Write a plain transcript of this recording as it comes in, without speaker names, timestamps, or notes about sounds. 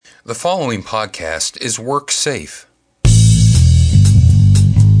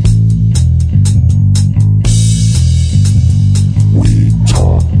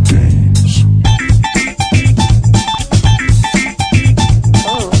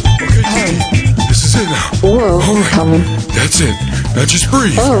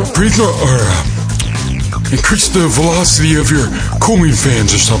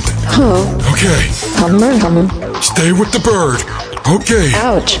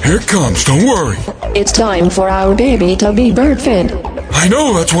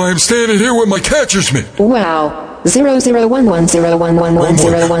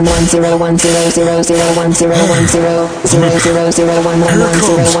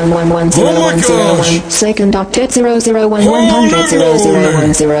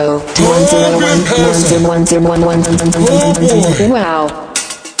Wow.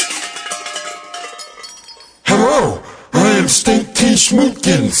 Hello, I am Stink T.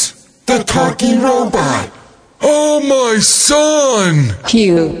 Schmootkins, the talking robot. Oh, my son!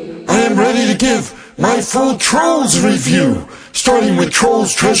 Hugh. I am ready to give my full Trolls review, starting with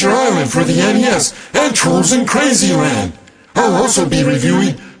Trolls Treasure Island for the NES and Trolls in Crazyland. I'll also be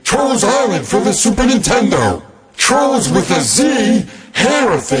reviewing Trolls Island for the Super Nintendo, Trolls with a Z,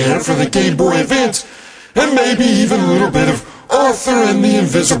 Hair Affair for the Game Boy Advance, and maybe even a little bit of Arthur and the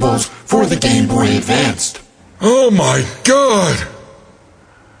Invisibles for the Game Boy Advanced. Oh my God!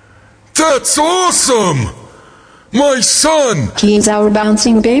 That's awesome! My son! He's our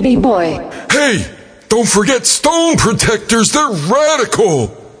bouncing baby boy. Hey, don't forget stone protectors, they're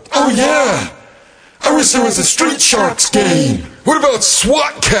radical! Oh yeah! I wish there was a Street Sharks game! What about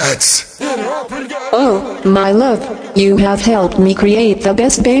SWAT cats? Yeah, they're all pretty good. Oh, my love, you have helped me create the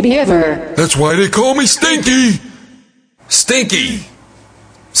best baby ever. That's why they call me Stinky! Stinky!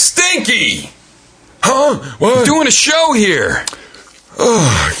 Stinky! Huh? What? We're doing a show here.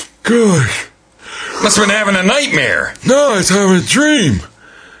 Oh, good. Must have been having a nightmare. No, I was having a dream.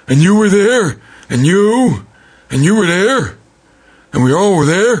 And you were there, and you were there, and we all were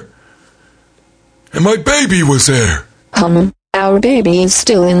there, and my baby was there. Our baby is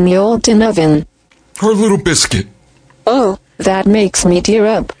still in the old tin oven. Our little biscuit. Oh, that makes me tear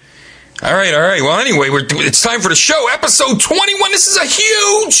up. All right. Well, anyway, it's time for the show. Episode 21. This is a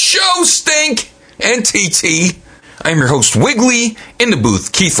huge show, Stink and TT. I'm your host, Wiggly. In the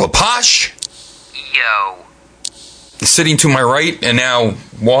booth, Keith LaPosh. Yo. Sitting to my right and now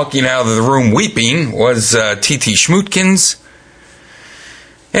walking out of the room weeping was TT Schmootkins.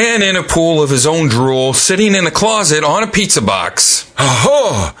 And in a pool of his own drool, sitting in a closet on a pizza box.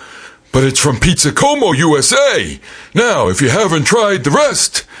 Aha! But it's from Pizza Como, USA. Now, if you haven't tried the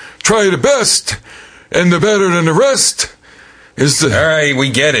rest, try the best. And the better than the rest is the... All right, we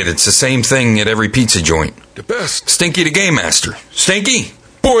get it. It's the same thing at every pizza joint. The best. Stinky the Game Master. Stinky?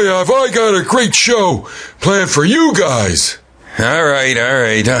 Boy, have I got a great show planned for you guys. All right.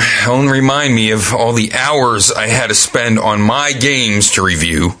 Don't remind me of all the hours I had to spend on my games to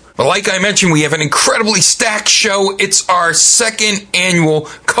review. But like I mentioned, we have an incredibly stacked show. It's our second annual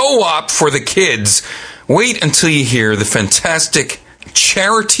co-op for the kids. Wait until you hear the fantastic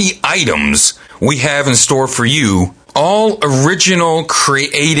charity items we have in store for you. All original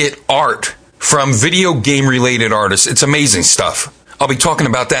created art from video game related artists. It's amazing stuff. I'll be talking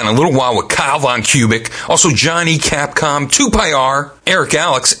about that in a little while with Kyle Von Kubic, also Johnny Capcom, 2PyR, Eric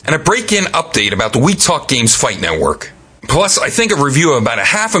Alex, and a break-in update about the We Talk Games Fight Network. Plus, I think a review of about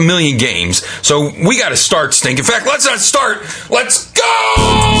 500,000 games, so we gotta start, Stink. In fact, let's not start, let's go! I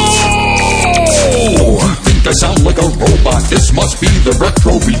think I sound like a robot. This must be the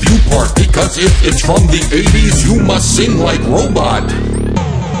retro review part, because if it's from the 80s, you must sing like Robot.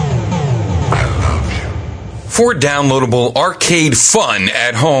 For downloadable arcade fun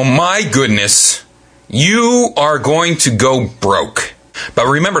at home, my goodness, you are going to go broke. But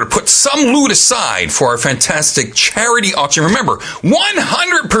remember to put some loot aside for our fantastic charity auction. Remember,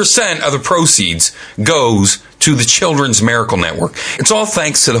 100% of the proceeds goes to the Children's Miracle Network. It's all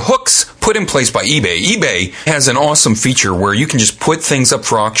thanks to the hooks put in place by eBay. eBay has an awesome feature where you can just put things up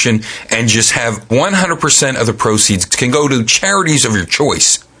for auction and just have 100% of the proceeds can go to charities of your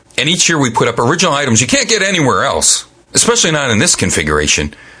choice. And each year we put up original items you can't get anywhere else, especially not in this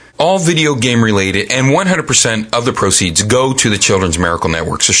configuration. All video game related, and 100% of the proceeds go to the Children's Miracle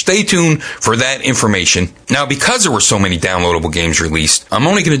Network. So stay tuned for that information. Now, because there were so many downloadable games released, I'm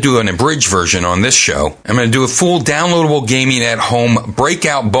only going to do an abridged version on this show. I'm going to do a full downloadable gaming at home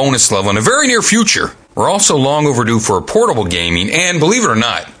breakout bonus level in the very near future. We're also long overdue for a portable gaming, and believe it or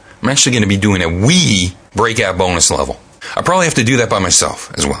not, I'm actually going to be doing a Wii breakout bonus level. I probably have to do that by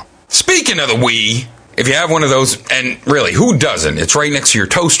myself as well. Speaking of the Wii, If you have one of those, and really, who doesn't? It's right next to your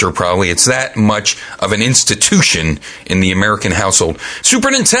toaster, probably. It's that much of an institution in the American household. Super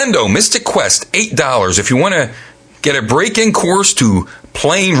Nintendo, Mystic Quest, $8. If you want to get a break-in course to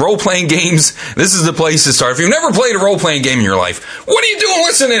playing role-playing games, this is the place to start. If you've never played a role-playing game in your life, what are you doing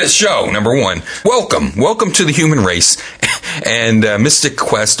listening to this show? Number one, welcome to the human race. And Mystic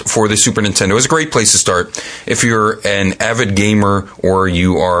Quest for the Super Nintendo is a great place to start if you're an avid gamer or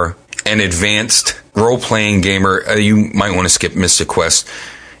you are an advanced role-playing gamer. You might want to skip Mystic Quest.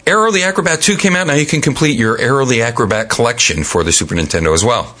 Aero the Acrobat 2 came out. Now you can complete your Aero the Acrobat collection for the Super Nintendo as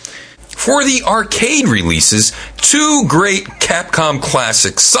well. For the arcade releases, two great Capcom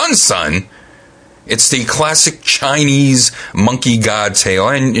classics. Sun. It's the classic Chinese monkey god tale,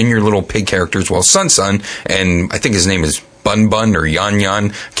 and your little pig character as well, Sun, and I think his name is Bun or Yan.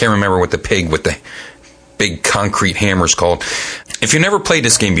 Can't remember what the pig with the big concrete hammer is called. If you never played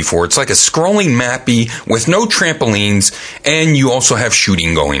this game before, it's like a scrolling mappy with no trampolines, and you also have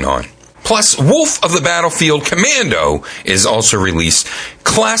shooting going on. Plus, Wolf of the Battlefield Commando is also released.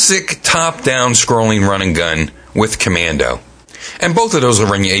 Classic top-down scrolling run and gun with Commando. And both of those will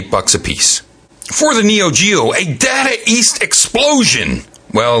run you $8 a piece. For the Neo Geo, a Data East explosion.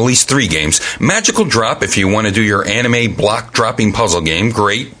 Well, at least 3 games. Magical Drop, if you want to do your anime block-dropping puzzle game.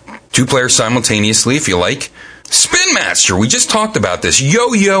 Great. 2 players simultaneously, if you like. Spin Master, we just talked about this.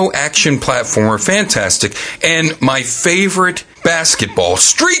 Yo-yo action platformer, fantastic. And my favorite basketball,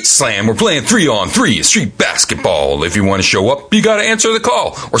 Street Slam. We're playing 3-on-3, street basketball. If you want to show up, you got to answer the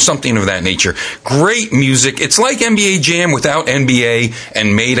call, or something of that nature. Great music. It's like NBA Jam without NBA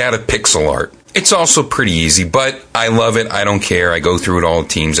and made out of pixel art. It's also pretty easy, but I love it. I don't care. I go through it all the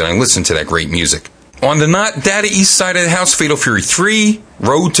teams, and I listen to that great music. On the not Data East side of the house, Fatal Fury 3,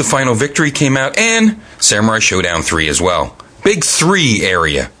 Road to Final Victory came out, and Samurai Showdown 3 as well. Big 3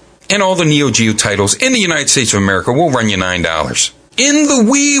 area. And all the Neo Geo titles in the United States of America will run you $9. In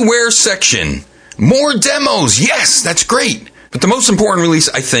the WiiWare section, more demos. Yes, that's great. But the most important release,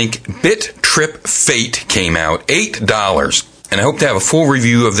 I think, Bit Trip Fate came out, $8. And I hope to have a full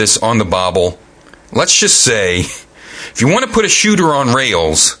review of this on the Bobble. Let's just say, if you want to put a shooter on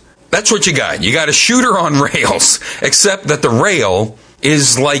rails, that's what you got. You got a shooter on rails, except that the rail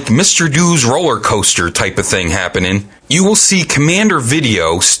is like Mr. Do's roller coaster type of thing happening. You will see Commander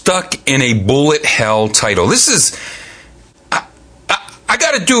Video stuck in a bullet hell title. This is... I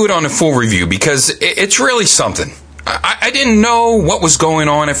got to do it on a full review because it's really something. I didn't know what was going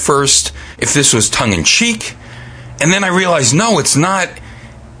on at first, if this was tongue-in-cheek. And then I realized, no, it's not.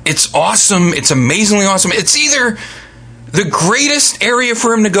 It's awesome. It's amazingly awesome. It's either the greatest area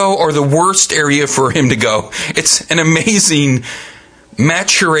for him to go or the worst area for him to go. It's an amazing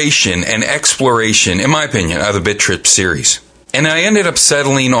maturation and exploration, in my opinion, of the Bit Trip series. And I ended up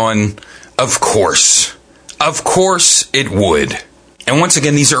settling on, of course. Of course it would. And once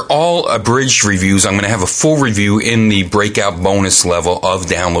again, these are all abridged reviews. I'm going to have a full review in the breakout bonus level of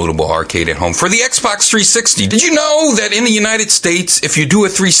Downloadable Arcade at Home. For the Xbox 360, did you know that in the United States, if you do a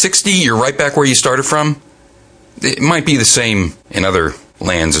 360, you're right back where you started from? It might be the same in other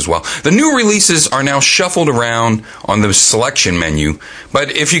lands as well. The new releases are now shuffled around on the selection menu,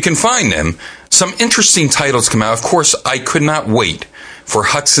 but if you can find them, some interesting titles come out. Of course, I could not wait for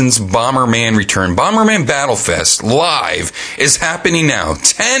Hudson's Bomberman return. Bomberman Battlefest Live is happening now.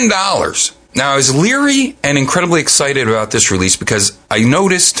 $10. Now, I was leery and incredibly excited about this release because I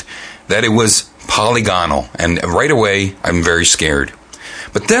noticed that it was polygonal, and right away, I'm very scared.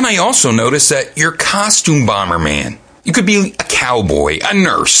 But then I also noticed that your costume Bomberman, you could be a cowboy, a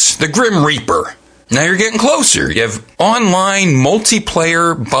nurse, the Grim Reaper. Now you're getting closer. You have online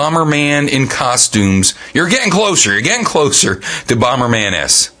multiplayer Bomberman in costumes. You're getting closer. You're getting closer to Bomberman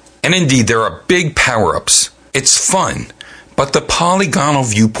S. And indeed, there are big power-ups. It's fun. But the polygonal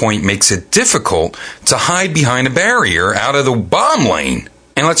viewpoint makes it difficult to hide behind a barrier out of the bomb lane.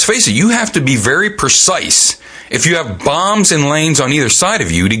 And let's face it, you have to be very precise if you have bombs and lanes on either side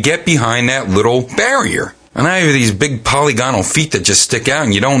of you to get behind that little barrier. And I have these big polygonal feet that just stick out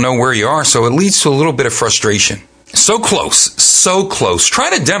and you don't know where you are, so it leads to a little bit of frustration. So close, so close.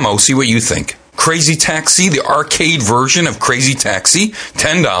 Try to demo, see what you think. Crazy Taxi, the arcade version of Crazy Taxi,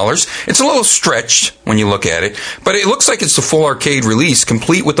 $10. It's a little stretched when you look at it, but it looks like it's the full arcade release,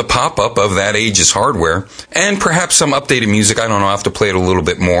 complete with the pop-up of that age's hardware, and perhaps some updated music. I don't know, I'll have to play it a little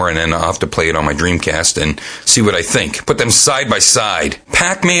bit more, and then I'll have to play it on my Dreamcast and see what I think. Put them side by side.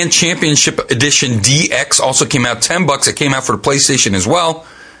 Pac-Man Championship Edition DX also came out, $10. It came out for the PlayStation as well,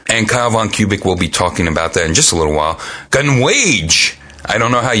 and Kyle Von Kubik will be talking about that in just a little while. Gunwage. I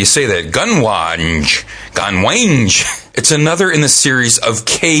don't know how you say that. Gunwange. It's another in the series of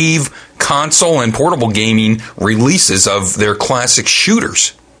Cave console and portable gaming releases of their classic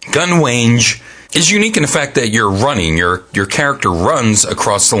shooters. Gunwange is unique in the fact that you're running. Your character runs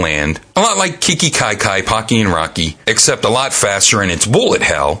across the land, a lot like Kiki Kai Kai, Pocky and Rocky, except a lot faster, and it's bullet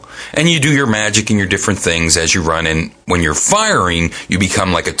hell. And you do your magic and your different things as you run, and when you're firing, you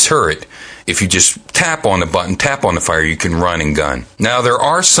become like a turret. If you just tap on the button, tap on the fire, you can run and gun. Now, there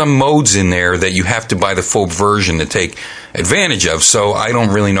are some modes in there that you have to buy the full version to take advantage of, so I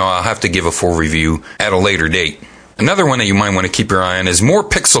don't really know. I'll have to give a full review at a later date. Another one that you might want to keep your eye on is more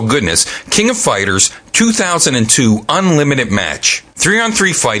pixel goodness. King of Fighters 2002 Unlimited Match.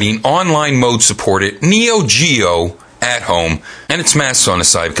 3-on-3 fighting, online mode supported, Neo Geo at home, and it's masked on the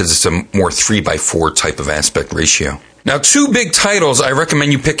side because it's a more 3x4 type of aspect ratio. Now, 2 big titles I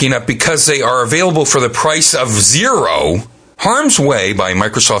recommend you picking up because they are available for the price of $0. Harm's Way by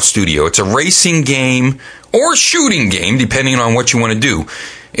Microsoft Studio. It's a racing game or shooting game, depending on what you want to do.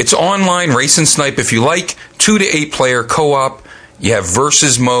 It's online, race and snipe if you like, 2 to 8 player co-op. You have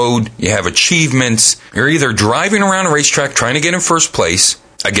versus mode, you have achievements. You're either driving around a racetrack trying to get in first place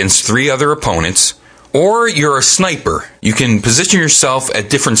against 3 other opponents, or you're a sniper. You can position yourself at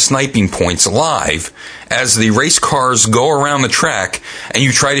different sniping points live as the race cars go around the track, and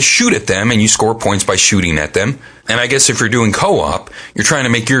you try to shoot at them, and you score points by shooting at them. And I guess if you're doing co-op, you're trying to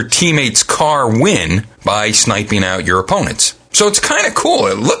make your teammate's car win by sniping out your opponents. So it's kind of cool.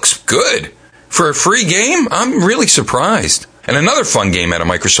 It looks good. For a free game, I'm really surprised. And another fun game out of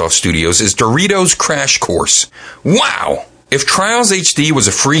Microsoft Studios is Doritos Crash Course. Wow! If Trials HD was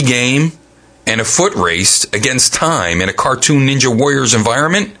a free game and a foot race against time in a cartoon Ninja Warriors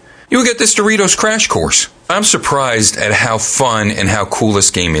environment, you would get this Doritos Crash Course. I'm surprised at how fun and how cool this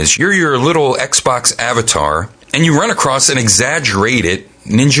game is. You're your little Xbox avatar, and you run across an exaggerated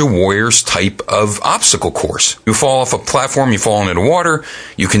Ninja Warriors type of obstacle course. You fall off a platform, you fall into the water,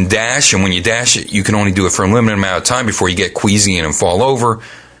 you can dash, and when you dash it, you can only do it for a limited amount of time before you get queasy and fall over.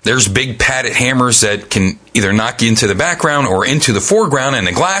 There's big padded hammers that can either knock you into the background or into the foreground, and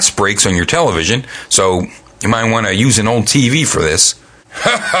the glass breaks on your television, so you might want to use an old TV for this.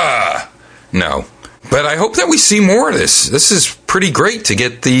 Ha ha! No. But I hope that we see more of this. This is pretty great to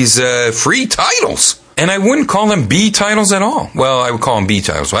get these free titles. And I wouldn't call them B titles at all. Well, I would call them B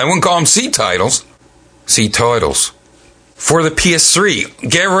titles. I wouldn't call them C titles. C titles. For the PS3,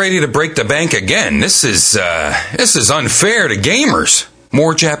 get ready to break the bank again. This is unfair to gamers.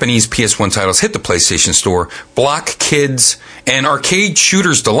 More Japanese PS1 titles hit the PlayStation Store. Block Kids and Arcade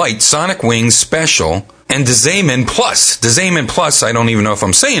Shooter's Delight, Sonic Wings Special, and Dazaiman Plus. Dazaiman Plus, I don't even know if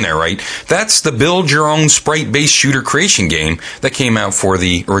I'm saying that right. That's the build-your-own sprite-based shooter creation game that came out for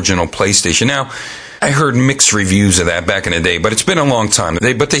the original PlayStation. Now, I heard mixed reviews of that back in the day, but it's been a long time.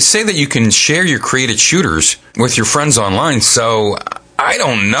 But they say that you can share your created shooters with your friends online, so I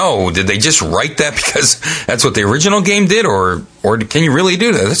don't know. Did they just write that because that's what the original game did, or can you really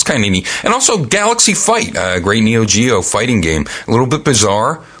do that? That's kind of neat. And also Galaxy Fight, a great Neo Geo fighting game. A little bit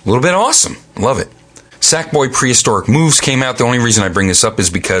bizarre, a little bit awesome. Love it. Sackboy Prehistoric Moves came out. The only reason I bring this up is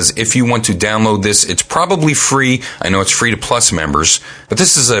because if you want to download this, it's probably free. I know it's free to Plus members. But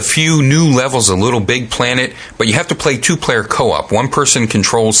this is a few new levels of Little Big Planet. But you have to play 2-player co-op. One person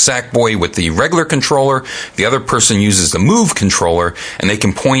controls Sackboy with the regular controller. The other person uses the Move controller. And they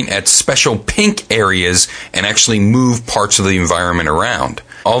can point at special pink areas and actually move parts of the environment around.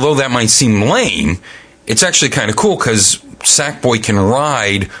 Although that might seem lame, it's actually kind of cool because Sackboy can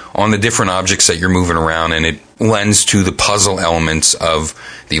ride on the different objects that you're moving around, and it lends to the puzzle elements of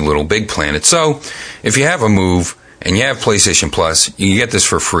the Little Big Planet. So, if you have a Move and you have PlayStation Plus, you get this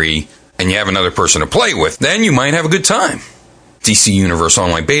for free, and you have another person to play with, then you might have a good time. DC Universe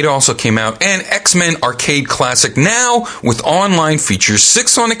Online Beta also came out, and X-Men Arcade Classic now with online features,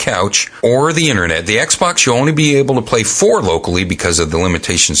 6 on the couch or the internet. The Xbox, you'll only be able to play 4 locally because of the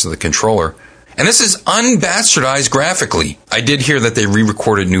limitations of the controller. And this is unbastardized graphically. I did hear that they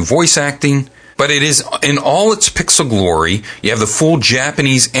re-recorded new voice acting, but it is in all its pixel glory. You have the full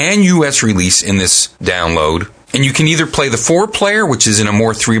Japanese and US release in this download. And you can either play the 4-player, which is in a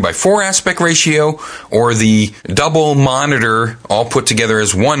more 3x4 aspect ratio, or the double monitor, all put together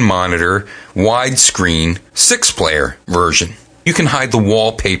as one monitor, widescreen, 6-player version. You can hide the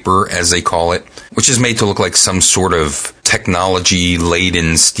wallpaper, as they call it, which is made to look like some sort of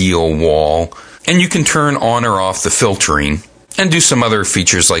technology-laden steel wall. And you can turn on or off the filtering and do some other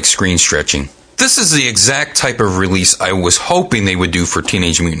features like screen stretching. This is the exact type of release I was hoping they would do for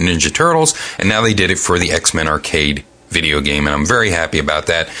Teenage Mutant Ninja Turtles, and now they did it for the X-Men Arcade video game, and I'm very happy about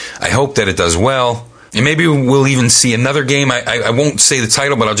that. I hope that it does well. And maybe we'll even see another game. I won't say the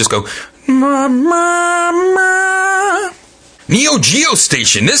title, but I'll just go, ma, ma, ma. Neo Geo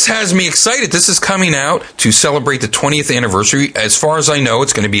Station. This has me excited. This is coming out to celebrate the 20th anniversary. As far as I know,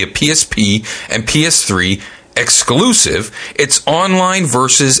 it's going to be a PSP and PS3 exclusive. It's online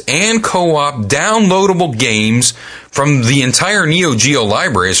versus and co-op downloadable games from the entire Neo Geo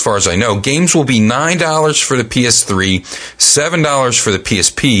library, as far as I know. Games will be $9 for the PS3, $7 for the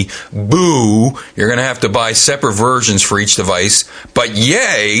PSP. Boo! You're going to have to buy separate versions for each device. But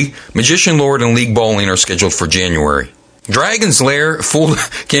yay! Magician Lord and League Bowling are scheduled for January. Dragon's Lair,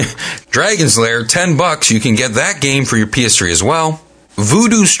 $10. You can get that game for your PS3 as well.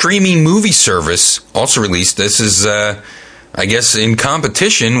 Vudu streaming movie service also released. This is, I guess, in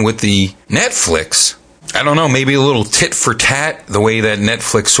competition with the Netflix. I don't know, maybe a little tit for tat, the way that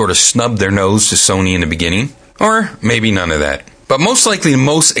Netflix sort of snubbed their nose to Sony in the beginning. Or maybe none of that. But most likely the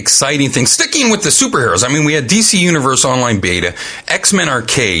most exciting thing, sticking with the superheroes, I mean, we had DC Universe Online Beta, X-Men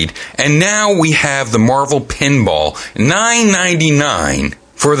Arcade, and now we have the Marvel Pinball, $9.99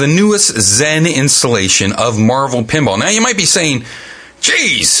 for the newest Zen installation of Marvel Pinball. Now you might be saying,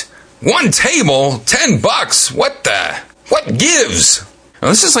 geez, one table, $10, what gives? Now,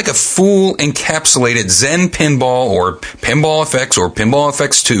 this is like a full encapsulated Zen Pinball or Pinball FX or Pinball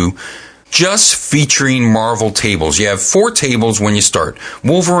FX 2, just featuring Marvel tables. You have 4 tables when you start.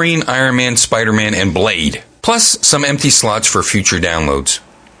 Wolverine, Iron Man, Spider-Man, and Blade. Plus some empty slots for future downloads.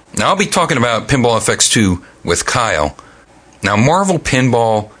 Now I'll be talking about Pinball FX 2 with Kyle. Now Marvel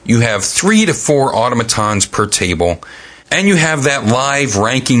Pinball, you have 3 to 4 automatons per table. And you have that live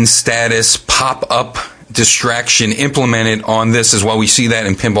ranking status pop-up distraction implemented on this as well. We see that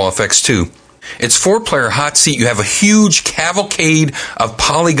in Pinball FX 2. It's 4-player hot seat. You have a huge cavalcade of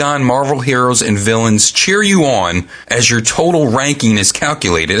polygon Marvel heroes and villains cheer you on as your total ranking is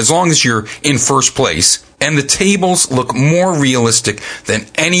calculated, as long as you're in first place. And the tables look more realistic than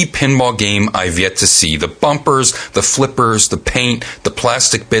any pinball game I've yet to see. The bumpers, the flippers, the paint, the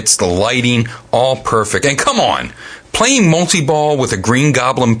plastic bits, the lighting, all perfect. And come on, playing multi-ball with a Green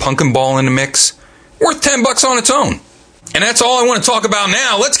Goblin pumpkin ball in the mix, worth $10 on its own. And that's all I want to talk about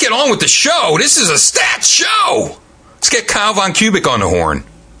now. Let's get on with the show. This is a stats show. Let's get Kyle Von Kubik on the horn.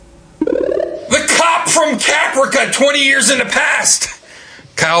 The cop from Caprica 20 years in the past.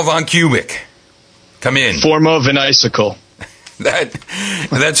 Kyle Von Kubik. Come in. Form of an icicle.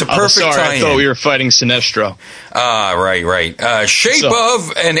 That's a perfect sorry, tie-in. I thought we were fighting Sinestro. Right. Shape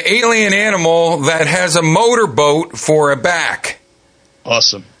of an alien animal that has a motorboat for a back.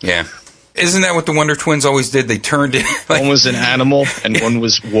 Awesome. Yeah. Isn't that what the Wonder Twins always did? They turned it. One was an animal and one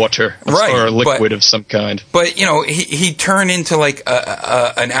was water. Right. Or a liquid of some kind. But, you know, he turned into like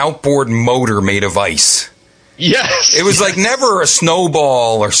an outboard motor made of ice. Yes. It was like never a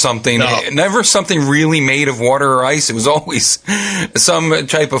snowball or something. No. Never something really made of water or ice. It was always some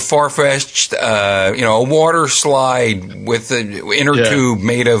type of far-fetched, a water slide with an inner tube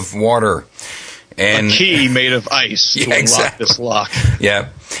made of water. And a key made of ice to unlock this lock. Yeah.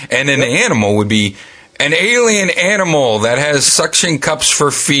 And an animal would be an alien animal that has suction cups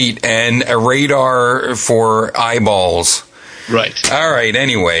for feet and a radar for eyeballs. Right. All right,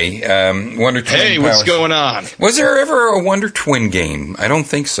 anyway, Wonder Twin Hey, what's going on? Was there ever a Wonder Twin game? I don't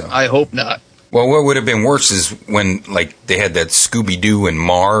think so. I hope not. Well, what would have been worse is when, like, they had that Scooby-Doo and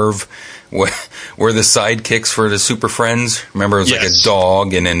Marv were the sidekicks for the Super Friends. Remember, it was like a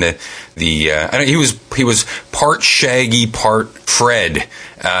dog, and then he was part Shaggy, part Fred,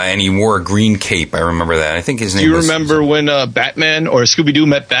 and he wore a green cape. I remember that. I think his name was... Do you remember when Batman or Scooby-Doo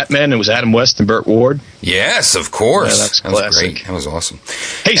met Batman? It was Adam West and Burt Ward. Yes, of course. Yeah, that's classic. That was great. That was awesome.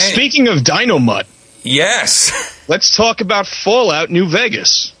 Hey, speaking of Dynomutt. Yes. Let's talk about Fallout New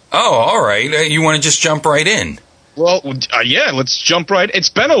Vegas. Oh, all right. You want to just jump right in? Well, yeah, let's jump right. It's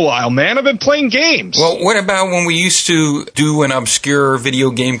been a while, man. I've been playing games. Well, what about when we used to do an obscure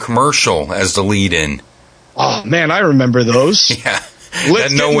video game commercial as the lead-in? Oh, man, I remember those. Yeah.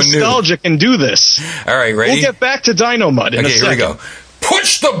 Let's get nostalgic and do this. All right, ready? We'll get back to Dynomutt in a second. Okay, here we go.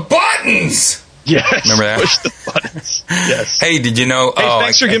 Push the buttons! Yes. Remember that? Push the buttons. Yes. Hey, did you know... Hey,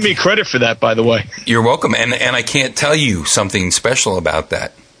 thanks for giving me credit for that, by the way. You're welcome. And I can't tell you something special about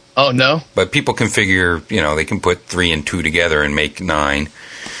that. Oh, no? But people can figure, they can put 3 and 2 together and make 9.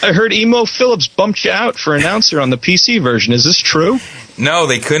 I heard Emo Phillips bumped you out for announcer on the PC version. Is this true? No,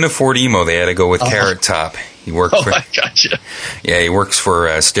 they couldn't afford Emo. They had to go with Carrot Top. He worked for... I gotcha. Yeah, he works for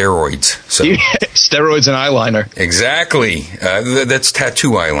steroids. So steroids and eyeliner. Exactly. That's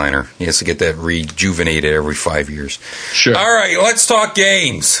tattoo eyeliner. He has to get that rejuvenated every 5 years. Sure. All right, let's talk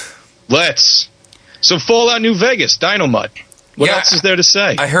games. Let's. So Fallout New Vegas, Dynomutt. What else is there to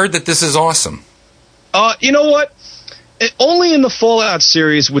say? I heard that this is awesome. You know what? Only in the Fallout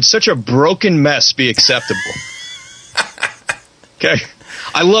series would such a broken mess be acceptable. Okay?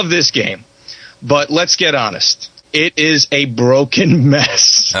 I love this game, but let's get honest. It is a broken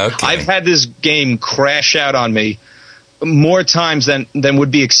mess. Okay. I've had this game crash out on me more times than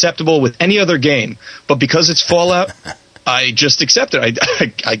would be acceptable with any other game. But because it's Fallout, I just accept it.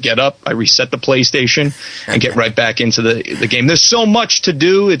 I get up, I reset the PlayStation, and get right back into the game. There's so much to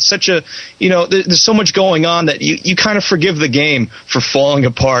do. It's such a, there's so much going on that you kind of forgive the game for falling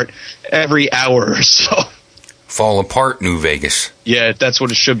apart every hour or so. Fall Apart New Vegas. Yeah, that's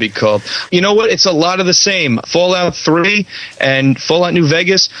what it should be called. You know what? It's a lot of the same. Fallout 3 and Fallout New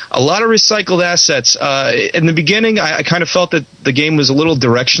Vegas, a lot of recycled assets. In the beginning, I kind of felt that the game was a little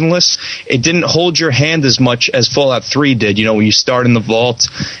directionless. It didn't hold your hand as much as Fallout 3 did. When you start in the vault,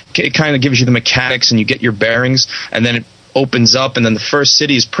 it kind of gives you the mechanics and you get your bearings, and then it opens up, and then the first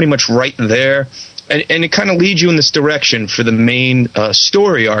city is pretty much right there. And it kind of leads you in this direction for the main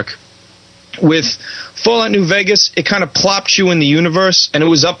story arc. With Fallout New Vegas, it kind of plopped you in the universe, and it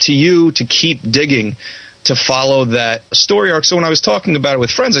was up to you to keep digging to follow that story arc. So when I was talking about it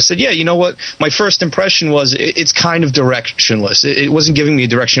with friends, I said, yeah, you know what? My first impression was it's kind of directionless. It wasn't giving me a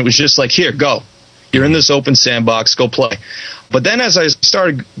direction. It was just like, here, go. You're in this open sandbox. Go play. But then as I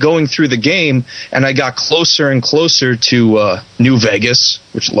started going through the game and I got closer and closer to New Vegas,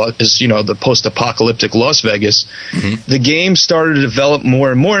 which is, the post-apocalyptic Las Vegas, the game started to develop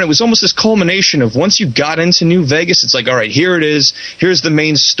more and more. And it was almost this culmination of once you got into New Vegas, it's like, all right, here it is. Here's the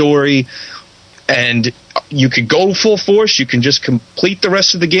main story. And you could go full force. You can just complete the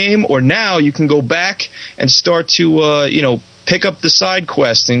rest of the game. Or now you can go back and start to, pick up the side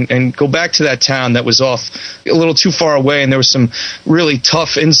quest and go back to that town that was off a little too far away, and there was some really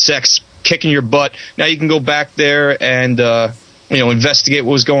tough insects kicking your butt. Now you can go back there and investigate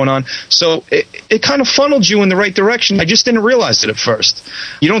what was going on. So it kind of funneled you in the right direction. I just didn't realize it at first.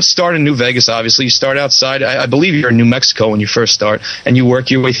 You don't start in New Vegas, obviously. You start outside. I believe you're in New Mexico when you first start, and you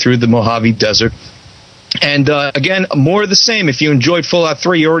work your way through the Mojave Desert. And again, more of the same. If you enjoyed Fallout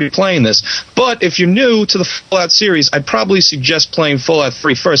 3, you're already playing this. But if you're new to the Fallout series, I'd probably suggest playing Fallout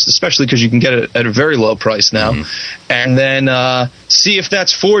 3 first, especially because you can get it at a very low price now. And then see if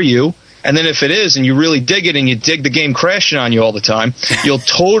that's for you. And then if it is, and you really dig it, and you dig the game crashing on you all the time, you'll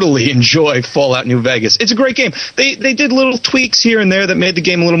totally enjoy Fallout New Vegas. It's a great game. They did little tweaks here and there that made the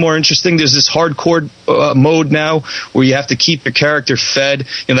game a little more interesting. There's this hardcore mode now where you have to keep your character fed,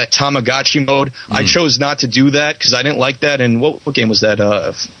 that Tamagotchi mode. I chose not to do that because I didn't like that. And what game was that?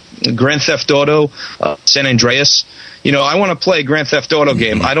 Grand Theft Auto, San Andreas. I want to play a Grand Theft Auto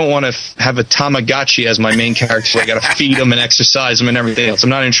game. I don't want to have a Tamagotchi as my main character. I got to feed him and exercise him and everything else.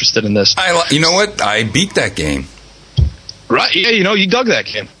 I'm not interested in this. You know what? I beat that game. Right? Yeah, you dug that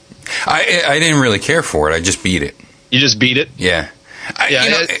game. I didn't really care for it. I just beat it. You just beat it? Yeah. I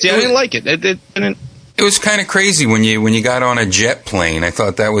didn't like it. It was kind of crazy when you got on a jet plane. I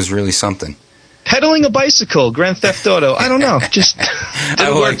thought that was really something. Pedaling a bicycle, Grand Theft Auto. I don't know. Just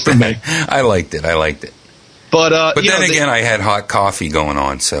didn't work for me. I liked it. But then again, I had hot coffee going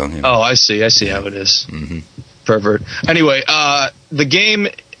on, so. Oh, I see how it is. Pervert. Anyway, the game,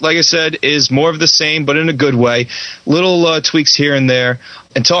 like I said, is more of the same, but in a good way. Little tweaks here and there.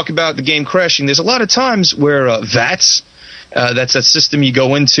 And talk about the game crashing. There's a lot of times where VATS, that's that system you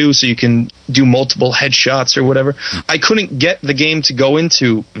go into so you can do multiple headshots or whatever. I couldn't get the game to go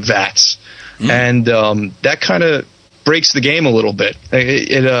into VATS. And that kind of breaks the game a little bit.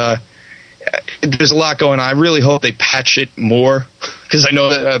 There's a lot going on. I really hope they patch it more because I know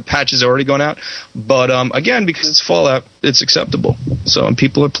that patch is already going out. But again, because it's Fallout, it's acceptable. So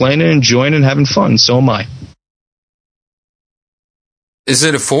people are playing it, enjoying it, and having fun. So am I. Is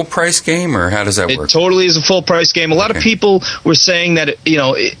it a full price game, or how does that work? It totally is a full price game. A lot of people were saying that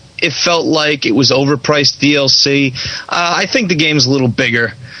it felt like it was overpriced DLC. I think the game's a little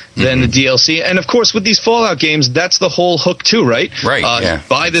bigger than the DLC. And, of course, with these Fallout games, that's the whole hook, too, right? Right, yeah.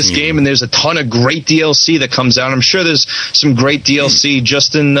 Buy this game, and there's a ton of great DLC that comes out. I'm sure there's some great DLC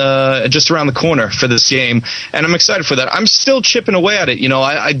just around the corner for this game, and I'm excited for that. I'm still chipping away at it.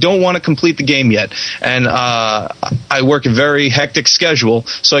 I don't want to complete the game yet, and I work a very hectic schedule,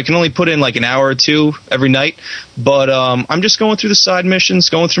 so I can only put in like an hour or two every night. But I'm just going through the side missions,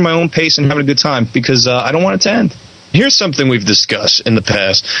 going through my own pace, and having a good time because I don't want it to end. Here's something we've discussed in the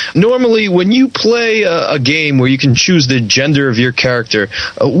past. Normally, when you play a game where you can choose the gender of your character,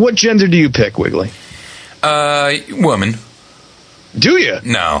 what gender do you pick, Wiggly? Woman. Do you?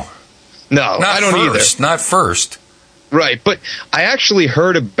 No. No, I don't first. either. Not first. Right, but I actually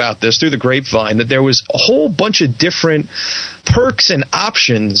heard about this through the grapevine, that there was a whole bunch of different perks and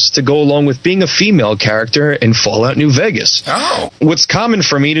options to go along with being a female character in Fallout New Vegas. Oh. What's common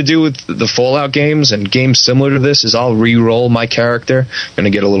for me to do with the Fallout games and games similar to this is I'll re-roll my character. I'm going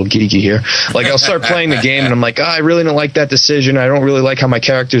to get a little geeky here. Like, I'll start playing the game and I'm like, I really don't like that decision. I don't really like how my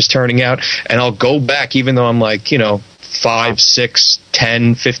character's turning out. And I'll go back, even though I'm like, 5, 6,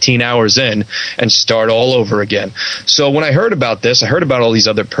 10, 15 hours in, and start all over again. So when I heard about this, I heard about all these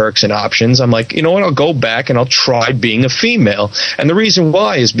other perks and options. I'm like, you know what, I'll go back and I'll try being a female. And the reason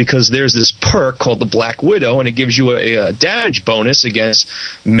why is because there's this perk called the Black Widow, and it gives you a damage bonus against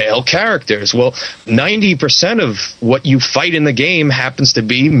male characters. Well, 90% of what you fight in the game happens to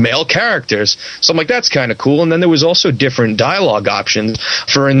be male characters. So I'm like, that's kind of cool. And then there was also different dialogue options.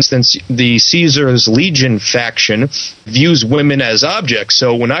 For instance, the Caesar's Legion faction views women as objects.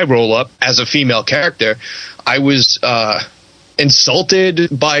 So when I roll up as a female character, I was insulted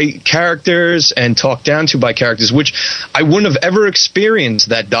by characters and talked down to by characters, which I wouldn't have ever experienced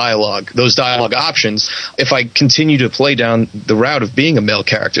those dialogue options, if I continue to play down the route of being a male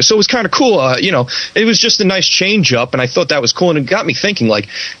character. So it was kind of cool. It was just a nice change up, and I thought that was cool. And it got me thinking, like,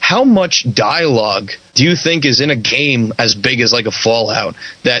 how much dialogue do you think is in a game as big as like a Fallout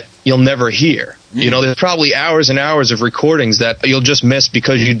that you'll never hear? There's probably hours and hours of recordings that you'll just miss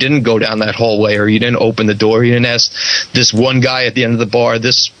because you didn't go down that hallway, or you didn't open the door, you didn't ask this one guy at the end of the bar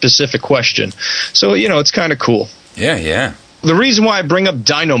this specific question. So, it's kind of cool. Yeah. The reason why I bring up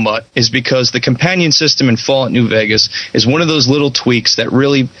Dynomutt is because the companion system in Fallout New Vegas is one of those little tweaks that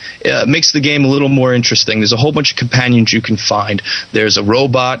really makes the game a little more interesting. There's a whole bunch of companions you can find. There's a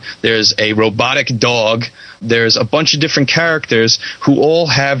robot, there's a robotic dog, there's a bunch of different characters who all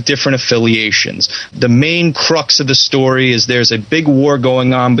have different affiliations. The main crux of the story is there's a big war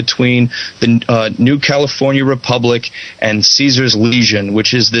going on between the New California Republic and Caesar's Legion,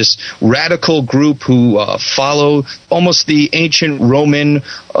 which is this radical group who follow almost the ancient Roman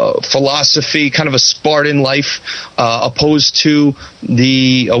philosophy, kind of a Spartan life, opposed to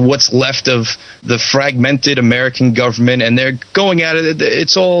the what's left of the fragmented American government, and they're going at it.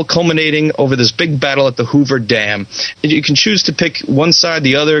 It's all culminating over this big battle at the Hoover Dam. You can choose to pick one side,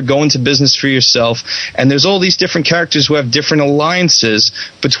 the other, go into business for yourself, and there's all these different characters who have different alliances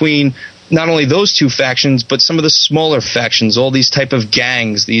between not only those two factions, but some of the smaller factions, all these type of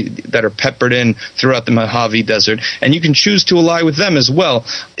gangs that are peppered in throughout the Mojave Desert, and you can choose to ally with them as well.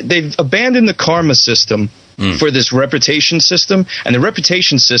 They've abandoned the karma system for this reputation system, and the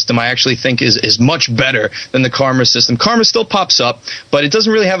reputation system I actually think is much better than the karma system. Karma still pops up, but it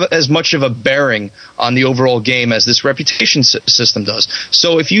doesn't really have as much of a bearing on the overall game as this reputation system does.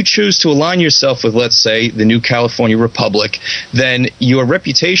 So if you choose to align yourself with, let's say, the New California Republic, then your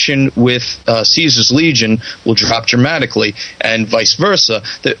reputation with Caesar's Legion will drop dramatically, and vice versa.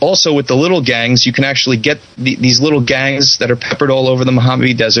 Also with the little gangs, you can actually get these little gangs that are peppered all over the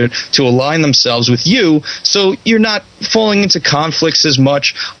Mojave Desert to align themselves with you, so you're not falling into conflicts as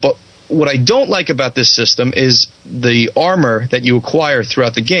much. But what I don't like about this system is the armor that you acquire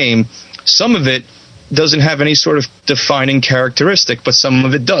throughout the game. Some of it doesn't have any sort of defining characteristic, but some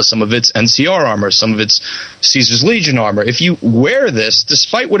of it does. Some of it's NCR armor, some of it's Caesar's Legion armor. If you wear this,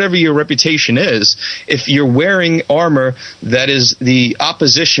 despite whatever your reputation is, if you're wearing armor that is the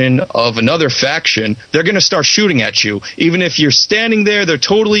opposition of another faction, they're going to start shooting at you. Even if you're standing there, they're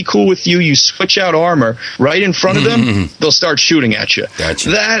totally cool with you, you switch out armor right in front of them, they'll start shooting at you.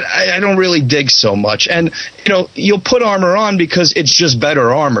 Gotcha. That I don't really dig so much. And, you'll put armor on because it's just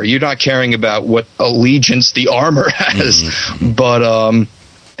better armor. You're not caring about what allegiance the armor has. But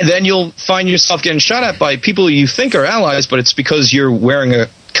then you'll find yourself getting shot at by people you think are allies, but it's because you're wearing a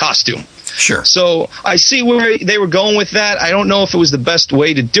costume. Sure. So I see where they were going with that. I don't know if it was the best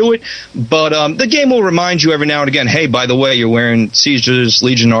way to do it, but the game will remind you every now and again, hey, by the way, you're wearing Caesar's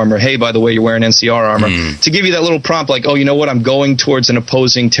Legion armor. Hey, by the way, you're wearing NCR armor. To give you that little prompt like, oh, you know what, I'm going towards an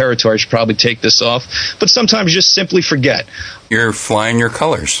opposing territory. I should probably take this off. But sometimes you just simply forget. You're flying your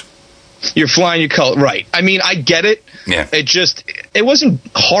colors. You're flying your color. Right. I mean, I get it. Yeah. It wasn't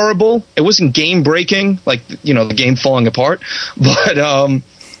horrible. It wasn't game breaking, like, the game falling apart. But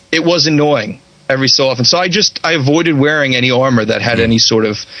it was annoying every so often. So I avoided wearing any armor that had any sort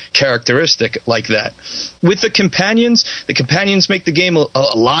of characteristic like that. With the companions make the game a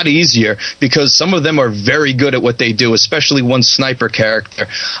lot easier because some of them are very good at what they do, especially one sniper character.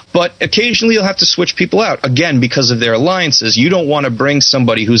 But occasionally you'll have to switch people out, again, because of their alliances. You don't want to bring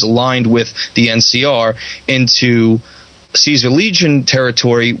somebody who's aligned with the NCR into Caesar Legion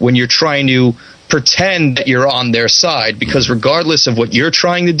territory when you're trying to pretend that you're on their side, because regardless of what you're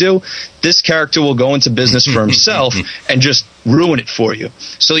trying to do, this character will go into business for himself and just ruin it for you.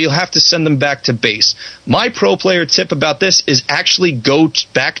 So you'll have to send them back to base. My pro player tip about this is actually go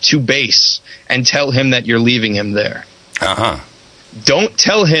back to base and tell him that you're leaving him there. Don't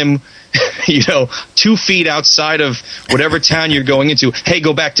tell him, 2 feet outside of whatever town you're going into, hey,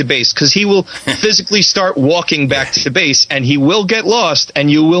 go back to base, because he will physically start walking back to base, and he will get lost,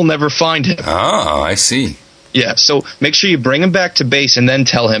 and you will never find him. Oh, I see. Yeah, so make sure you bring him back to base and then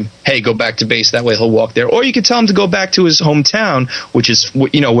tell him, hey, go back to base. That way he'll walk there. Or you can tell him to go back to his hometown, which is,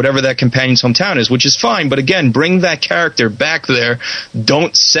 whatever that companion's hometown is, which is fine. But again, bring that character back there.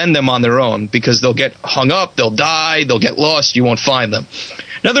 Don't send them on their own, because they'll get hung up, they'll die, they'll get lost, you won't find them.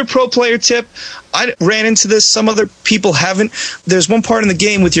 Another pro player tip, I ran into this, some other people haven't. There's one part in the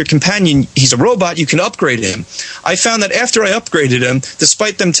game with your companion, he's a robot, you can upgrade him. I found that after I upgraded him,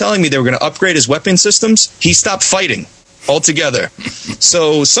 despite them telling me they were going to upgrade his weapon systems, he stopped fighting altogether.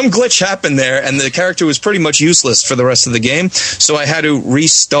 So some glitch happened there, and the character was pretty much useless for the rest of the game, so I had to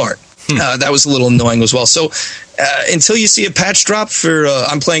restart. That was a little annoying as well. So until you see a patch drop for,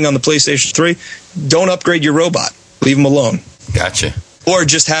 I'm playing on the PlayStation 3, don't upgrade your robot. Leave him alone. Gotcha. Or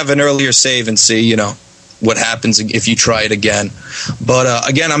just have an earlier save and see, what happens if you try it again. But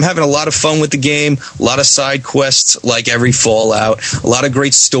again, I'm having a lot of fun with the game, a lot of side quests like every Fallout, a lot of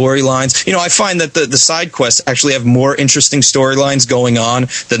great storylines. I find that the side quests actually have more interesting storylines going on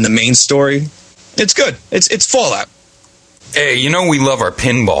than the main story. It's good. It's Fallout. Hey, we love our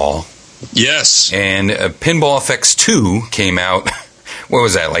pinball. Yes. And Pinball FX 2 came out... What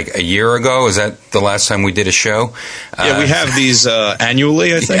was that, like a year ago? Is that the last time we did a show? Yeah, we have these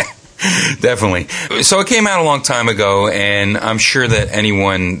annually, I think. Yeah, definitely. So it came out a long time ago, and I'm sure that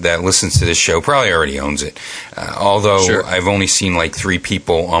anyone that listens to this show probably already owns it. Although Sure. I've only seen like 3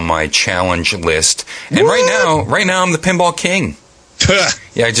 people on my challenge list. And right now I'm the Pinball King.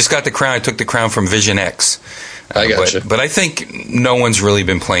 Yeah, I just got the crown. I took the crown from Vision X. I gotcha. But I think no one's really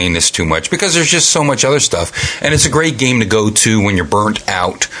been playing this too much because there's just so much other stuff. And it's a great game to go to when you're burnt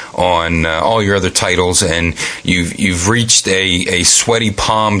out on all your other titles and you've reached a sweaty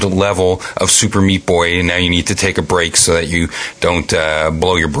palmed level of Super Meat Boy, and now you need to take a break so that you don't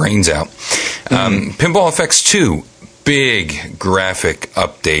blow your brains out. Pinball FX 2. Big graphic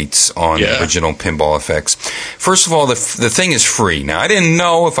updates on the original Pinball FX. First of all, the thing is free. Now, I didn't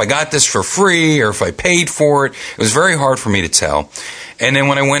know if I got this for free or if I paid for it. It was very hard for me to tell. And then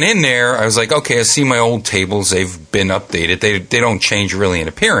when I went in there, I was like, okay, I see my old tables. They've been updated. They don't change really in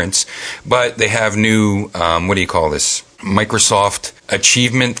appearance, but they have new, what do you call this? Microsoft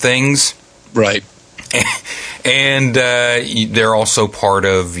achievement things. Right. And they're also part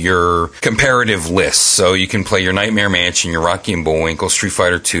of your comparative list. So you can play your Nightmare Mansion, your Rocky and Bullwinkle, Street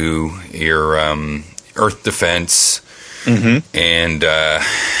Fighter 2, your Earth Defense, and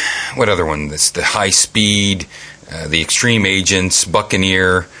what other one? The High Speed, the Extreme Agents,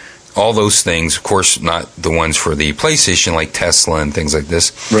 Buccaneer, all those things. Of course, not the ones for the PlayStation like Tesla and things like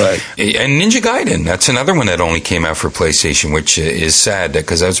this. Right. And Ninja Gaiden, that's another one that only came out for PlayStation, which is sad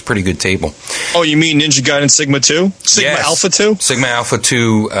because that was a pretty good table. Oh, you mean Ninja Gaiden Sigma 2? Sigma Alpha 2? Sigma Alpha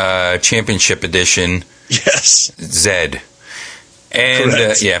 2 Championship Edition. Yes. Z.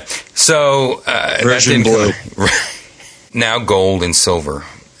 And, so... Version blue. Now gold and silver,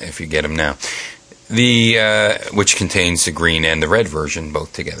 if you get them now. Which contains the green and the red version,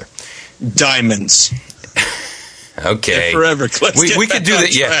 both together. Diamonds. Okay. Forever. We could do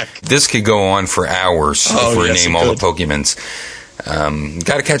that. Yeah. This could go on for hours if we name all the Pokemons.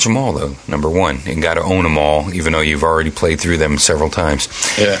 Got to catch them all, though, number one. And got to own them all, even though you've already played through them several times.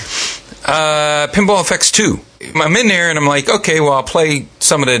 Yeah. Pinball FX 2. I'm in there, and I'm like, okay, well, I'll play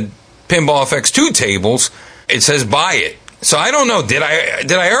some of the Pinball FX 2 tables. It says buy it. So I don't know. Did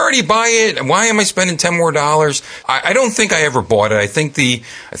I already buy it? Why am I spending $10 more? I don't think I ever bought it. I think the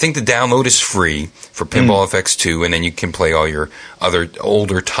download is free for Pinball FX 2, and then you can play all your other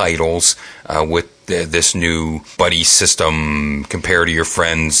older titles with this new buddy system. Compare to your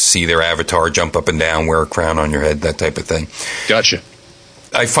friends, see their avatar, jump up and down, wear a crown on your head, that type of thing. Gotcha.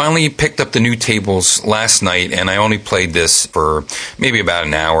 I finally picked up the new tables last night, and I only played this for maybe about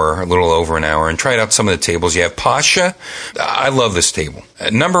an hour, a little over an hour, and tried out some of the tables. You have Pasha. I love this table.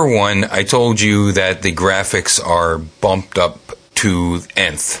 Number one, I told you that the graphics are bumped up to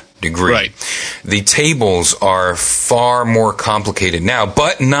nth degree. Right. The tables are far more complicated now,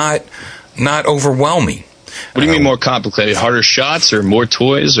 but not overwhelming. What do you mean more complicated? Harder shots or more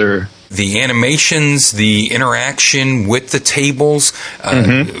toys or... the animations, the interaction with the tables.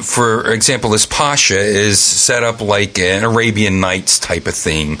 For example, this Pasha is set up like an Arabian Nights type of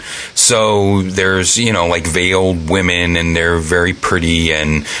theme. So there's, like veiled women, and they're very pretty,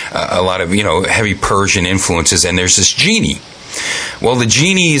 and a lot of, heavy Persian influences, and there's this genie. Well, the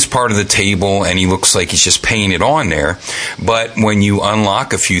genie is part of the table, and he looks like he's just painted on there. But when you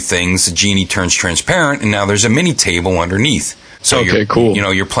unlock a few things, the genie turns transparent, and now there's a mini table underneath. So cool.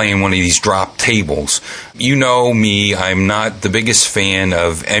 You're playing one of these drop tables. You know me, I'm not the biggest fan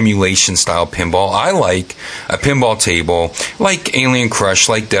of emulation-style pinball. I like a pinball table like Alien Crush,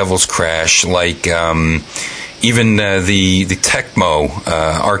 like Devil's Crash, like even the Tecmo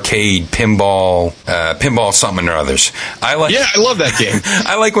arcade pinball something or others. I love that game.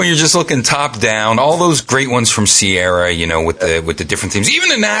 I like when you're just looking top down. All those great ones from Sierra, with the different themes. Even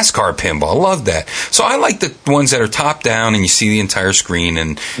the NASCAR pinball, I love that. So I like the ones that are top down and you see the entire screen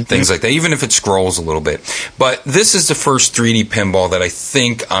and things like that, even if it scrolls a little bit. But this is the first 3D pinball that I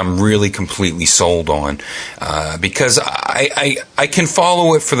think I'm really completely sold on, because I can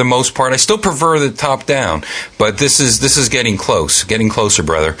follow it for the most part. I still prefer the top down. But this is getting closer,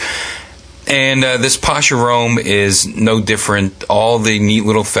 brother. And this Pasha Rome is no different. All the neat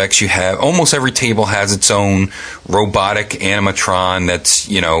little effects you have. Almost every table has its own robotic animatron that's,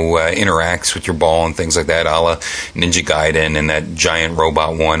 interacts with your ball and things like that, a la Ninja Gaiden and that giant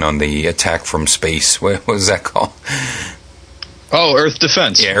robot one on the Attack from Space. What was that called? Oh, Earth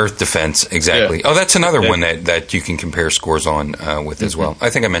Defense. Yeah, Earth Defense, exactly. Yeah. Oh, that's another one that you can compare scores on with as well. I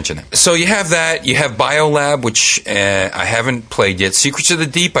think I mentioned it. So you have that. You have BioLab, which I haven't played yet. Secrets of the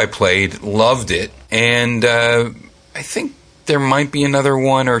Deep I played, loved it. And I think there might be another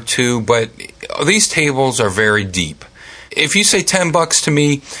one or two, but these tables are very deep. If you say $10 to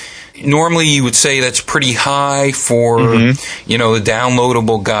me, normally you would say that's pretty high for, the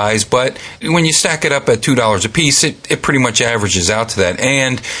downloadable guys, but when you stack it up at $2 a piece, it pretty much averages out to that.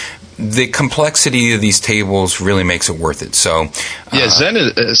 And the complexity of these tables really makes it worth it. So,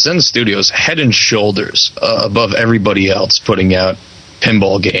 Zen Studios head and shoulders above everybody else putting out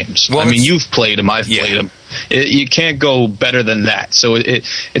pinball games. Well, I mean, you've played them, I've played them. You can't go better than that. So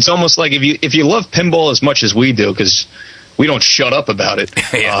it's almost like if you love pinball as much as we do, because we don't shut up about it.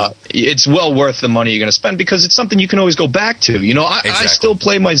 It's well worth the money you're going to spend because it's something you can always go back to. I still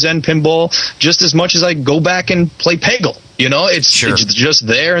play my Zen pinball just as much as I go back and play Peggle. It's just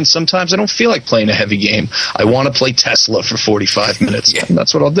there, and sometimes I don't feel like playing a heavy game. I want to play Tesla for 45 minutes. And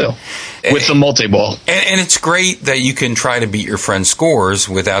that's what I'll do with the multi-ball. And it's great that you can try to beat your friend's scores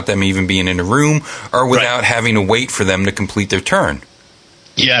without them even being in a room or without having to wait for them to complete their turn.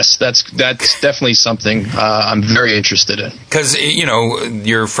 Yes, that's definitely something I'm very interested in. Because,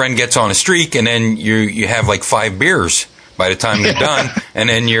 your friend gets on a streak, and then you have like 5 beers by the time you're done, and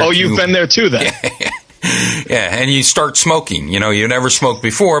then you're... Oh, you've been there too, then. Yeah, and you start smoking. You never smoked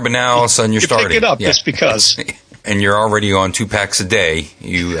before, but now all of a sudden you're starting. You pick it up just because. And you're already on 2 packs a day.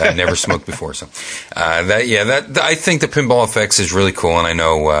 You never smoked before. So, I think the Pinball FX is really cool, and I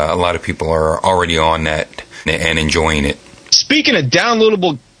know a lot of people are already on that and enjoying it. Speaking of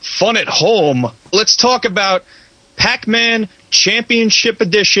downloadable fun at home, let's talk about Pac-Man Championship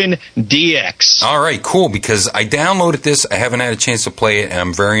Edition DX. All right, cool, because I downloaded this. I haven't had a chance to play it, and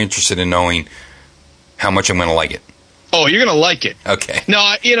I'm very interested in knowing how much I'm going to like it. Oh, you're going to like it. Okay. No,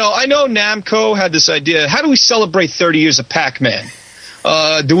 I know Namco had this idea. How do we celebrate 30 years of Pac-Man?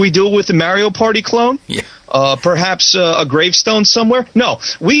 Do we do it with the Mario Party clone? Yeah. Perhaps a gravestone somewhere? No,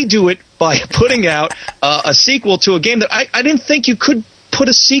 we do it by putting out a sequel to a game that I didn't think you could put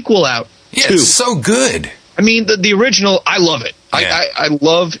a sequel out to. It's so good. I mean, the original, I love it. Yeah. I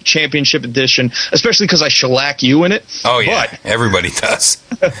love Championship Edition, especially because I shellac you in it. Oh, yeah. Everybody does.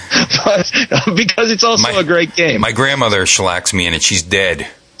 But because it's also a great game. My grandmother shellacks me in it. She's dead.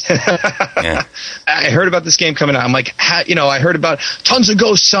 Yeah. I heard about this game coming out. I'm like, I heard about tons of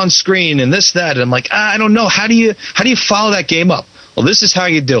ghosts on screen and this, that. And I'm like, I don't know. How do you follow that game up? Well, this is how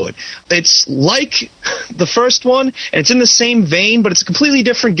you do it. It's like the first one, and it's in the same vein, but it's a completely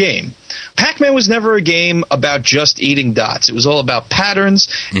different game. Pac-Man was never a game about just eating dots. It was all about patterns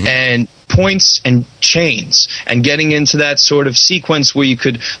and points and chains and getting into that sort of sequence where you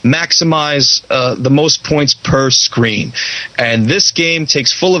could maximize the most points per screen. And this game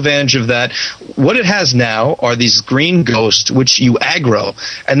takes full advantage of that. What it has now are these green ghosts, which you aggro,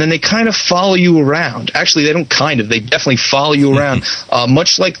 and then they kind of follow you around. Actually, they don't they definitely follow you around,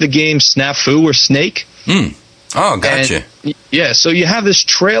 much like the game Snafu or Snake. Oh, gotcha. And, so you have this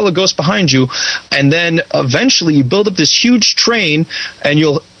trail of ghosts behind you, and then eventually you build up this huge train, and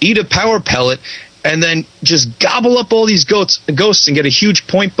you'll eat a power pellet, and then just gobble up all these ghosts and get a huge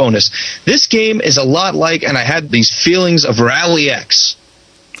point bonus. This game is a lot like, and I had these feelings of Rally X.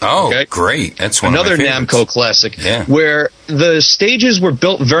 Oh, okay? Great. That's one another of my favorites. Namco classic, Yeah. where the stages were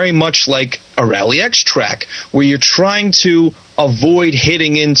built very much like a Rally X track, where you're trying to avoid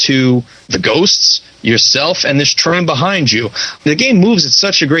hitting into the ghosts, yourself, and this train behind you. The game moves at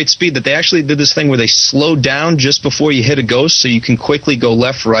such a great speed that they actually did this thing where they slow down just before you hit a ghost so you can quickly go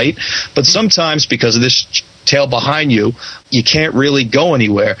left, right. But sometimes, because of this tail behind you, you can't really go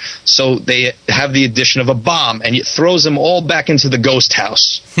anywhere. So they have the addition of a bomb, and it throws them all back into the ghost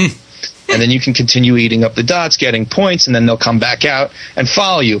house. And then you can continue eating up the dots, getting points, and then they'll come back out and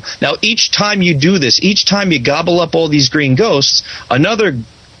follow you. Now, each time you do this, each time you gobble up all these green ghosts, another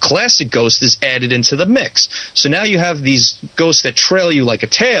classic ghost is added into the mix. So now you have these ghosts that trail you like a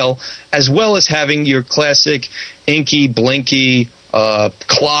tail, as well as having your classic Inky, Blinky,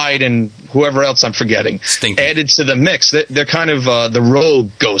 Clyde, and whoever else I'm forgetting Stinky. added to the mix. They're kind of the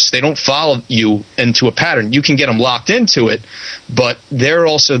rogue ghosts. They don't follow you into a pattern. You can get them locked into it, but they're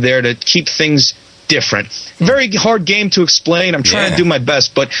also there to keep things different. Very hard game to explain. I'm trying to do my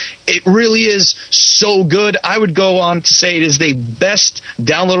best, but it really is so good. I would go on to say it is the best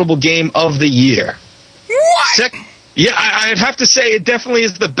downloadable game of the year. What? Yeah, I'd have to say it definitely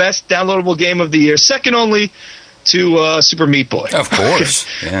is the best downloadable game of the year. Second only to Super Meat Boy. Of course.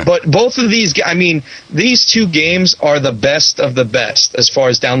 Yeah. But both of these, I mean, these two games are the best of the best as far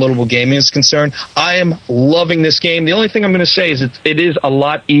as downloadable gaming is concerned. I am loving this game. The only thing I'm going to say is it is a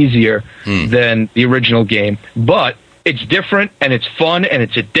lot easier than the original game, but it's different and it's fun and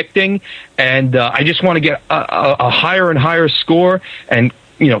it's addicting, and I just want to get a higher and higher score and,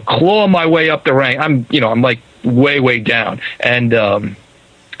 you know, claw my way up the rank. I'm like way down, and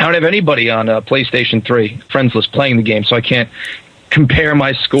I don't have anybody on PlayStation 3 friends list playing the game, so I can't compare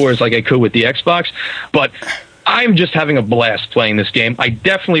my scores like I could with the Xbox. But I'm just having a blast playing this game. I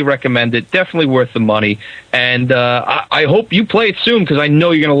definitely recommend it. Definitely worth the money. And I hope you play it soon, because I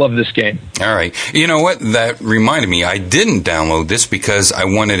know you're going to love this game. All right. You know what? That reminded me. I didn't download this because I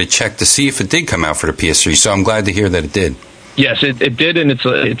wanted to check to see if it did come out for the PS3, so I'm glad to hear that it did. Yes, it did, and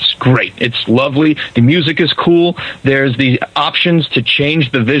it's great. It's lovely. The music is cool. There's the options to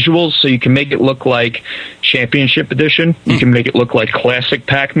change the visuals, so you can make it look like Championship Edition. You can make it look like Classic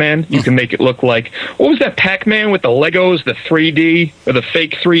Pac-Man. You can make it look like, what was that Pac-Man with the Legos, the 3D, or the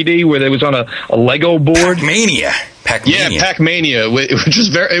fake 3D, where it was on a Lego board? Pac-Mania. Yeah, Pac-Mania, which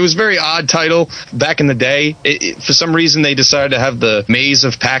was very odd title back in the day. For some reason, they decided to have the maze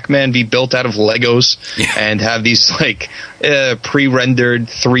of Pac-Man be built out of Legos and have these like pre-rendered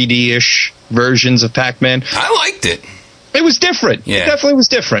 3D-ish versions of Pac-Man. I liked it. It was different. Yeah. It definitely was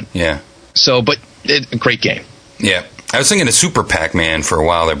different. Yeah. So, but a great game. Yeah. I was thinking of Super Pac-Man for a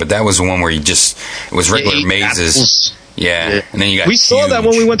while there, but that was the one where it was regular mazes. Apples. Yeah, and then you got We saw that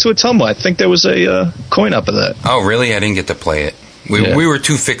when we went to Atumwa. I think there was a coin up of that. Oh, really? I didn't get to play it. We were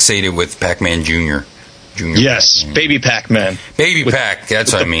too fixated with Pac-Man Jr. Yes, Pac-Man. Baby Pac-Man. Baby Pac,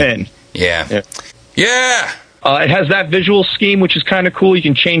 that's what I mean. Pen. Yeah. It has that visual scheme, which is kind of cool. You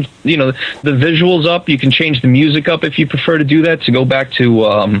can change, the visuals up. You can change the music up if you prefer to do that, to go back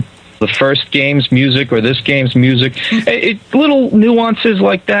to the first game's music or this game's music. Little nuances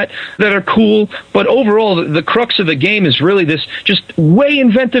like that are cool, but overall, the crux of the game is really this just way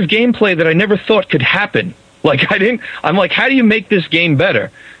inventive gameplay that I never thought could happen. I'm like, how do you make this game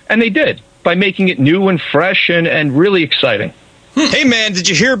better? And they did, by making it new and fresh and really exciting. Hey man, did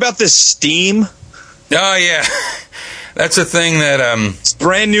you hear about this Steam? Oh, yeah. That's a thing that it's a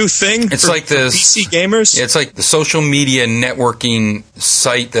brand new thing. It's for like the PC gamers. It's like the social media networking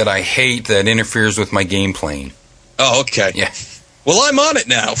site that I hate that interferes with my game playing. Oh, okay. Yeah. Well, I'm on it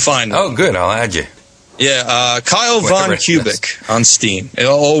now. Finally. Oh, good. I'll add you. Yeah, Kyle Von Kubik on Steam.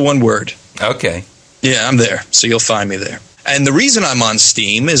 All one word. Okay. Yeah, I'm there, so you'll find me there. And the reason I'm on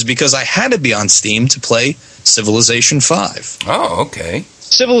Steam is because I had to be on Steam to play Civilization 5. Oh, okay.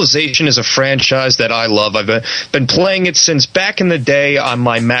 Civilization is a franchise that I love. I've been playing it since back in the day on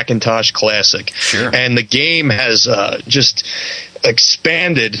my Macintosh Classic. Sure. And the game has just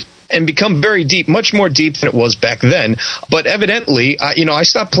expanded and become very deep, much more deep than it was back then. But evidently, I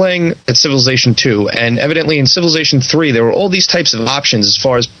stopped playing at Civilization 2, and evidently in Civilization 3, there were all these types of options as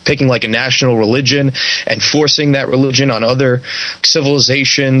far as picking like a national religion and forcing that religion on other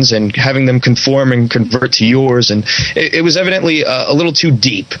civilizations and having them conform and convert to yours. And it was evidently a little too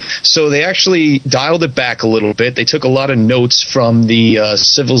deep. So they actually dialed it back a little bit. They took a lot of notes from the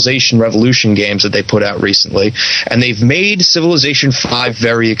Civilization Revolution games that they put out recently, and they've made Civilization 5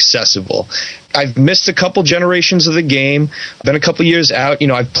 very accessible. accessible. I've missed a couple generations of the game, been a couple years out.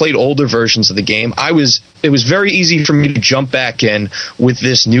 I've played older versions of the game. It was very easy for me to jump back in with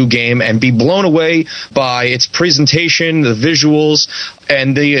this new game and be blown away by its presentation, the visuals,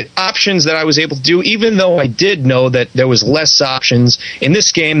 and the options that I was able to do, even though I did know that there was less options in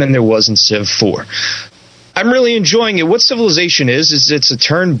this game than there was in Civ 4. I'm really enjoying it. What Civilization is it's a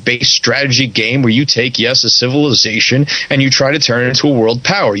turn-based strategy game where you take, a civilization, and you try to turn it into a world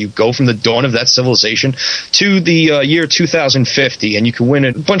power. You go from the dawn of that civilization to the year 2050, and you can win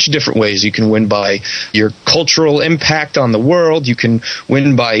it a bunch of different ways. You can win by your cultural impact on the world. You can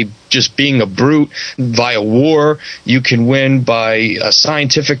win by just being a brute via war. You can win by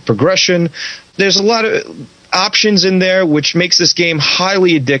scientific progression. There's a lot of options in there, which makes this game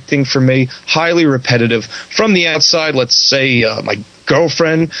highly addicting for me, highly repetitive. From the outside, let's say my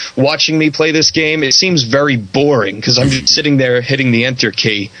girlfriend watching me play this game, it seems very boring because I'm just sitting there hitting the enter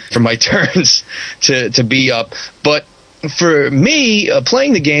key for my turns to be up. But for me,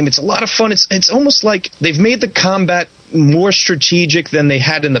 playing the game, it's a lot of fun. It's almost like they've made the combat more strategic than they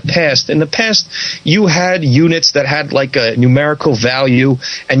had in the past. In the past, you had units that had like a numerical value,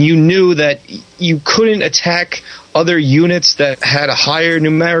 and you knew that you couldn't attack other units that had a higher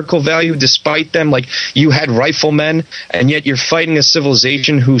numerical value despite them. Like, you had riflemen, and yet you're fighting a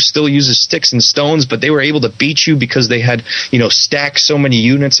civilization who still uses sticks and stones, but they were able to beat you because they had, stacked so many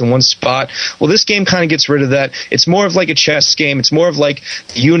units in one spot. Well, this game kind of gets rid of that. It's more of like a chess game. It's more of like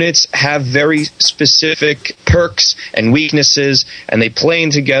units have very specific perks and weaknesses, and they play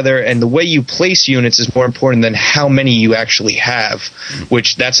in together, and the way you place units is more important than how many you actually have,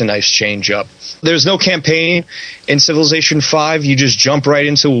 which that's a nice change up. There's no campaign in Civilization 5. You just jump right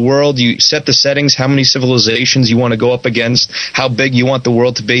into a world. You set the settings, how many civilizations you want to go up against, how big you want the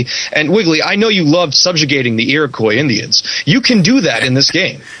world to be. And Wiggly, I know you loved subjugating the Iroquois Indians. You can do that in this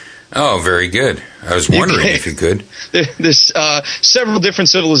game. Oh, very good. I was wondering if you could. There's several different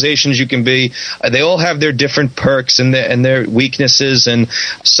civilizations you can be. They all have their different perks and their weaknesses, and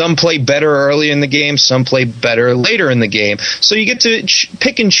some play better early in the game, some play better later in the game. So you get to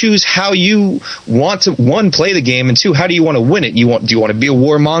pick and choose how you want to, one, play the game, and two, how do you want to win it? Do you want to be a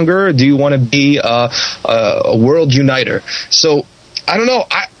warmonger, or do you want to be a world uniter? So, I don't know.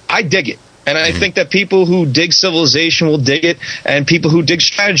 I dig it. And I think that people who dig Civilization will dig it, and people who dig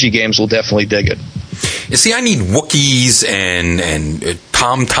strategy games will definitely dig it. You see, I need Wookiees and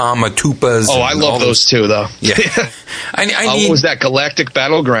Tom-Tom-Atupas. Oh, I love those too, though. Yeah. I need, what was that, Galactic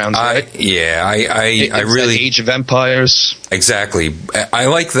Battlegrounds, right? I really... Age of Empires. Exactly. I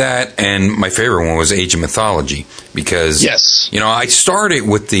like that, and my favorite one was Age of Mythology, because, yes, I started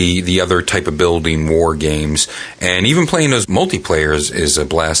with the other type of building war games, and even playing those multiplayers is a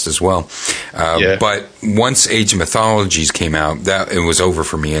blast as well. But once Age of Mythologies came out, it was over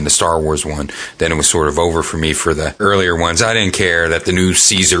for me, and the Star Wars one, then it was sort of over for me for the earlier ones. I didn't care that the new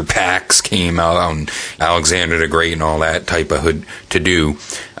Caesar packs came out, and Alexander the Great and all that type of to-do.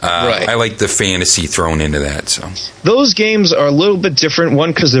 Right. I like the fantasy thrown into that. So those games are a little bit different.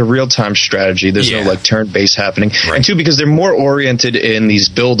 One, because they're real-time strategy. There's no turn-based happening. Right. And two, because they're more oriented in these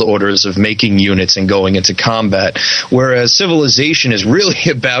build orders of making units and going into combat. Whereas Civilization is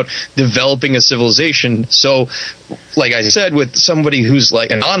really about developing a civilization. So, like I said, with somebody who's like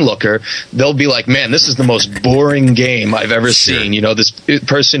an onlooker, they'll be like, man, this is the most boring game I've ever seen. This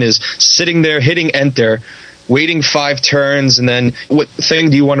person is sitting there hitting enter, waiting 5 turns, and then what thing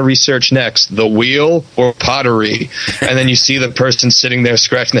do you want to research next? The wheel or pottery? And then you see the person sitting there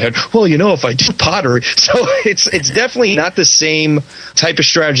scratching their head. Well, if I do pottery. So it's definitely not the same type of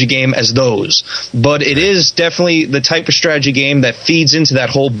strategy game as those. But it is definitely the type of strategy game that feeds into that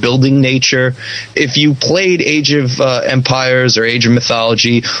whole building nature. If you played Age of Empires or Age of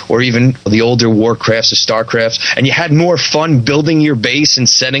Mythology, or even the older Warcrafts or Starcrafts, and you had more fun building your base and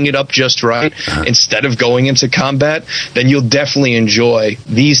setting it up just right instead of going into combat, then you'll definitely enjoy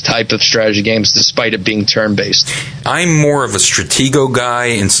these type of strategy games despite it being turn-based. I'm more of a Stratego guy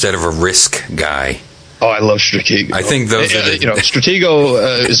instead of a Risk guy. Oh, I love Stratego. I think those are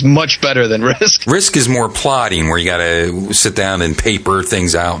Stratego is much better than Risk. Risk is more plotting, where you got to sit down and paper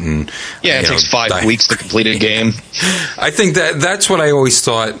things out, and it takes 5 weeks to complete a game. I think that's what I always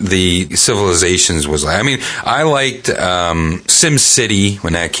thought the Civilizations was like. I mean, I liked SimCity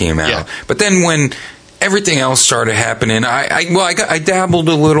when that came out, but then when everything else started happening, I dabbled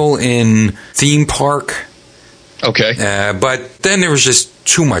a little in Theme Park. Okay. But then there was just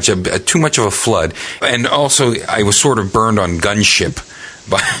too much of a flood. And also, I was sort of burned on Gunship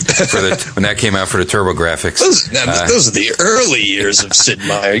when that came out for the TurboGrafx. Those are the early years of Sid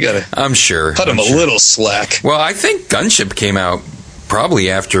Meier. You gotta I'm sure. Cut him a little slack. Well, I think Gunship came out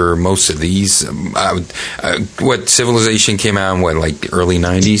probably after most of these. What Civilization came out in like early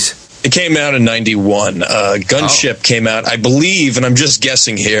 90s? It came out in 91. Gunship came out, I believe, and I'm just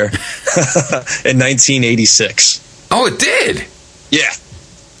guessing here, in 1986. Oh, it did? Yeah.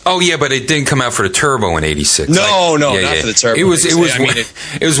 Oh yeah, but it didn't come out for the Turbo in '86. No, not for the Turbo. It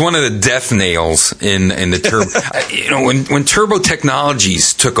was one of the death nails in the Turbo. When Turbo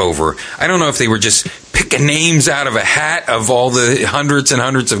Technologies took over, I don't know if they were just picking names out of a hat of all the hundreds and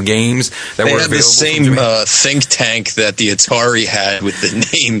hundreds of games that were available. They had the same think tank that the Atari had with the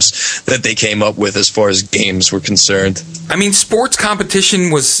names that they came up with as far as games were concerned. I mean, sports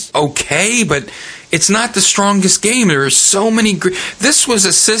competition was okay, but it's not the strongest game. There are so many. This was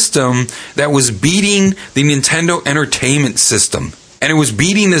a system that was beating the Nintendo Entertainment System, and it was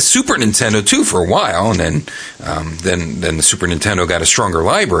beating the Super Nintendo too for a while. And then the Super Nintendo got a stronger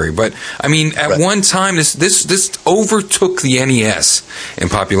library. But I mean, at one time, this overtook the NES in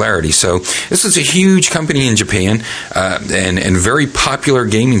popularity. So this was a huge company in Japan, and very popular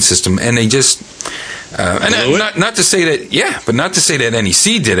gaming system. And they just and not to say that not to say that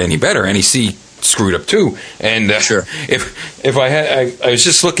NEC did any better. NEC screwed up too. And sure. If I was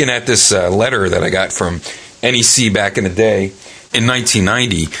just looking at this letter that I got from NEC back in the day in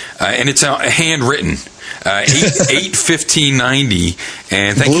 1990, and it's handwritten, 8/15/90,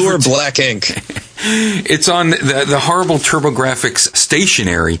 and blue or black ink. It's on the horrible TurboGrafx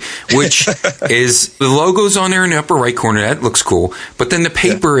stationery, which is the logo's on there in the upper right corner. That looks cool, but then the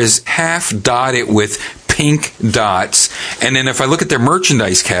paper is half dotted with pink dots. And then if I look at their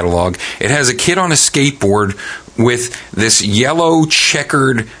merchandise catalog, it has a kid on a skateboard with this yellow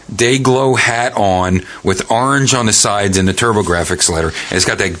checkered Dayglow hat on with orange on the sides and the TurboGrafx letter. And it's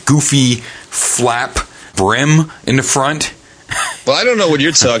got that goofy flap brim in the front. Well, I don't know what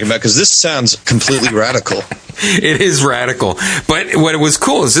you're talking about because this sounds completely radical. It is radical. But what was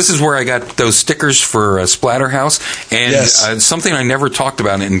cool is this is where I got those stickers for Splatterhouse. And something I never talked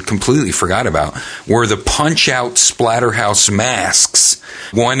about and completely forgot about were the Punch-Out Splatterhouse masks.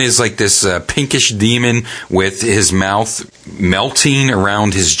 One is like this pinkish demon with his mouth melting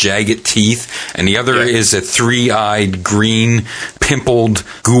around his jagged teeth. And the other is a three-eyed, green, pimpled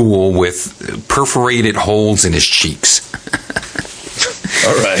ghoul with perforated holes in his cheeks.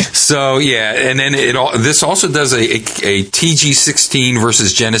 All right. So, and then this also does a TG16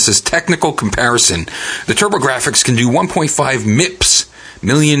 versus Genesis technical comparison. The TurboGrafx can do 1.5 MIPS,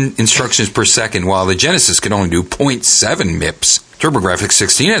 million instructions per second, while the Genesis can only do 0.7 MIPS. TurboGrafx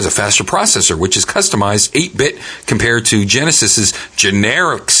 16 has a faster processor, which is customized 8-bit compared to Genesis's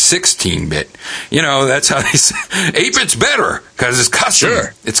generic 16-bit. That's how they say 8-bit's better because it's custom.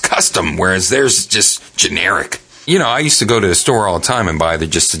 Sure. It's custom, whereas theirs is just generic. I used to go to the store all the time and buy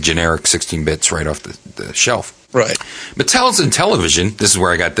just the generic 16 bits right off the shelf. Right. Mattel's Intellivision, this is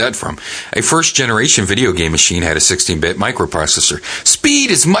where I got that from, a first-generation video game machine had a 16-bit microprocessor.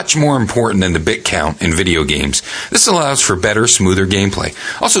 Speed is much more important than the bit count in video games. This allows for better, smoother gameplay.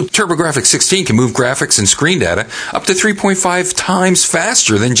 Also, TurboGrafx 16 can move graphics and screen data up to 3.5 times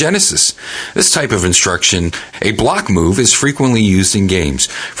faster than Genesis. This type of instruction, a block move, is frequently used in games.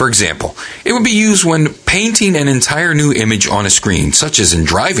 For example, it would be used when painting an entire new image on a screen, such as in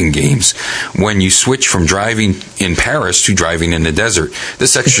driving games, when you switch from driving in Paris to driving in the desert.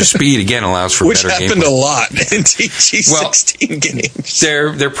 This extra speed again allows for better gameplay. Which happened a lot in TG16 games.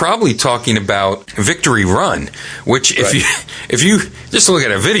 They're probably talking about Victory Run, which if you just look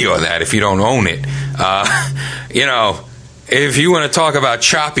at a video of that, if you don't own it, if you want to talk about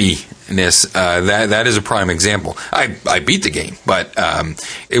choppiness, that is a prime example. I beat the game, but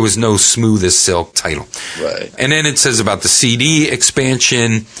it was no smooth as silk title. Right. And then it says about the CD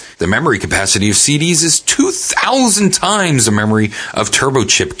expansion. The memory capacity of CDs is 2,000 times the memory of Turbo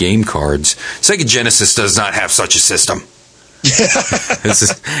Chip game cards. Sega Genesis does not have such a system. This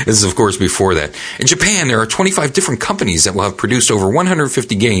is, of course, before that. In Japan, there are 25 different companies that will have produced over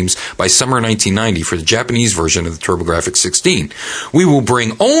 150 games by summer 1990 for the Japanese version of the TurboGrafx 16. We will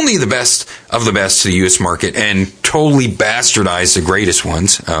bring only the best of the best to the U.S. market and totally bastardize the greatest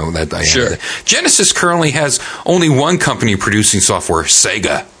ones. Sure. Genesis currently has only one company producing software,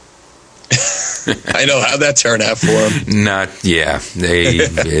 Sega. I know how that turned out for them.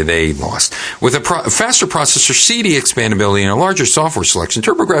 They lost. With a faster processor, CD expandability, and a larger software selection,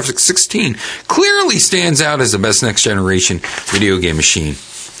 TurboGrafx 16 clearly stands out as the best next-generation video game machine.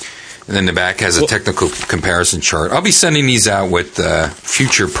 And then the back has a technical comparison chart. I'll be sending these out with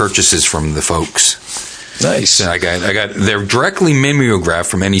future purchases from the folks. Nice. So I got. They're directly mimeographed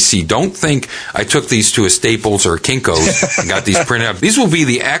from NEC. Don't think I took these to a Staples or a Kinko's and got these printed out. These will be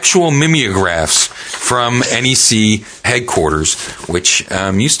the actual mimeographs from NEC headquarters, which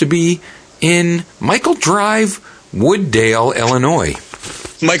used to be in Michael Drive, Wooddale, Illinois.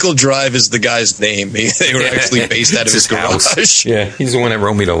 Michael Drive is the guy's name. They were actually based out of his garage. Yeah, he's the one that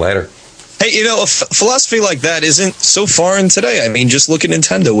wrote me the letter. Hey, a philosophy like that isn't so foreign today. I mean, just look at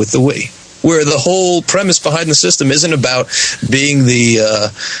Nintendo with the Wii, where the whole premise behind the system isn't about being the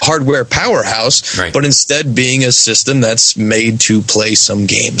hardware powerhouse, right, but instead being a system that's made to play some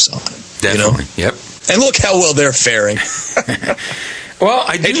games on. Definitely, yep. And look how well they're faring. Well,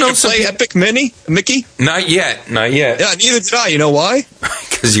 I do know some. Play Epic Mickey? Not yet. Yeah, neither did I. You know why?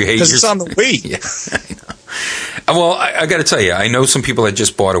 Because you hate Because it's on the Wii. Yeah, I know. Well, I got to tell you, I know some people that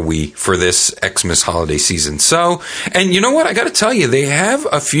just bought a Wii for this Xmas holiday season. So, and you know what? I got to tell you, they have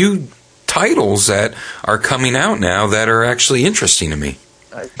a few titles that are coming out now that are actually interesting to me.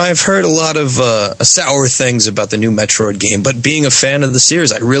 I've heard a lot of sour things about the new Metroid game, but being a fan of the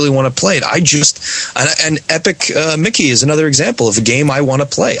series, I really want to play it. And Epic Mickey is another example of a game I want to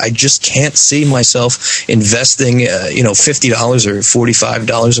play. I just can't see myself investing, $50 or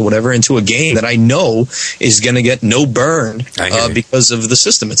 $45 or whatever into a game that I know is going to get no burn because of the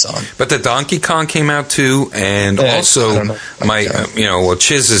system it's on. But the Donkey Kong came out too, and also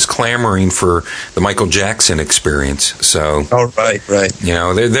Chiz is clamoring for the Michael Jackson experience. So, right.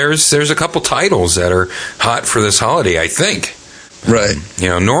 There's a couple titles that are hot for this holiday, I think. Right.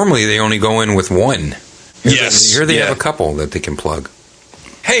 Normally they only go in with one. Here they have a couple that they can plug.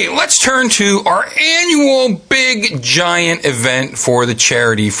 Hey, let's turn to our annual big giant event for the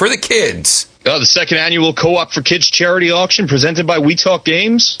charity for the kids. The second annual Co-op for Kids charity auction presented by We Talk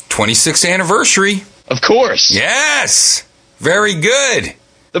Games. 26th anniversary. Of course. Yes. Very good.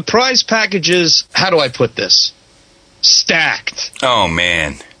 The prize packages, how do I put this? Stacked. Oh,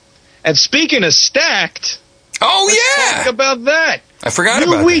 man. And speaking of stacked... let's talk about that. I forgot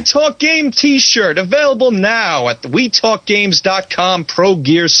about that. New We Talk Game t-shirt available now at the WeTalkGames.com Pro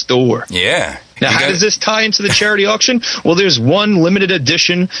Gear store. Yeah. Now, how does this tie into the charity auction? Well, there's one limited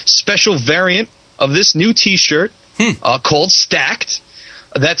edition special variant of this new t-shirt called Stacked.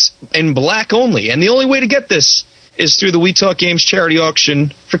 That's in black only. And the only way to get this is through the We Talk Games charity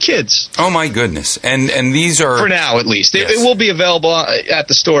auction for kids. Oh, my goodness. And these are... For now, at least. Yes. It will be available at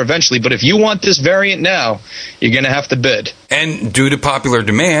the store eventually, but if you want this variant now, you're going to have to bid. And due to popular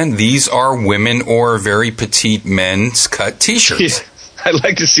demand, these are women or very petite men's cut T-shirts. Yeah. I'd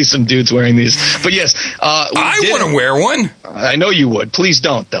like to see some dudes wearing these. But yes, I want to wear one. I know you would. Please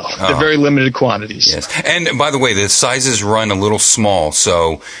don't, though. They're very limited quantities. Yes. And by the way, the sizes run a little small,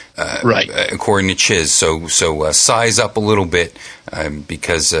 so according to Chiz, so size up a little bit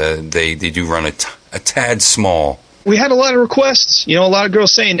because they do run a tad small. We had a lot of requests. A lot of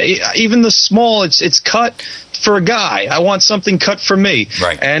girls saying, even the small, it's cut for a guy. I want something cut for me.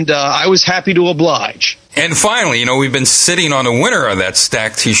 Right. And I was happy to oblige. And finally, we've been sitting on a winner of that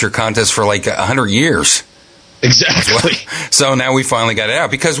stacked T-shirt contest for like 100 years. Exactly. So now we finally got it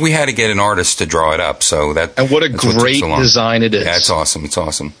out because we had to get an artist to draw it up. So and what a great design it is. Yeah, it's awesome. It's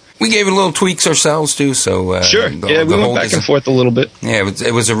awesome. We gave it a little tweaks ourselves too. So sure. We went back and forth a little bit. Yeah,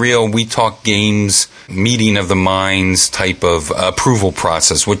 it was a real We Talk Games meeting of the minds type of approval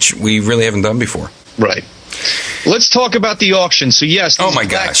process, which we really haven't done before. Right. Let's talk about the auction. So yes,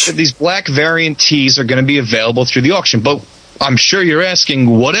 these black variant tees are going to be available through the auction, but I'm sure you're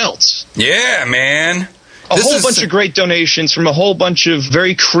asking what else? Yeah, man. A whole bunch of great donations from a whole bunch of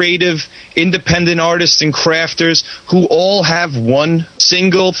very creative, independent artists and crafters who all have one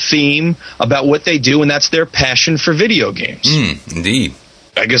single theme about what they do, and that's their passion for video games. Indeed.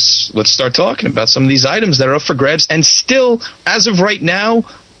 I guess let's start talking about some of these items that are up for grabs. And still, as of right now,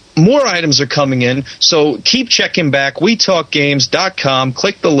 more items are coming in, so keep checking back. WeTalkGames.com.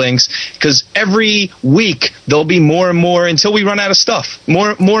 Click the links, because every week there'll be more and more until we run out of stuff.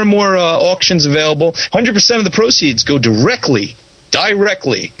 More and more auctions available. 100% of the proceeds go directly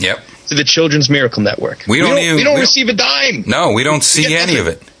to the Children's Miracle Network. We don't receive a dime. No, we don't see any of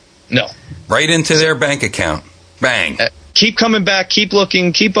it. No. Right into their bank account. Bang. Keep coming back, keep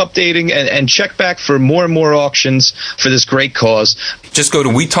looking, keep updating, and check back for more and more auctions for this great cause. Just go to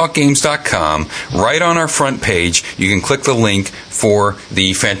WeTalkGames.com. Right on our front page, you can click the link for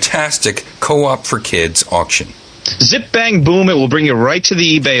the fantastic Co-op for Kids auction. Zip, bang, boom, it will bring you right to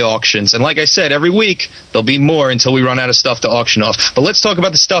the eBay auctions. And like I said, every week there'll be more until we run out of stuff to auction off. But let's talk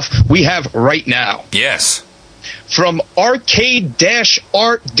about the stuff we have right now. Yes. From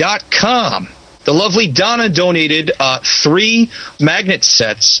arcade-art.com. The lovely Donna donated 3 magnet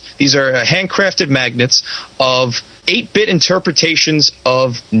sets. These are handcrafted magnets of 8-bit interpretations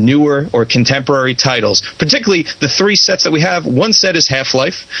of newer or contemporary titles. Particularly the 3 sets that we have. One set is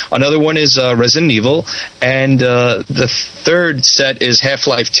Half-Life, another one is Resident Evil, and the third set is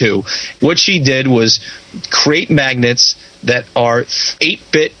Half-Life 2. What she did was create magnets that are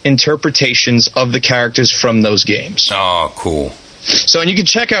 8-bit interpretations of the characters from those games. Oh, cool. So, and you can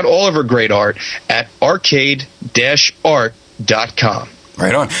check out all of her great art at arcade-art.com.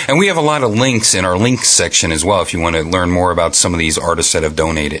 Right on. And we have a lot of links in our links section as well if you want to learn more about some of these artists that have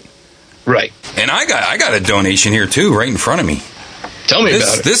donated. Right. And I got a donation here too, right in front of me. Tell me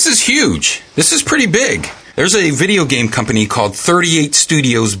about it. This is huge. This is pretty big. There's a video game company called 38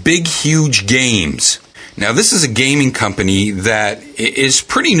 Studios Big Huge Games. Now, this is a gaming company that is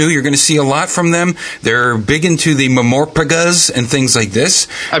pretty new. You're going to see a lot from them. They're big into the Mamorpagas and things like this.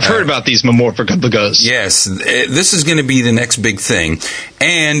 I've heard about these Mamorpagas. Yes, this is going to be the next big thing.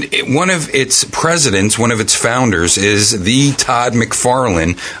 And one of its presidents, one of its founders, is the Todd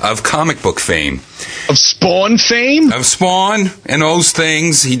McFarlane of comic book fame. Of Spawn fame? Of Spawn and those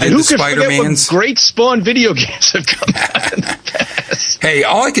things. He did and who the Spider-Mans. What great Spawn video games have come out in the past. Hey,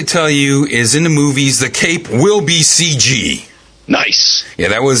 all I could tell you is in the movies, the cape will be CG. Nice. Yeah,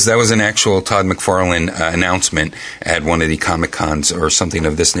 that was an actual Todd McFarlane announcement at one of the Comic Cons or something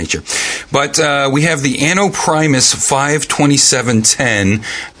of this nature. But we have the Anno Primus 52710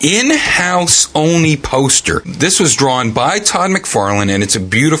 in-house only poster. This was drawn by Todd McFarlane, and it's a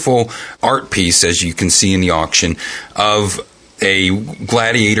beautiful art piece, as you can see in the auction, of a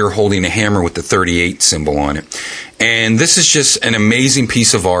gladiator holding a hammer with the 38 symbol on it. And this is just an amazing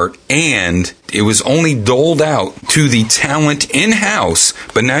piece of art, and it was only doled out to the talent in-house,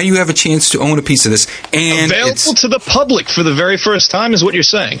 but now you have a chance to own a piece of this. And available to the public for the very first time is what you're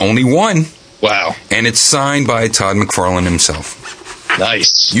saying. Only one. Wow. And it's signed by Todd McFarlane himself.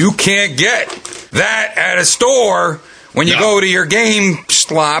 Nice. You can't get that at a store when you go to your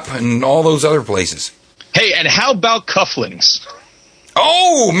GameStop and all those other places. Hey, and how about cufflinks?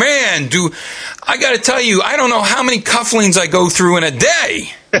 Oh, man, I got to tell you, I don't know how many cufflinks I go through in a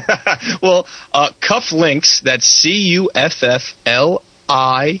day. Well, cufflinks, that's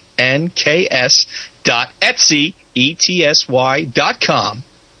CUFFLINKS.Etsy, ETSY.com,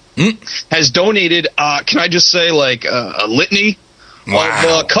 has donated, can I just say, like a litany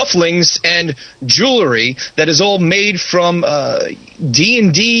of cufflinks and jewelry that is all made from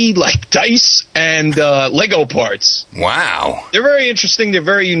D&D, like dice and Lego parts. Wow. They're very interesting, they're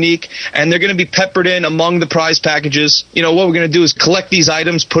very unique, and they're going to be peppered in among the prize packages. You know, what we're going to do is collect these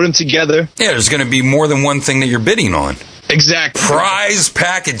items, put them together. Yeah, there's going to be more than one thing that you're bidding on. Exactly. Prize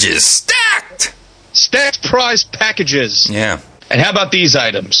packages. Stacked! Stacked prize packages. Yeah. And how about these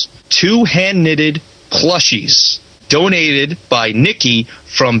items? 2 hand-knitted plushies. Donated by Nikki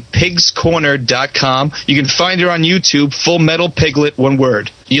from pigscorner.com. You can find her on YouTube, Full Metal Piglet, one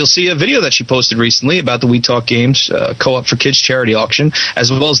word. You'll see a video that she posted recently about the We Talk Games Co-op for Kids charity auction,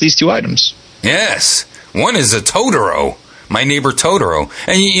 as well as these 2 items. Yes. One is a Totoro. My Neighbor Totoro.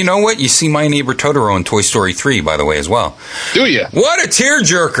 And you know what? You see My Neighbor Totoro in Toy Story 3, by the way, as well. Do you? What a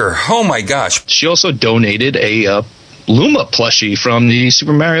tearjerker. Oh, my gosh. She also donated a Luma plushie from the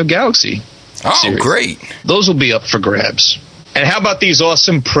Super Mario Galaxy. Oh, series. Great. Those will be up for grabs. And how about these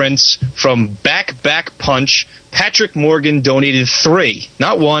awesome prints from Back Punch? Patrick Morgan donated 3,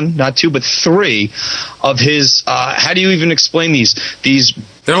 not 1, not 2, but 3 of his, how do you even explain these?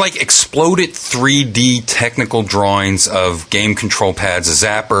 They're like exploded 3D technical drawings of game control pads, a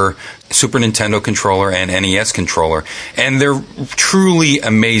Zapper, Super Nintendo controller, and NES controller. And they're truly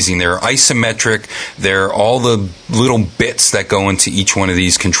amazing. They're isometric. They're all the little bits that go into each one of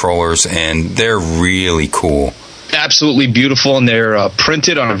these controllers, and they're really cool. Absolutely beautiful, and they're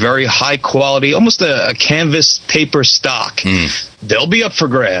printed on a very high quality, almost a canvas paper stock. They'll be up for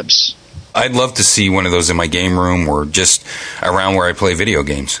grabs. I'd love to see one of those in my game room or just around where I play video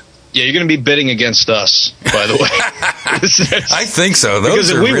games. Yeah, you're going to be bidding against us, by the way. I think so. Those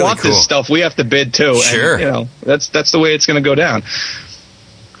because if we really want cool. This stuff, we have to bid too. Sure. And, you know, that's the way it's going to go down.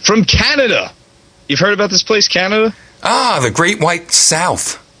 From Canada. You've heard about this place, Canada? Ah, the Great White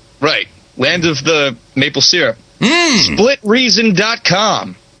South. Right. Land of the maple syrup.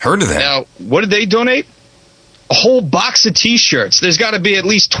 SplitReason.com. Heard of that. Now, what did they donate? A whole box of T-shirts. There's got to be at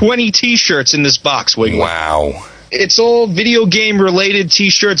least 20 T-shirts in this box, Wiggly. Wow. It's all video game related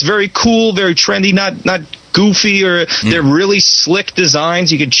T-shirts. Very cool, very trendy, not goofy, or they're really slick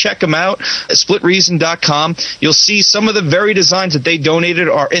designs. You can check them out at SplitReason.com. You'll see some of the very designs that they donated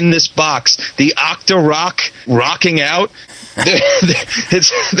are in this box. The Octa Rock rocking out.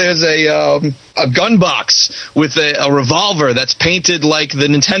 There's a gun box with a revolver that's painted like the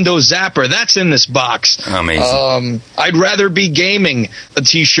Nintendo Zapper. That's in this box. Amazing. I'd rather be gaming. A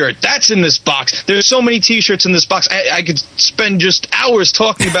T-shirt that's in this box. There's so many T-shirts in this box. I could spend just hours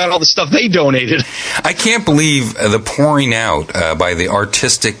talking about all the stuff they donated. I can't believe the pouring out by the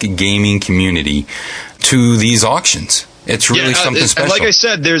artistic gaming community to these auctions. It's really something special. And like I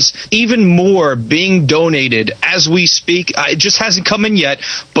said, there's even more being donated as we speak. It just hasn't come in yet,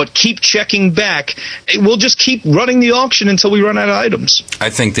 but keep checking back. We'll just keep running the auction until we run out of items.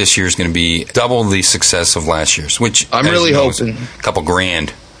 I think this year's going to be double the success of last year's, which I'm really hoping. A couple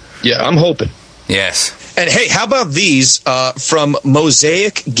grand. Yeah, I'm hoping. Yes. And hey, how about these from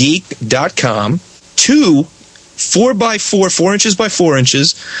MosaicGeek.com? 2 4x4, 4 inches by 4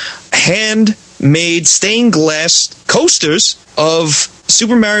 inches, handmade stained glass coasters of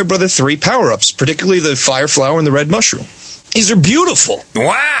Super Mario Bros. 3 power-ups, particularly the Fire Flower and the Red Mushroom. These are beautiful.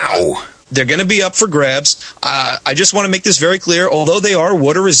 Wow. They're going to be up for grabs. I just want to make this very clear. Although they are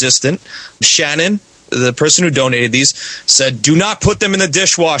water resistant, Shannon, the person who donated these, said, do not put them in the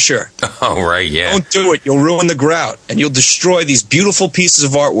dishwasher. Oh, right, yeah. Don't do it. You'll ruin the grout, and you'll destroy these beautiful pieces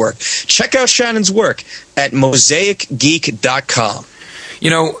of artwork. Check out Shannon's work at MosaicGeek.com. You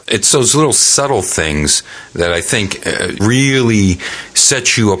know, it's those little subtle things that I think really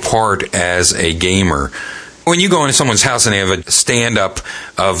set you apart as a gamer. When you go into someone's house and they have a stand-up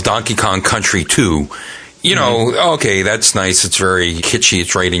of Donkey Kong Country 2, you know, okay, that's nice. It's very kitschy.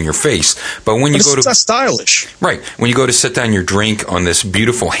 It's right in your face. But when you go to, it's not stylish, right? When you go to sit down your drink on this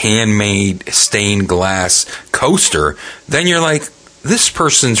beautiful handmade stained glass coaster, then you're like, this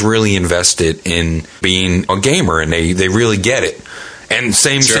person's really invested in being a gamer, and they really get it. And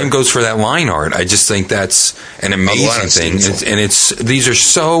same goes for that line art. I just think that's an amazing thing, and these are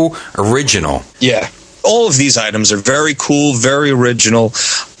so original. Yeah. All of these items are very cool, very original.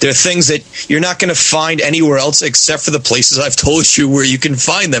 They're things that you're not going to find anywhere else except for the places I've told you where you can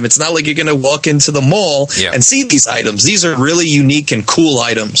find them. It's not like you're going to walk into the mall and see these items. These are really unique and cool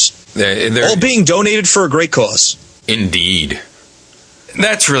items. They're all being donated for a great cause. Indeed.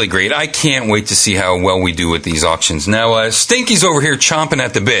 That's really great. I can't wait to see how well we do with these auctions. Now, Stinky's over here chomping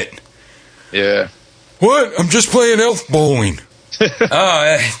at the bit. Yeah. What? I'm just playing elf bowling.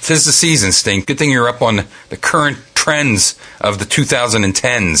 Oh, 'tis the season, Stink. Good thing you're up on the current trends of the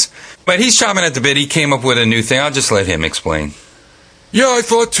 2010s. But he's chomping at the bit. He came up with a new thing. I'll just let him explain. Yeah, I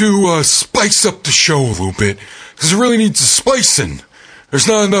thought to spice up the show a little bit, because it really needs a spicing. There's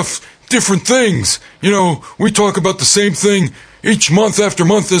not enough different things. You know, we talk about the same thing each month after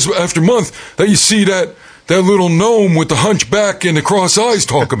month after month that you see that little gnome with the hunchback and the cross eyes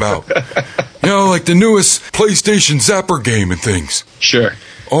talk about. You know, like the newest PlayStation Zapper game and things. Sure.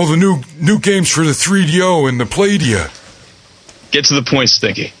 All the new games for the 3DO and the Playdia. Get to the point,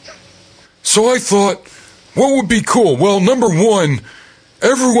 Stinky. So I thought, what would be cool? Well, number one,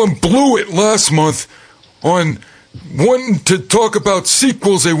 everyone blew it last month on wanting to talk about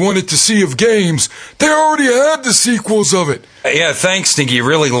sequels they wanted to see of games. They already had the sequels of it. Yeah, thanks, Stinky. You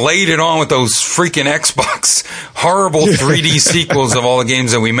really laid it on with those freaking Xbox horrible 3D sequels of all the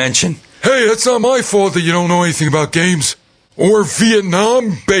games that we mentioned. Hey, that's not my fault that you don't know anything about games. Or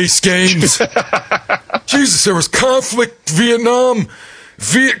Vietnam-based games. Jesus, there was Conflict Vietnam,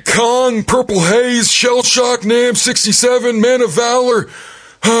 Viet Cong, Purple Haze, Shell Shock, Nam 67, Men of Valor.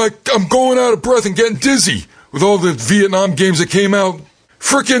 I'm going out of breath and getting dizzy with all the Vietnam games that came out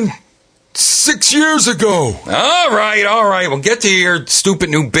frickin' 6 years ago. All right. Well, get to your stupid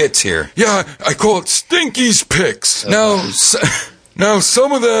new bits here. Yeah, I call it Stinky's Picks. Now,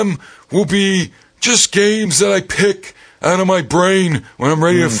 some of them will be just games that I pick out of my brain when I'm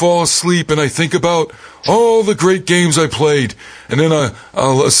ready to fall asleep and I think about all the great games I played. And then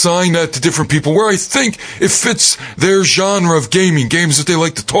I'll assign that to different people where I think it fits their genre of gaming, games that they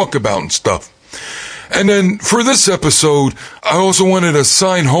like to talk about and stuff. And then for this episode, I also wanted to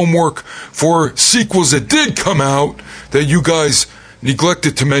assign homework for sequels that did come out that you guys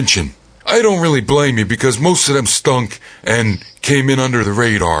neglected to mention. I don't really blame you because most of them stunk and came in under the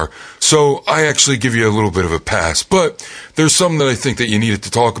radar. So I actually give you a little bit of a pass. But there's some that I think that you needed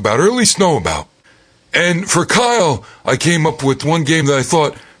to talk about or at least know about. And for Kyle, I came up with one game that I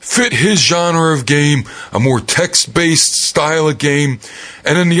thought fit his genre of game, a more text-based style of game.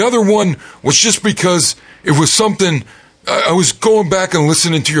 And then the other one was just because it was something, I was going back and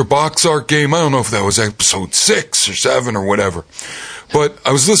listening to your box art game. I don't know if that was episode 6 or 7 or whatever. But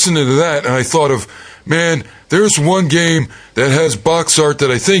I was listening to that and I thought of, man, there's one game that has box art that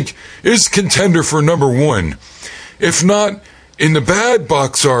I think is contender for number 1. If not in the bad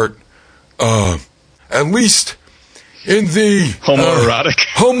box art, at least in the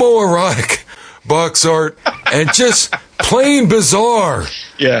homoerotic box art and just plain bizarre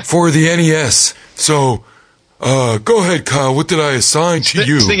for the NES. So, go ahead, Kyle. What did I assign to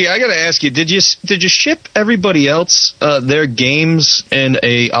you? Stinky, I got to ask you, did you ship everybody else their games in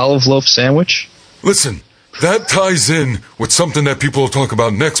a olive loaf sandwich? Listen, that ties in with something that people will talk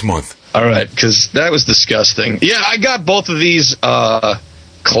about next month. All right, because that was disgusting. Yeah, I got both of these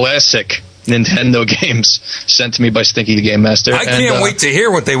classic Nintendo games sent to me by Stinky the Game Master. I can't wait to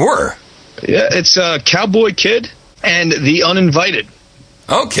hear what they were. Yeah, it's Cowboy Kid and The Uninvited.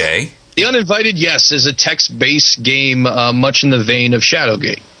 Okay. The Uninvited, yes, is a text-based game much in the vein of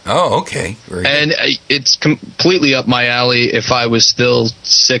Shadowgate. Oh, okay. Very good. And it's completely up my alley if I was still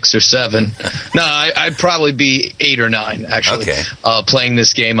 6 or 7. No, I'd probably be 8 or 9, actually, playing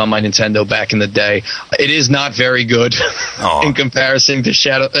this game on my Nintendo back in the day. It is not very good in comparison to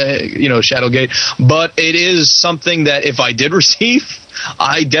Shadowgate, but it is something that if I did receive,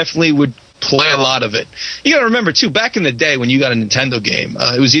 I definitely would play a lot of it. You got to remember, too, back in the day when you got a Nintendo game,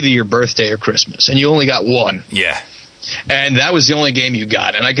 it was either your birthday or Christmas, and you only got one. Yeah. And that was the only game you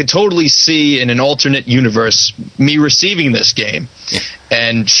got. And I could totally see in an alternate universe me receiving this game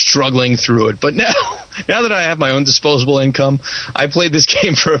and struggling through it. But now that I have my own disposable income, I played this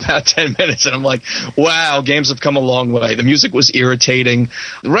game for about 10 minutes, and I'm like, wow, games have come a long way. The music was irritating.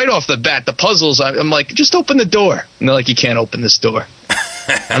 Right off the bat, the puzzles, I'm like, just open the door. And they're like, you can't open this door.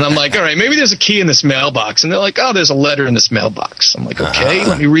 And I'm like, all right, maybe there's a key in this mailbox. And they're like, oh, there's a letter in this mailbox. I'm like, okay,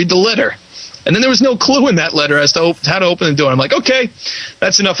 let me read the letter. And then there was no clue in that letter as to how to open the door. I'm like, okay,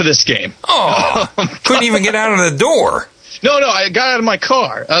 that's enough of this game. Oh, couldn't even get out of the door. No, I got out of my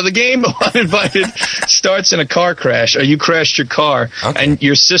car. The game, Uninvited, starts in a car crash. You crashed your car, and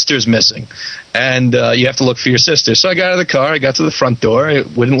your sister's missing. And you have to look for your sister. So I got out of the car. I got to the front door.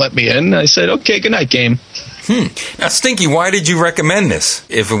 It wouldn't let me in. I said, okay, good night, game. Now, Stinky, why did you recommend this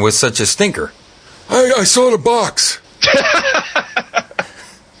if it was such a stinker? I saw the box.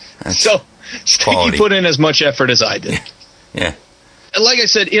 So Stinky put in as much effort as I did. Yeah. Like I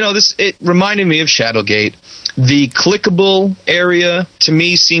said, it reminded me of Shadowgate. The clickable area, to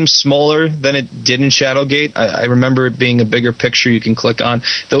me, seems smaller than it did in Shadowgate. I remember it being a bigger picture you can click on.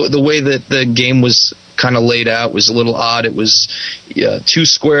 The way that the game was kind of laid out was a little odd. It was 2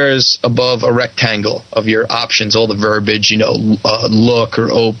 squares above a rectangle of your options, all the verbiage, look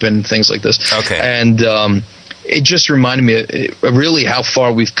or open, things like this. Okay. And it just reminded me really how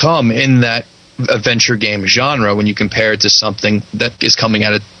far we've come in that adventure game genre when you compare it to something that is coming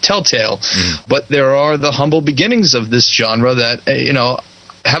out of Telltale. But there are the humble beginnings of this genre that,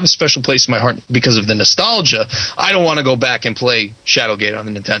 have a special place in my heart because of the nostalgia. I don't want to go back and play Shadowgate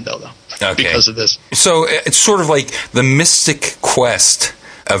on the Nintendo, though, because of this. So it's sort of like the Mystic Quest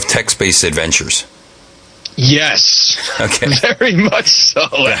of text-based adventures. Yes. Okay. Very much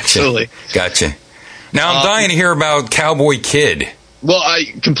so, actually. Gotcha. Now I'm dying to hear about Cowboy Kid. Well, I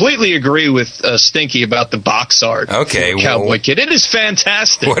completely agree with Stinky about the box art. Okay, Cowboy Kid. It is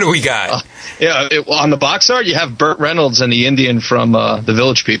fantastic. What do we got? On the box art, you have Burt Reynolds and the Indian from The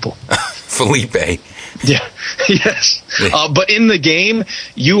Village People. Felipe. Yeah. Yes. But in the game,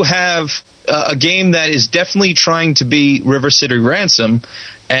 you have a game that is definitely trying to be River City Ransom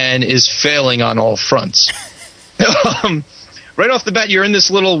and is failing on all fronts. Right off the bat, you're in this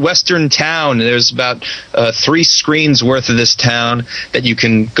little western town. There's about 3 screens worth of this town that you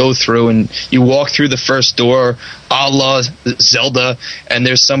can go through, and you walk through the first door, a la Zelda, and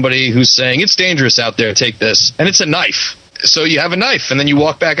there's somebody who's saying, it's dangerous out there, take this. And it's a knife. So you have a knife, and then you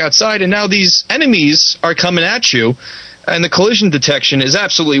walk back outside, and now these enemies are coming at you, and the collision detection is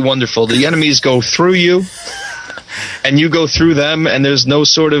absolutely wonderful. The enemies go through you, and you go through them, and there's no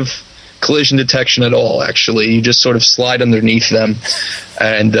sort of collision detection at all, actually. You just sort of slide underneath them,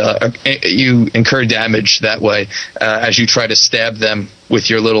 and you incur damage that way as you try to stab them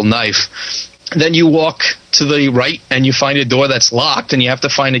with your little knife. Then you walk to the right, and you find a door that's locked, and you have to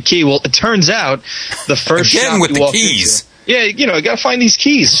find a key. Well, it turns out the first Again shop with you the walk keys. Into, you got to find these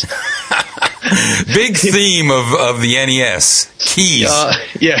keys. Big theme of the NES. Keys.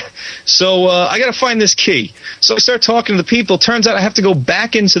 So I got to find this key. So I start talking to the people. Turns out I have to go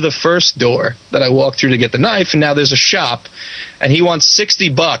back into the first door that I walked through to get the knife, and now there's a shop, and he wants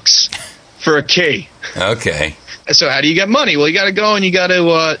 $60 for a key. Okay. So how do you get money? Well, you got to go and you got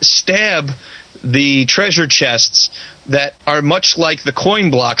to stab the treasure chests that are much like the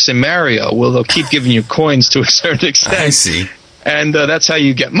coin blocks in Mario. Well, they'll keep giving you coins to a certain extent. I see. And that's how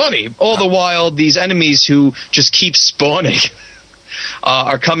you get money. All the while, these enemies who just keep spawning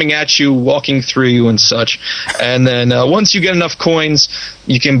are coming at you, walking through you and such. And then once you get enough coins,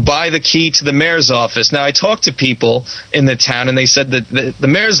 you can buy the key to the mayor's office. Now, I talked to people in the town, and they said that the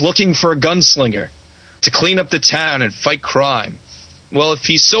mayor's looking for a gunslinger to clean up the town and fight crime. Well, if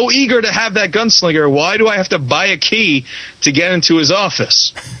he's so eager to have that gunslinger, why do I have to buy a key to get into his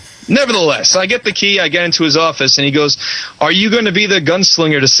office? Nevertheless, I get the key, I get into his office, and he goes, "Are you going to be the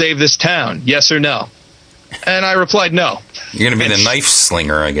gunslinger to save this town? Yes or no?" And I replied, "No." You're going to be the knife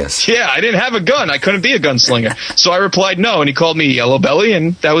slinger, I guess. Yeah, I didn't have a gun. I couldn't be a gunslinger. So I replied no, and he called me Yellow Belly,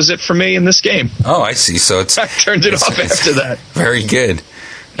 and that was it for me in this game. Oh, I see. So it's I turned it off after that. Very good.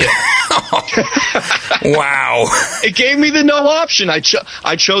 Wow. It gave me the no option. I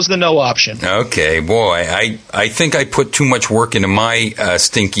chose the no option. Okay, boy, I think I put too much work into my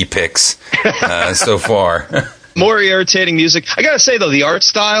stinky picks so far. More irritating music. I gotta say, though, the art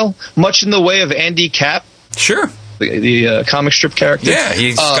style, much in the way of Andy Capp. Sure. The comic strip character. Yeah,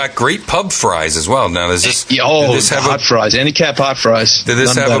 he's got great pub fries as well. Now, does this have hot fries? Andy Capp hot fries. Did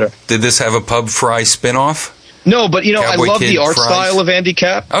this have a pub fry spinoff? No, but Cowboy I love Kid the art fries? style of Andy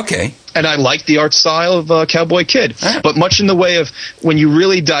Capp. Okay. And I like the art style of Cowboy Kid. But much in the way of when you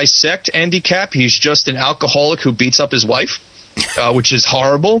really dissect Andy Capp, he's just an alcoholic who beats up his wife, which is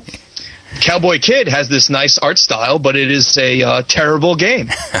horrible. Cowboy Kid has this nice art style, but it is a terrible game.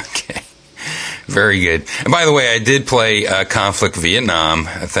 Okay. Very good. And by the way, I did play Conflict Vietnam,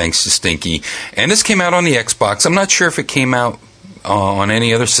 thanks to Stinky. And this came out on the Xbox. I'm not sure if it came out on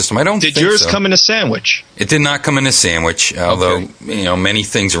any other system. I don't think so. Did yours come in a sandwich? It did not come in a sandwich, although many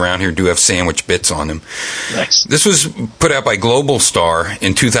things around here do have sandwich bits on them. Nice. This was put out by Global Star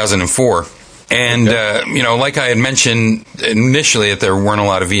in 2004. And, like I had mentioned initially that there weren't a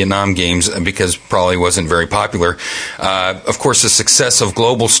lot of Vietnam games because it probably wasn't very popular. Of course, the success of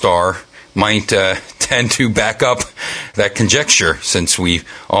Global Star might tend to back up that conjecture, since we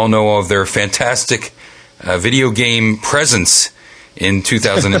all know of their fantastic video game presence in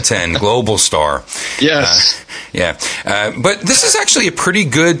 2010, Global Star. Yes. But this is actually a pretty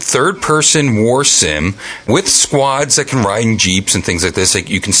good third-person war sim with squads that can ride in jeeps and things like this. Like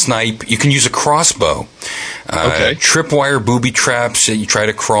you can snipe. You can use a crossbow. Tripwire booby traps that you try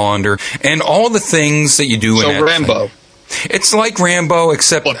to crawl under. And all the things that you do in that. So Rambo. It's like Rambo,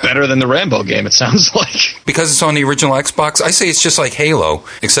 except... But better than the Rambo game, it sounds like. Because it's on the original Xbox, I say it's just like Halo,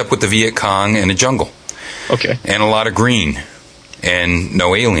 except with the Viet Cong and a jungle. Okay. And a lot of green. And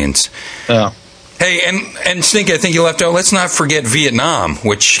no aliens. Oh. Hey, and Stinky, I think you left out, let's not forget Vietnam,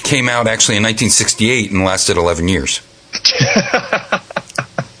 which came out actually in 1968 and lasted 11 years.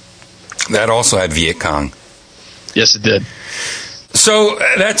 That also had Viet Cong. Yes, it did. So,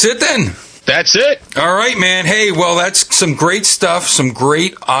 that's it then. That's it. All right, man. Hey, well, that's some great stuff, some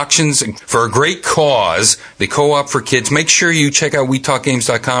great auctions for a great cause, the Co-op for Kids. Make sure you check out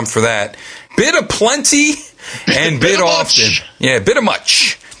WeTalkGames.com for that. Bid of plenty and bid often. Yeah, bid of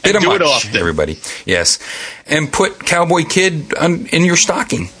much. Bid of much, often. Everybody. Yes. And put Cowboy Kid in your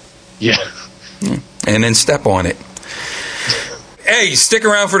stocking. Yeah. And then step on it. Hey, stick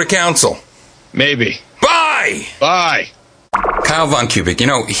around for the council. Maybe. Bye! Bye. Kyle Von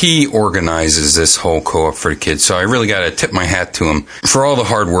Kubik, he organizes this whole Co-op for the Kids, so I really got to tip my hat to him for all the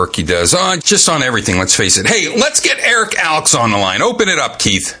hard work he does. Just on everything, let's face it. Hey, let's get Eric Alex on the line. Open it up,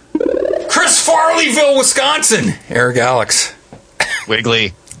 Keith. Chris Farleyville, Wisconsin. Eric Alex.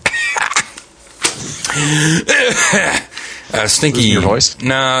 Wiggly. Stinky. Losing your voice?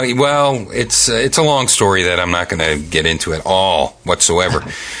 No, well, it's a long story that I'm not going to get into at all whatsoever.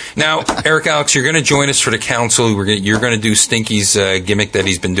 Now, Eric Alex, you're going to join us for the council. You're going to do Stinky's gimmick that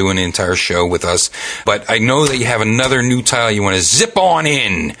he's been doing the entire show with us. But I know that you have another new title you want to zip on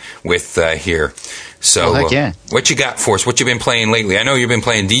in with here. So, heck yeah. What you got for us? What you been playing lately? I know you've been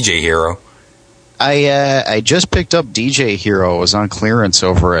playing DJ Hero. I just picked up DJ Hero. It was on clearance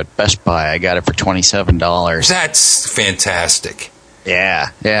over at Best Buy. I got it for $27. That's fantastic.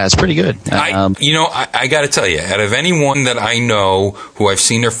 Yeah, it's pretty good. I got to tell you, out of anyone that I know who I've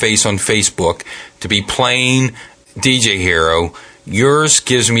seen their face on Facebook to be playing DJ Hero, yours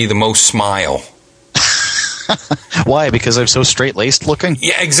gives me the most smile. Why? Because I'm so straight-laced looking?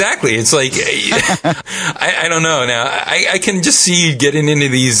 Yeah, exactly. It's like, I don't know. Now, I can just see you getting into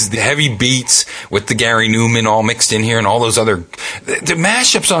these heavy beats with the Gary Newman all mixed in here and all those other... The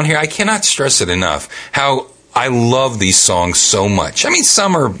mashups on here, I cannot stress it enough, how I love these songs so much. I mean,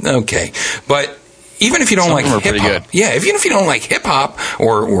 some are okay, but... Even if you don't like hip hop, even if you don't like hip hop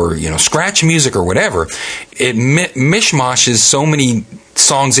or scratch music or whatever, it mishmashes so many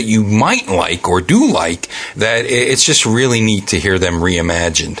songs that you might like or do like that it's just really neat to hear them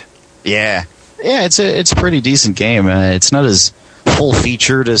reimagined. Yeah, it's a pretty decent game. It's not as full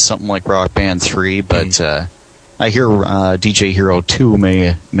featured as something like Rock Band 3, but I hear DJ Hero 2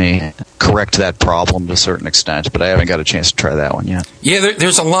 may correct that problem to a certain extent, but I haven't got a chance to try that one yet. Yeah,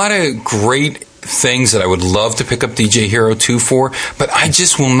 there's a lot of great things that I would love to pick up DJ Hero 2 for, but I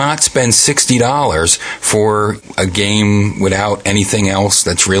just will not spend $60 for a game without anything else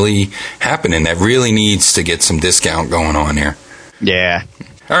that's really happening. That really needs to get some discount going on here. Yeah.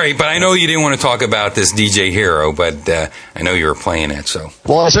 All right, but I know you didn't want to talk about this DJ Hero, but I know you were playing it, so.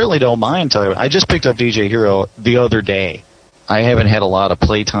 Well, I certainly don't mind. I just picked up DJ Hero the other day. I haven't had a lot of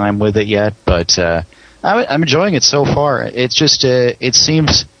playtime with it yet, but I'm enjoying it so far. It's just, it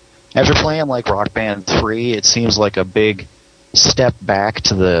seems, after playing like Rock Band 3, it seems like a big step back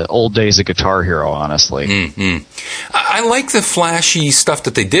to the old days of Guitar Hero, honestly. Mm-hmm. I like the flashy stuff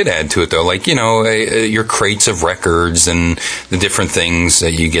that they did add to it, though. Like, your crates of records and the different things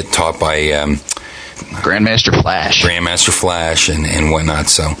that you get taught by Grandmaster Flash and whatnot.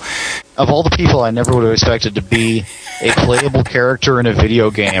 So, of all the people I never would have expected to be a playable character in a video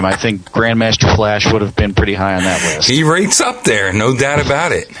game, I think Grandmaster Flash would have been pretty high on that list. He rates up there, no doubt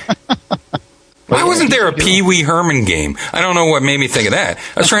about it. Why wasn't there a Pee Wee Herman game? I don't know what made me think of that.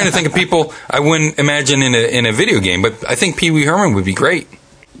 I was trying to think of people I wouldn't imagine in a video game, but I think Pee Wee Herman would be great.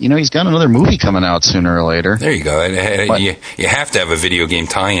 He's got another movie coming out sooner or later. There you go. You have to have a video game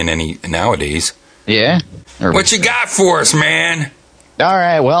tie-in nowadays. Yeah? What you got for us, man? All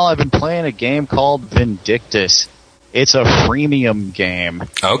right, well, I've been playing a game called Vindictus. It's a freemium game.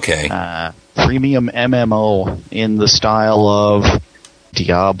 Okay. Freemium MMO in the style of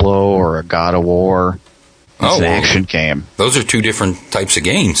Diablo or a God of War. It's an action game. Those are two different types of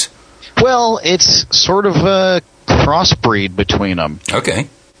games. Well, it's sort of a crossbreed between them. Okay.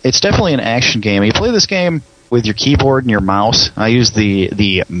 It's definitely an action game. You play this game with your keyboard and your mouse. I use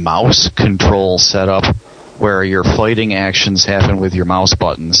the mouse control setup where your fighting actions happen with your mouse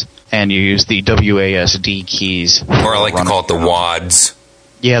buttons, and you use the WASD keys. Or I like to call it the WASD.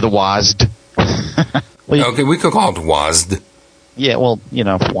 Yeah, the WASD. Okay, we could call it WASD. Yeah, well,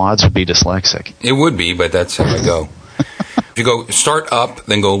 WASD would be dyslexic. It would be, but that's how I go. If you go start up,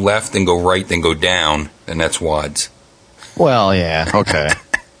 then go left, then go right, then go down, then that's WASD. Well, yeah, okay.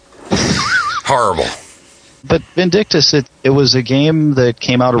 Horrible. But Vindictus, it was a game that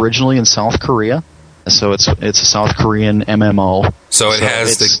came out originally in South Korea, so it's a South Korean MMO. So it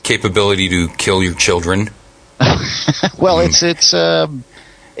has the capability to kill your children? Well, it's a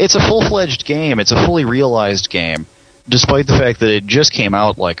full-fledged game. It's a fully realized game. Despite the fact that it just came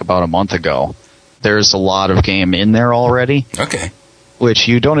out like about a month ago, there's a lot of game in there already. Okay. Which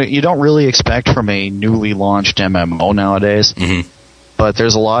you don't really expect from a newly launched MMO nowadays. Mm-hmm. But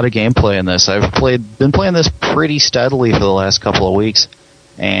there's a lot of gameplay in this. I've been playing this pretty steadily for the last couple of weeks,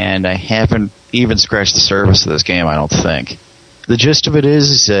 and I haven't even scratched the surface of this game, I don't think. The gist of it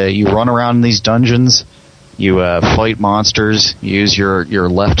is you run around in these dungeons, you fight monsters, you use your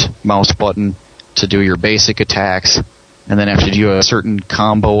left mouse button to do your basic attacks, and then after you do a certain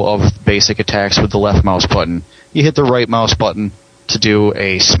combo of basic attacks with the left mouse button, you hit the right mouse button to do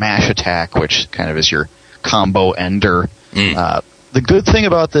a smash attack, which kind of is your combo ender. The good thing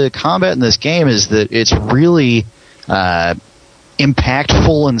about the combat in this game is that it's really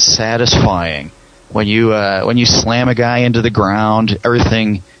impactful and satisfying. When you slam a guy into the ground,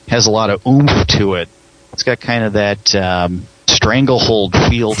 everything has a lot of oomph to it. It's got kind of that stranglehold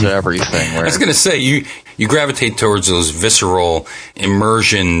feel to everything. I was going to say, you gravitate towards those visceral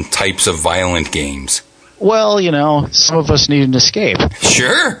immersion types of violent games. Well, some of us need an escape.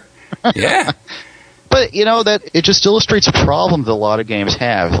 Sure. Yeah. But, that it just illustrates a problem that a lot of games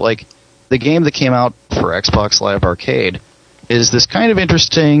have. Like, the game that came out for Xbox Live Arcade is this kind of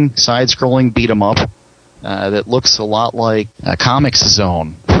interesting side-scrolling beat-em-up that looks a lot like Comix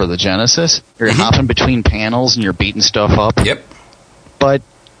Zone for the Genesis. You're hopping between panels and you're beating stuff up. Yep. But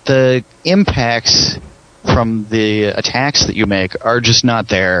the impacts from the attacks that you make are just not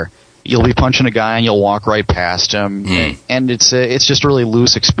there. You'll be punching a guy and you'll walk right past him, and it's just a really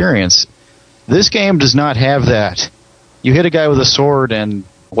loose experience. This game does not have that. You hit a guy with a sword and,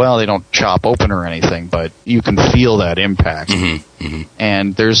 well, they don't chop open or anything, but you can feel that impact.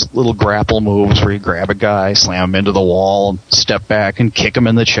 And there's little grapple moves where you grab a guy, slam him into the wall, step back and kick him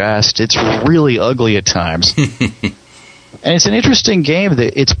in the chest. It's really ugly at times. And it's an interesting game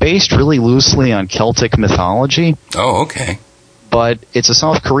that it's based really loosely on Celtic mythology. Oh, okay. But it's a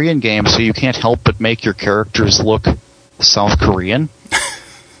South Korean game, so you can't help but make your characters look South Korean.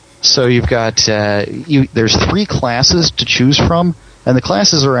 So you've got there's 3 classes to choose from, and the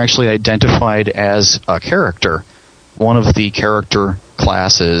classes are actually identified as a character. One of the character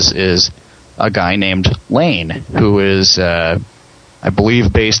classes is a guy named Lane, who is I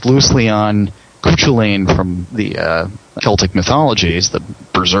believe based loosely on Cuchulainn from the Celtic mythologies, the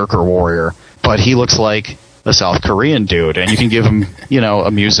Berserker warrior. But he looks like a South Korean dude, and you can give him,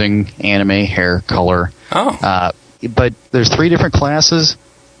 amusing anime hair color. Oh. But there's 3 different classes.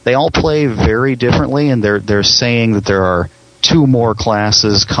 They all play very differently, and they're saying that there are 2 more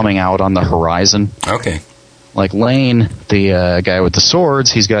classes coming out on the horizon. Okay. Like Lane, the guy with the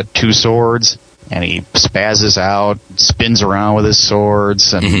swords, he's got 2 swords, and he spazzes out, spins around with his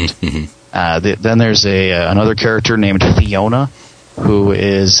swords, and then there's another character named Fiona, who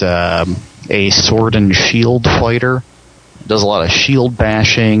is a sword and shield fighter. Does a lot of shield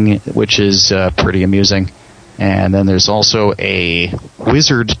bashing, which is pretty amusing. And then there's also a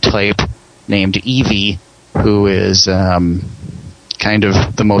wizard type named Evie, who is kind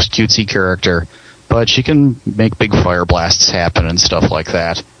of the most cutesy character. But she can make big fire blasts happen and stuff like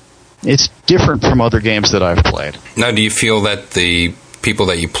that. It's different from other games that I've played. Now, do you feel that the people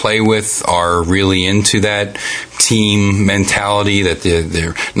that you play with are really into that team mentality, that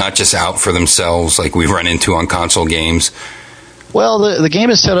they're not just out for themselves like we run into on console games? Well, the game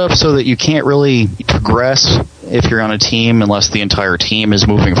is set up so that you can't really progress if you're on a team unless the entire team is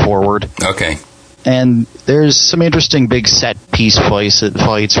moving forward. Okay. And there's some interesting big set-piece fights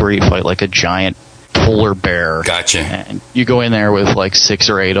where you fight like a giant polar bear. Gotcha. And you go in there with like 6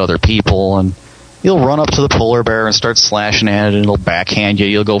 or 8 other people, and you'll run up to the polar bear and start slashing at it, and it'll backhand you.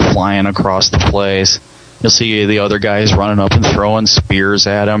 You'll go flying across the place. You'll see the other guys running up and throwing spears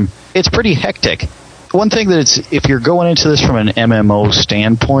at him. It's pretty hectic. One thing that if you're going into this from an MMO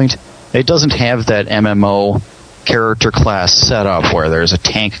standpoint, it doesn't have that MMO character class setup where there's a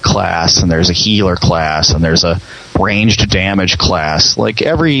tank class and there's a healer class and there's a ranged damage class. Like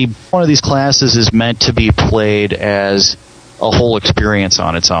every one of these classes is meant to be played as a whole experience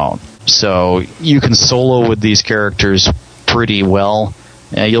on its own. So you can solo with these characters pretty well.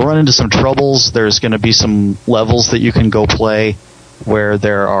 You'll run into some troubles. There's going to be some levels that you can go play where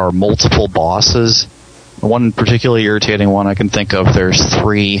there are multiple bosses. One particularly irritating one I can think of, there's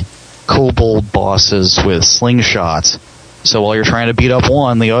 3 kobold bosses with slingshots. So while you're trying to beat up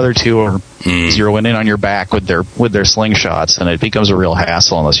one, the other 2 are zeroing in on your back with their slingshots, and it becomes a real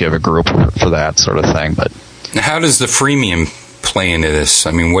hassle unless you have a group for that sort of thing. But how does the freemium play into this?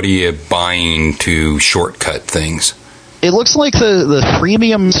 I mean, what are you buying to shortcut things? It looks like the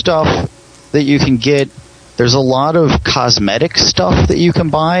freemium stuff that you can get, there's a lot of cosmetic stuff that you can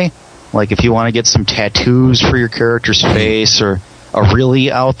buy. Like if you want to get some tattoos for your character's face or a really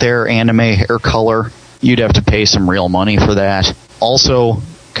out there anime hair color, you'd have to pay some real money for that. Also,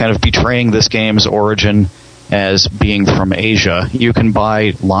 kind of betraying this game's origin as being from Asia, you can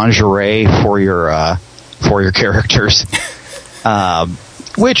buy lingerie for your characters.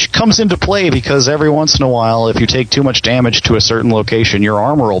 Which comes into play because every once in a while, if you take too much damage to a certain location, your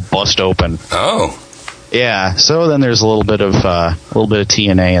armor will bust open. Oh. Yeah, so then there's a little bit of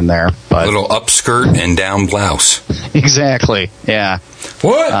TNA in there, but a little upskirt and down blouse. Exactly. Yeah.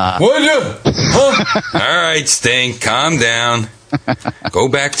 What? Huh? All right, Sting, calm down. Go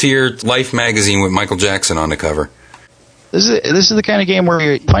back to your Life magazine with Michael Jackson on the cover. This is the kind of game where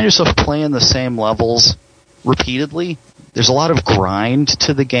you find yourself playing the same levels repeatedly. There's a lot of grind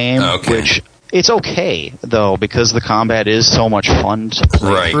to the game, which it's okay, though, because the combat is so much fun to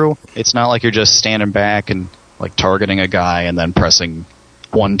play through. It's not like you're just standing back and like targeting a guy and then pressing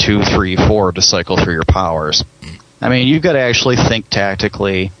 1, 2, 3, 4 to cycle through your powers. I mean, you've got to actually think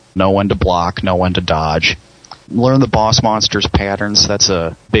tactically, know when to block, know when to dodge. Learn the boss monsters' patterns. That's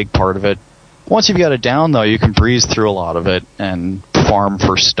a big part of it. Once you've got it down, though, you can breeze through a lot of it and farm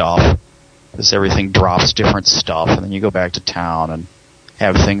for stuff, because everything drops different stuff, and then you go back to town and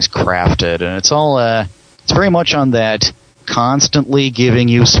have things crafted, and it's all it's very much on that constantly giving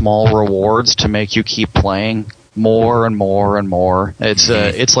you small rewards to make you keep playing more and more and more.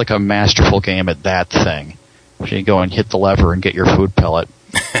 It's like a masterful game at that thing. You go and hit the lever and get your food pellet.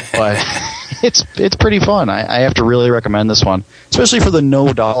 But it's pretty fun. I have to really recommend this one, especially for the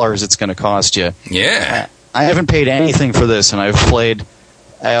no dollars it's going to cost you. Yeah. I haven't paid anything for this, and I've played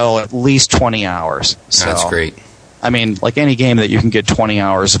at least 20 hours. So. That's great. I mean, like any game that you can get 20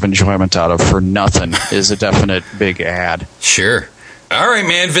 hours of enjoyment out of for nothing is a definite big ad. Sure. All right,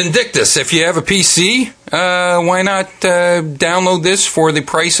 man, Vindictus. If you have a PC, why not download this for the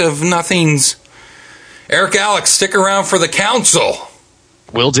price of nothings? Eric Alex, stick around for the council.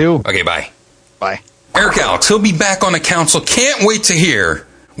 Will do. Okay, bye. Bye. Eric Alex, he'll be back on the council. Can't wait to hear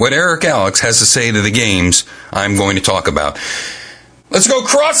what Eric Alex has to say to the games I'm going to talk about. Let's go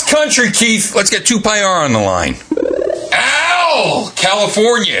cross-country, Keith. Let's get 2PyR on the line. Al!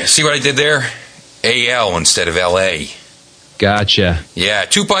 California. See what I did there? AL instead of LA. Gotcha. Yeah,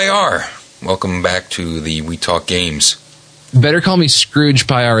 2PyR. Welcome back to the We Talk Games. Better call me Scrooge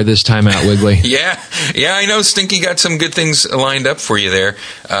Pyar this time out, Wiggly. Yeah, I know Stinky got some good things lined up for you there.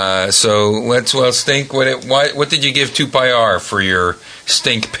 Stink, what did you give 2PyR for your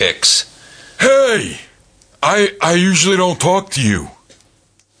stink picks? Hey, I usually don't talk to you.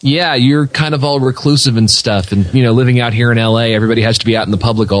 Yeah, you're kind of all reclusive and stuff, and living out here in L.A., everybody has to be out in the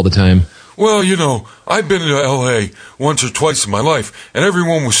public all the time. Well, I've been to L.A. once or twice in my life, and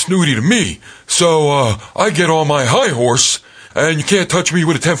everyone was snooty to me. So, I get on my high horse, and you can't touch me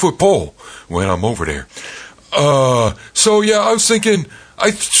with a 10-foot pole when I'm over there. I was thinking,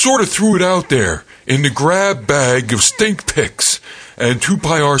 I sort of threw it out there in the grab bag of stink picks, and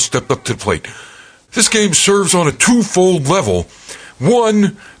 2PyR stepped up to the plate. This game serves on a twofold level.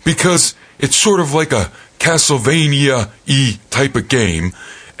 One, because it's sort of like a Castlevania-y type of game.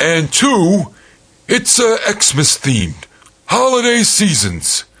 And two, it's Xmas themed. Holiday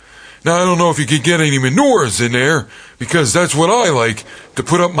seasons. Now, I don't know if you could get any menorahs in there, because that's what I like, to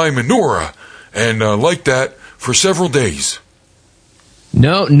put up my menorah. And like that for several days.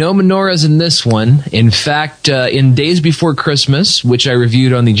 No menorahs in this one. In fact, in Days Before Christmas, which I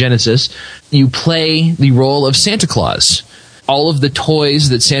reviewed on the Genesis, you play the role of Santa Claus. All of the toys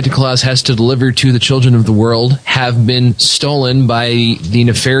that Santa Claus has to deliver to the children of the world have been stolen by the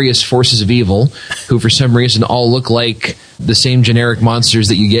nefarious forces of evil, who for some reason all look like the same generic monsters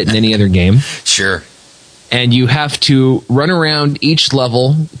that you get in any other game. Sure. And you have to run around each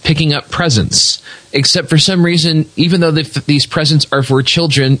level picking up presents. Except for some reason, even though these presents are for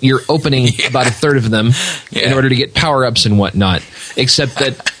children, you're opening about a third of them in order to get power-ups and whatnot. Except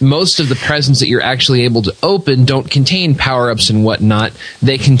that most of the presents that you're actually able to open don't contain power-ups and whatnot.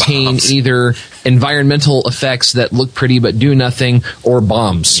 They contain either environmental effects that look pretty but do nothing, or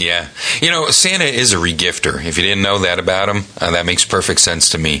bombs. Yeah. Santa is a regifter. If you didn't know that about him, that makes perfect sense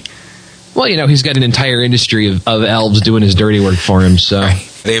to me. Well, he's got an entire industry of elves doing his dirty work for him, so... Right.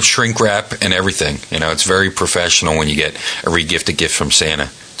 They have shrink wrap and everything. It's very professional when you get a regifted gift from Santa.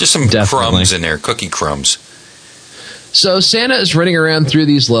 Just some crumbs in there, cookie crumbs. So Santa is running around through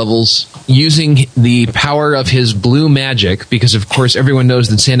these levels using the power of his blue magic, because of course everyone knows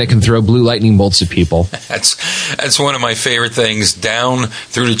that Santa can throw blue lightning bolts at people. That's one of my favorite things. Down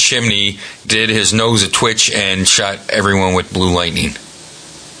through the chimney, did his nose a twitch and shot everyone with blue lightning.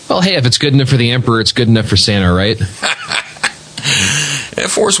 Well, hey, if it's good enough for the Emperor, it's good enough for Santa, right? The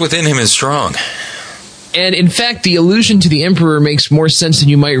force within him is strong. And in fact, the allusion to the Emperor makes more sense than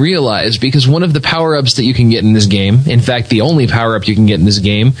you might realize, because one of the power-ups that you can get in this game, in fact, the only power-up you can get in this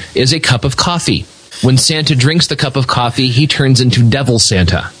game, is a cup of coffee. When Santa drinks the cup of coffee, he turns into Devil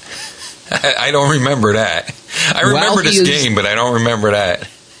Santa. I don't remember that. I remember this game, but I don't remember that.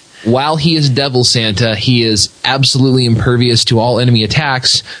 While he is Devil Santa, he is absolutely impervious to all enemy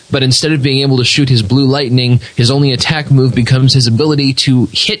attacks, but instead of being able to shoot his blue lightning, his only attack move becomes his ability to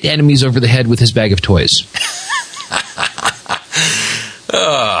hit enemies over the head with his bag of toys.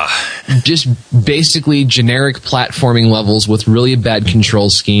 Just basically generic platforming levels with really bad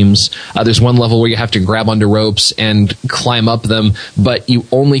control schemes. There's one level where you have to grab onto ropes and climb up them, but you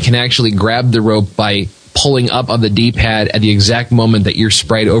only can actually grab the rope by pulling up on the D-pad at the exact moment that your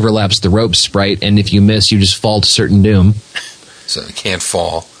sprite overlaps the rope sprite, and if you miss, you just fall to certain doom. So it can't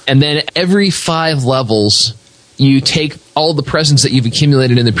fall. And then every 5 levels, you take all the presents that you've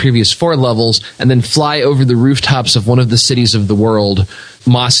accumulated in the previous 4 levels and then fly over the rooftops of one of the cities of the world.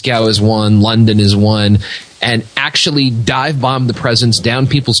 Moscow is one, London is one, and actually dive bomb the presents down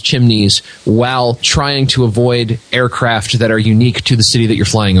people's chimneys while trying to avoid aircraft that are unique to the city that you're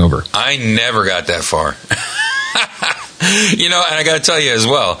flying over. I never got that far. And I got to tell you as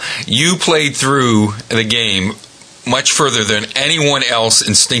well, you played through the game much further than anyone else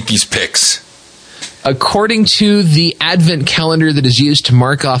in Stinky's picks. According to the advent calendar that is used to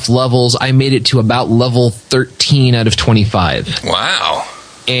mark off levels, I made it to about level 13 out of 25. Wow.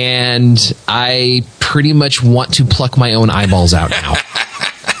 And I pretty much want to pluck my own eyeballs out now.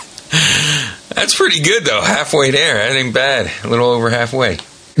 That's pretty good, though. Halfway there. That ain't bad. A little over halfway.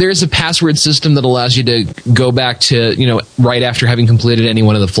 There's a password system that allows you to go back to, right after having completed any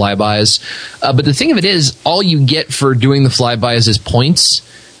one of the flybys. But the thing of it is, all you get for doing the flybys is points.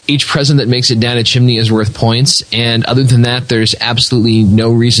 Each present that makes it down a chimney is worth points, and other than that, there's absolutely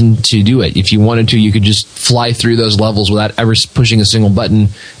no reason to do it. If you wanted to, you could just fly through those levels without ever pushing a single button,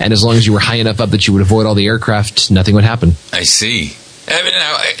 and as long as you were high enough up that you would avoid all the aircraft, nothing would happen. I see.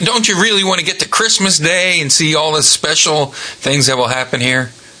 Now, don't you really want to get to Christmas Day and see all the special things that will happen here?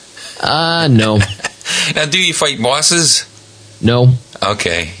 No. Now, do you fight bosses? No.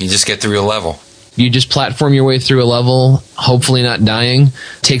 Okay, you just get through a level. You just platform your way through a level, hopefully not dying.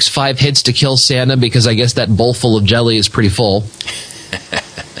 Takes 5 hits to kill Santa because I guess that bowl full of jelly is pretty full.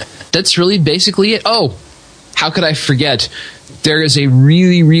 That's really basically it. Oh, how could I forget? There is a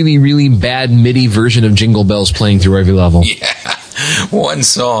really, really, really bad MIDI version of Jingle Bells playing through every level. Yeah, one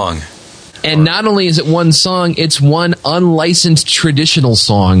song. And not only is it one song, it's one unlicensed traditional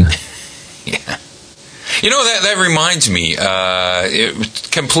song. Yeah. You know, that reminds me,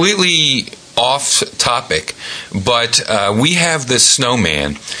 completely off topic, but we have this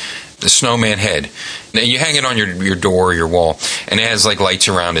snowman, the snowman head. Now, you hang it on your door or your wall, and it has like lights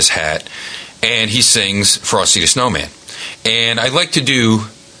around his hat, and he sings Frosty the Snowman. And I'd like to do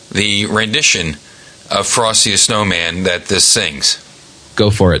the rendition of Frosty the Snowman that this sings.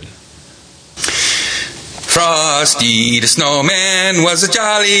 Go for it. Frosty the Snowman was a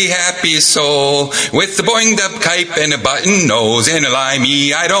jolly happy soul with a boinged up cape and a button nose and a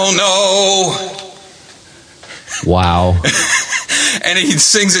limey I don't know. Wow. And he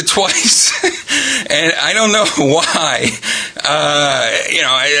sings it twice, and I don't know why.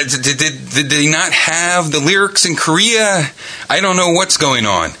 Did they not have the lyrics in Korea? I don't know what's going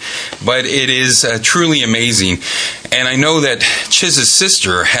on, but it is truly amazing. And I know that Chiz's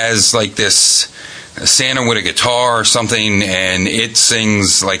sister has like this Santa with a guitar or something, and it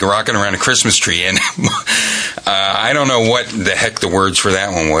sings like rocking around a Christmas tree. And I don't know what the heck the words for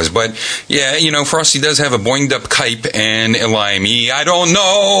that one was, but yeah, Frosty does have a boinged up cape and a limey I don't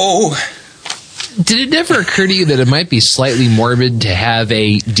know. Did it ever occur to you that it might be slightly morbid to have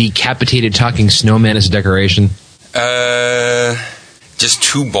a decapitated talking snowman as a decoration? Just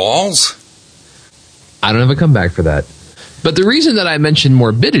 2 balls? I don't have a comeback for that. But the reason that I mentioned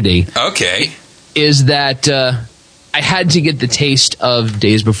morbidity... Okay. ...is that I had to get the taste of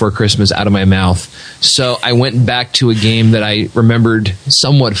Days Before Christmas out of my mouth. So I went back to a game that I remembered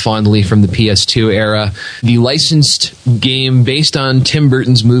somewhat fondly from the PS2 era. The licensed game based on Tim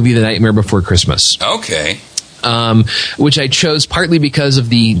Burton's movie The Nightmare Before Christmas. Okay. Which I chose partly because of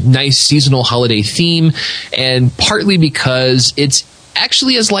the nice seasonal holiday theme, and partly because it's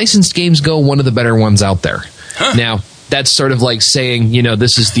actually, as licensed games go, one of the better ones out there. Huh. Now, that's sort of like saying,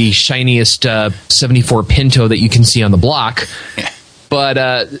 this is the shiniest 74 Pinto that you can see on the block. But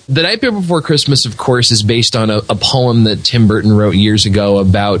The Nightmare Before Christmas, of course, is based on a poem that Tim Burton wrote years ago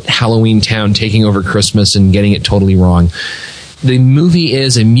about Halloween Town taking over Christmas and getting it totally wrong. The movie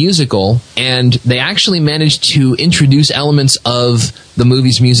is a musical, and they actually managed to introduce elements of the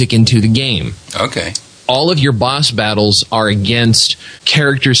movie's music into the game. Okay. All of your boss battles are against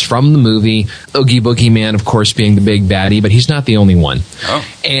characters from the movie, Oogie Boogie Man, of course, being the big baddie, but he's not the only one. Oh.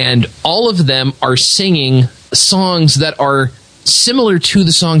 And all of them are singing songs that are similar to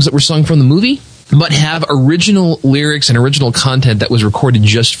the songs that were sung from the movie, but have original lyrics and original content that was recorded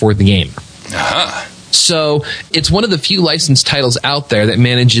just for the game. Uh-huh. So it's one of the few licensed titles out there that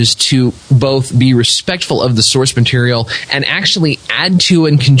manages to both be respectful of the source material and actually add to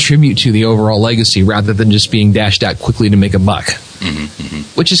and contribute to the overall legacy rather than just being dashed out quickly to make a buck.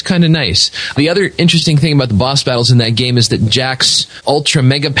 Which is kind of nice. The other interesting thing about the boss battles in that game is that Jack's ultra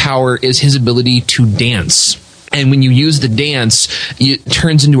mega power is his ability to dance. And when you use the dance, it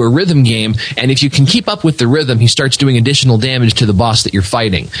turns into a rhythm game, and if you can keep up with the rhythm, he starts doing additional damage to the boss that you're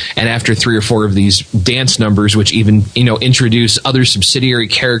fighting. And after 3 or 4 of these dance numbers, which even, introduce other subsidiary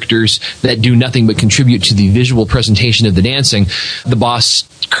characters that do nothing but contribute to the visual presentation of the dancing, the boss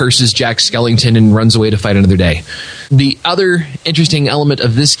curses Jack Skellington and runs away to fight another day. The other interesting element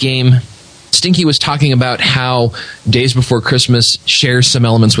of this game, Stinky was talking about how Days Before Christmas shares some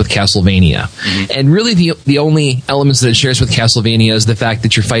elements with Castlevania. Mm-hmm. And really the only elements that it shares with Castlevania is the fact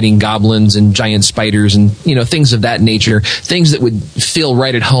that you're fighting goblins and giant spiders and, things of that nature. Things that would feel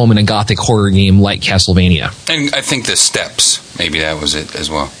right at home in a gothic horror game like Castlevania. And I think the steps, maybe that was it as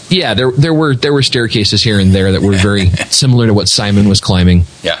well. Yeah, there were staircases here and there that were very similar to what Simon was climbing.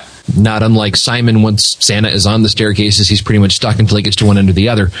 Yeah. Not unlike Simon, once Santa is on the staircases, he's pretty much stuck until he gets to one end or the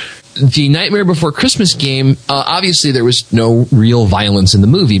other. The Nightmare Before Christmas game, obviously there was no real violence in the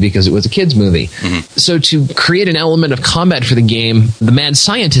movie because it was a kid's movie. Mm-hmm. So to create an element of combat for the game, the mad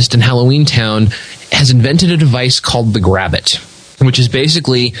scientist in Halloween Town has invented a device called the Grabbit, which is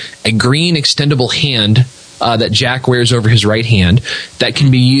basically a green extendable hand that Jack wears over his right hand that can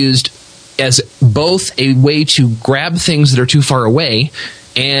be used as both a way to grab things that are too far away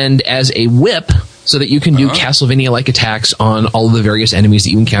and as a whip so that you can do Castlevania-like attacks on all of the various enemies that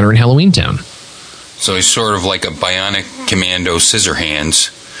you encounter in Halloween Town. So he's sort of like a Bionic Commando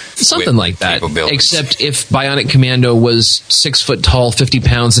Scissorhands. Something like that. Except if Bionic Commando was 6 foot tall, 50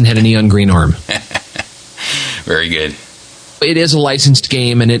 pounds, and had a neon green arm. Very good. It is a licensed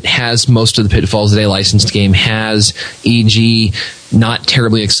game, and it has most of the pitfalls that a licensed game has, e.g., not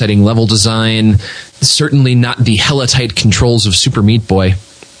terribly exciting level design, certainly not the hella tight controls of Super Meat Boy.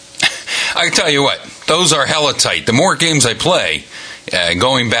 I tell you what, those are hella tight. The more games I play,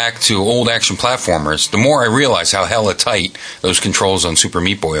 going back to old action platformers, the more I realize how hella tight those controls on Super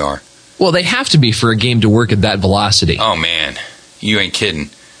Meat Boy are. Well, they have to be for a game to work at that velocity. Oh, man. You ain't kidding.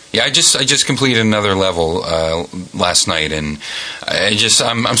 Yeah, I just completed another level last night, and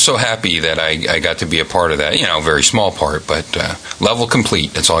I'm so happy that I got to be a part of that. You know, very small part, but level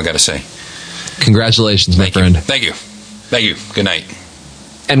complete. That's all I got to say. Congratulations, my friend. Thank you. Good night.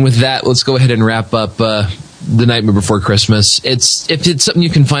 And with that, let's go ahead and wrap up The Nightmare Before Christmas. If it's something you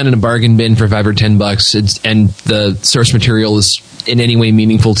can find in a bargain bin for $5 or $10, and the source material is in any way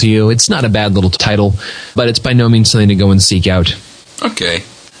meaningful to you, it's not a bad little title, but it's by no means something to go and seek out. Okay.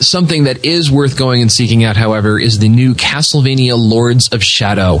 Something that is worth going and seeking out, however, is the new Castlevania Lords of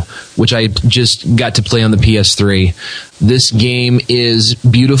Shadow, which I just got to play on the PS3. This game is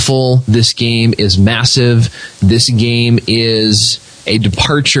beautiful. This game is massive. This game is a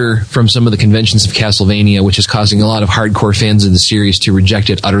departure from some of the conventions of Castlevania, which is causing a lot of hardcore fans of the series to reject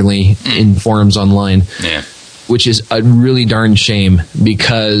it utterly in forums online. Yeah. Which is a really darn shame,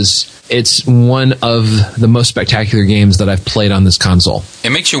 because it's one of the most spectacular games that I've played on this console. It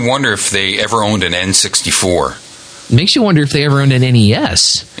makes you wonder if they ever owned an N64. It makes you wonder if they ever owned an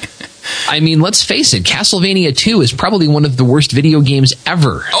NES. I mean, let's face it, Castlevania 2 is probably one of the worst video games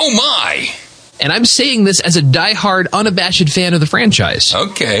ever. Oh my! And I'm saying this as a diehard, unabashed fan of the franchise.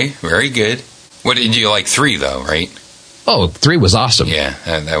 Okay, very good. What did you like 3, though, right? Oh, 3 was awesome. Yeah,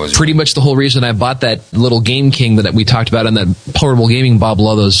 that was pretty much the whole reason I bought that little Game King that we talked about on that portable gaming Bob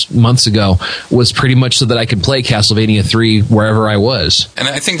all those months ago, was pretty much so that I could play Castlevania 3 wherever I was. And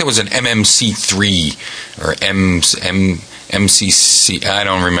I think that was an MMC3 or MCC. I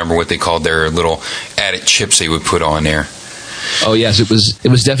don't remember what they called their little added chips they would put on there. Oh yes, it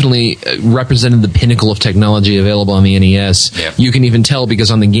was definitely represented the pinnacle of technology available on the NES. Yep. You can even tell because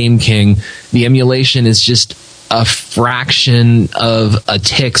on the Game King, the emulation is just a fraction of a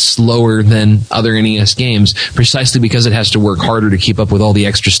tick slower than other NES games, precisely because it has to work harder to keep up with all the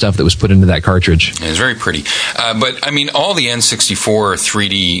extra stuff that was put into that cartridge. It's very pretty. But, I mean, all the N64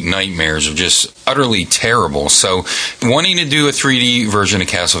 3D nightmares are just utterly terrible. So, wanting to do a 3D version of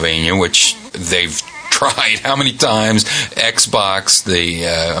Castlevania, which they've tried how many times, Xbox,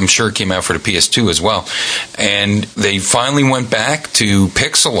 I'm sure it came out for the PS2 as well, and they finally went back to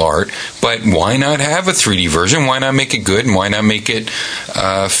pixel art, but why not have a 3D version? Why not make it good, and why not make it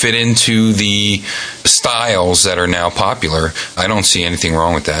fit into the styles that are now popular? I don't see anything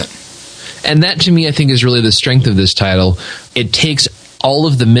wrong with that. And that, to me, I think is really the strength of this title. It takes all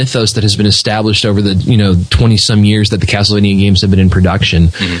of the mythos that has been established over the 20-some years that the Castlevania games have been in production.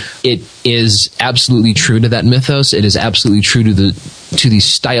 Mm-hmm. It is absolutely true to that mythos. It is absolutely true to the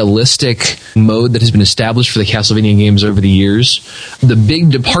stylistic mode that has been established for the Castlevania games over the years. The big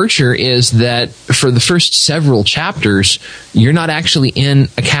departure is that for the first several chapters, you're not actually in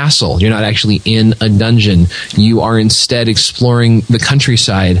a castle. You're not actually in a dungeon. You are instead exploring the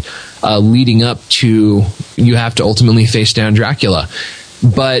countryside, leading up to you have to ultimately face down Dracula.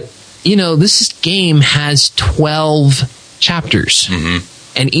 But, this game has 12 chapters. Mm-hmm.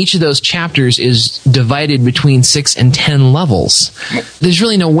 And each of those chapters is divided between 6 and 10 levels. There's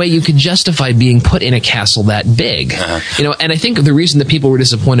really no way you could justify being put in a castle that big. Uh-huh. And I think the reason that people were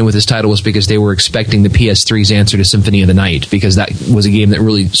disappointed with this title was because they were expecting the PS3's answer to Symphony of the Night, because that was a game that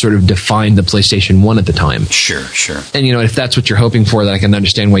really sort of defined the PlayStation 1 at the time. Sure. And, if that's what you're hoping for, then I can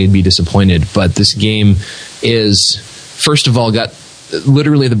understand why you'd be disappointed. But this game is, first of all, got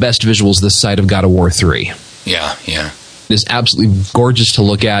literally the best visuals this side of God of War 3. Yeah. Is absolutely gorgeous to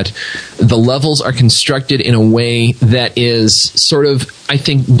look at. The levels are constructed in a way that is sort of, I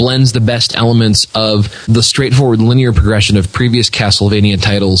think, blends the best elements of the straightforward linear progression of previous Castlevania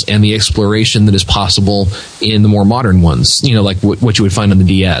titles and the exploration that is possible in the more modern ones, like what you would find on the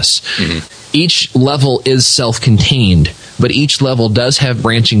DS. Mm-hmm. Each level is self-contained, but each level does have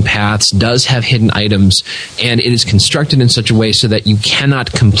branching paths, does have hidden items, and it is constructed in such a way so that you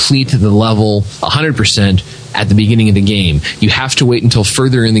cannot complete the level 100% at the beginning of the game. You have to wait until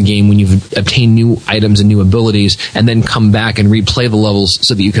further in the game when you've obtained new items and new abilities, and then come back and replay the levels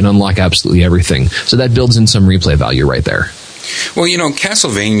so that you can unlock absolutely everything. So that builds in some replay value right there. Well,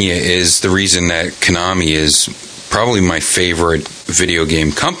 Castlevania is the reason that Konami is probably my favorite video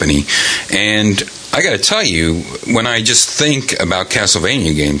game company. And I got to tell you, when I just think about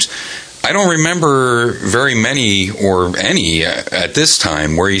Castlevania games, I don't remember very many or any at this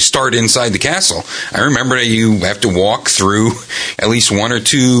time where you start inside the castle. I remember that you have to walk through at least one or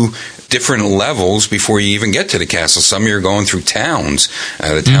two different levels before you even get to the castle. Some you're going through towns.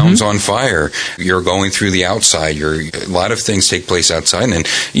 The town's on fire. You're going through the outside. A lot of things take place outside, and then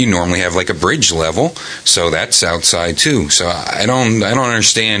you normally have like a bridge level, so that's outside too. So I don't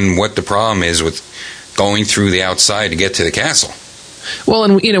understand what the problem is with going through the outside to get to the castle. Well,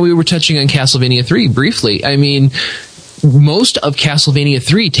 and we were touching on Castlevania 3 briefly. I mean, most of Castlevania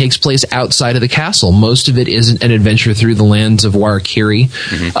 3 takes place outside of the castle. Most of it is an adventure through the lands of Warakiri,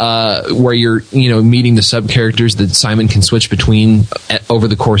 where you're, meeting the sub-characters that Simon can switch between over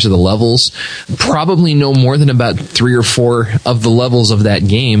the course of the levels. Probably no more than about 3 or 4 of the levels of that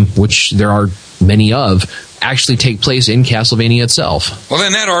game, which there are many of, actually take place in Castlevania itself. Well,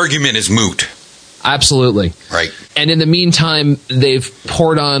 then that argument is moot. Absolutely. Right. And in the meantime, they've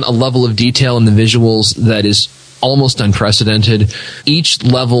poured on a level of detail in the visuals that is almost unprecedented. Each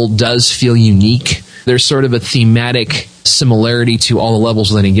level does feel unique. There's sort of a thematic similarity to all the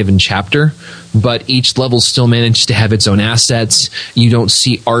levels within a given chapter, but each level still manages to have its own assets. You don't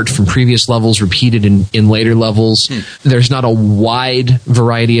see art from previous levels repeated in later levels. There's not a wide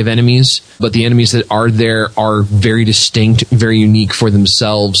variety of enemies, but the enemies that are there are very distinct, very unique for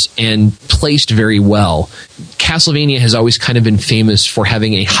themselves, and placed very well. Castlevania has always kind of been famous for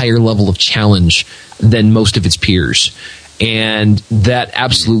having a higher level of challenge than most of its peers. And that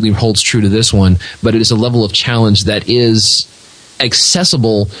absolutely holds true to this one, but it is a level of challenge that is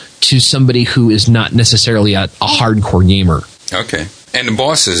accessible to somebody who is not necessarily a hardcore gamer. Okay. And the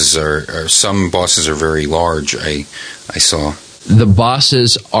bosses some bosses are very large, I saw. The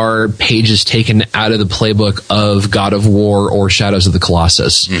bosses are pages taken out of the playbook of God of War or Shadows of the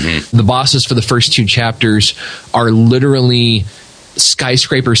Colossus. The bosses for the first 2 chapters are literally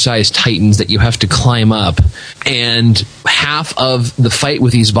skyscraper-sized titans that you have to climb up, and half of the fight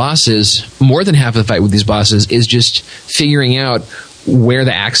with these bosses, more than half of the fight with these bosses, is just figuring out where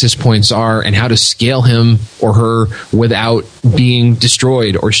the access points are and how to scale him or her without being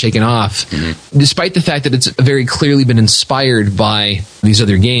destroyed or shaken off. Despite the fact that it's very clearly been inspired by these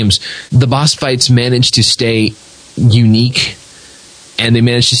other games, the boss fights manage to stay unique, and they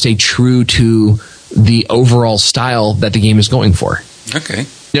manage to stay true to the overall style that the game is going for. Okay.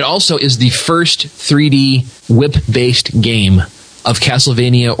 It also is the first 3D whip-based game of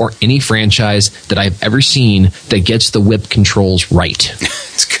Castlevania or any franchise that I've ever seen that gets the whip controls right.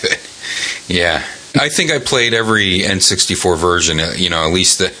 That's good. Yeah. I think I played every N64 version, at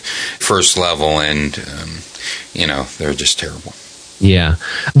least the first level, and, they're just terrible. Yeah.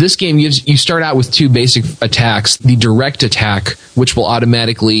 This game you start out with 2 basic attacks. The direct attack, which will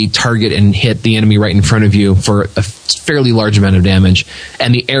automatically target and hit the enemy right in front of you for a fairly large amount of damage,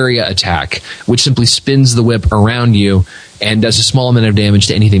 and the area attack, which simply spins the whip around you and does a small amount of damage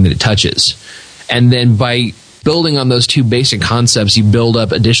to anything that it touches. And then by building on those 2 basic concepts, you build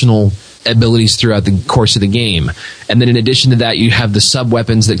up additional abilities throughout the course of the game. And then in addition to that, you have the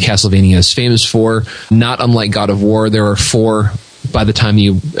sub-weapons that Castlevania is famous for. Not unlike God of War, there are 4 by the time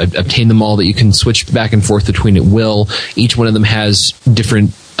you obtain them all that you can switch back and forth between at will. Each one of them has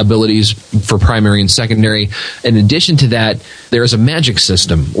different abilities for primary and secondary. In addition to that, there is a magic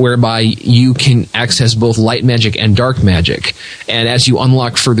system whereby you can access both light magic and dark magic. And as you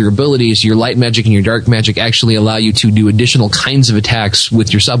unlock further abilities, your light magic and your dark magic actually allow you to do additional kinds of attacks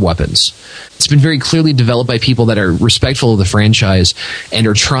with your sub-weapons. It's been very clearly developed by people that are respectful of the franchise and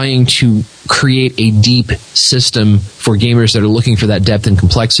are trying to create a deep system for gamers that are looking for that depth and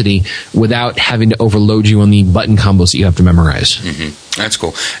complexity without having to overload you on the button combos that you have to memorize. That's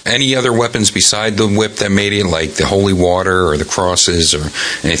cool. Any other weapons beside the whip that made it, like the holy water or the crosses or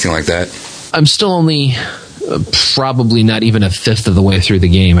anything like that? I'm still only probably not even a fifth of the way through the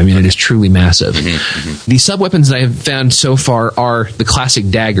game. I mean, it is truly massive. The sub-weapons that I have found so far are the classic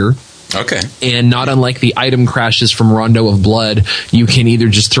dagger. Okay. And not unlike the item crashes from Rondo of Blood, you can either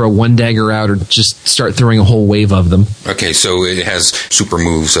just throw one dagger out or just start throwing a whole wave of them. Okay, so it has super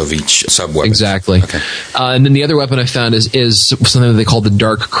moves of each sub-weapon. Exactly. Okay. And then the other weapon I found is something that they call the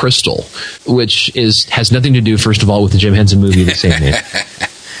Dark Crystal, which has nothing to do, first of all, with the Jim Henson movie, the same name.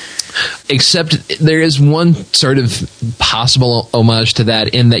 Except there is one sort of possible homage to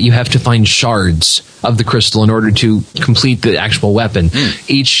that in that you have to find shards of the crystal in order to complete the actual weapon.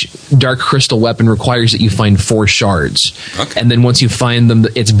 Each dark crystal weapon requires that you find 4 shards. Okay. And then once you find them,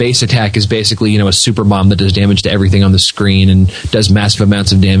 its base attack is basically, a super bomb that does damage to everything on the screen and does massive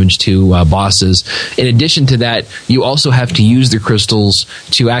amounts of damage to bosses. In addition to that, you also have to use the crystals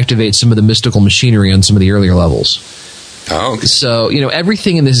to activate some of the mystical machinery on some of the earlier levels. Oh, okay. So,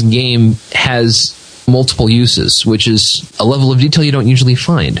 everything in this game has multiple uses, which is a level of detail you don't usually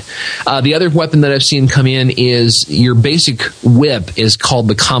find. The other weapon that I've seen come in is your basic whip is called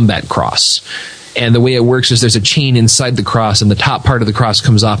the Combat Cross. And the way it works is there's a chain inside the cross, and the top part of the cross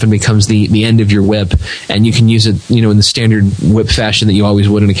comes off and becomes the end of your whip. And you can use it, in the standard whip fashion that you always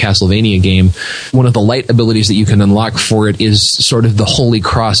would in a Castlevania game. One of the light abilities that you can unlock for it is sort of the Holy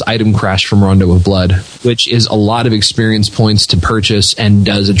Cross item crash from Rondo of Blood, which is a lot of experience points to purchase and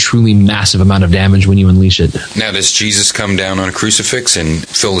does a truly massive amount of damage when you unleash it. Now, does Jesus come down on a crucifix and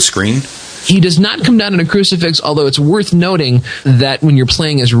fill the screen? He does not come down in a crucifix, although it's worth noting that when you're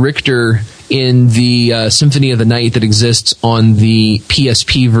playing as Richter in the Symphony of the Night that exists on the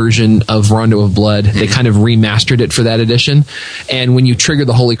PSP version of Rondo of Blood, they kind of remastered it for that edition. And when you trigger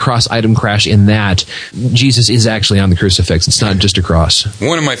the Holy Cross item crash in that, Jesus is actually on the crucifix. It's not just a cross.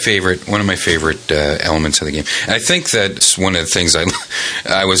 One of my favorite elements of the game. And I think that's one of the things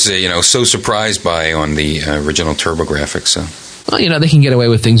I was so surprised by on the original TurboGrafx. So. Well, they can get away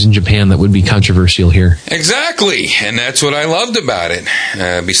with things in Japan that would be controversial here. Exactly, and that's what I loved about it,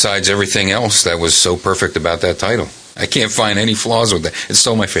 besides everything else that was so perfect about that title. I can't find any flaws with that. It's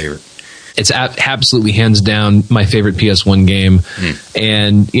still my favorite. It's absolutely hands down my favorite PS1 game,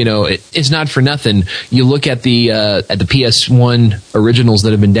 and it's not for nothing. You look at the PS1 originals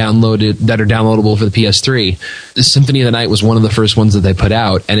that have been downloaded, that are downloadable for the PS3. The Symphony of the Night was one of the first ones that they put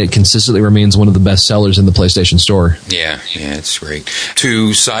out, and it consistently remains one of the best sellers in the PlayStation Store. Yeah, it's great.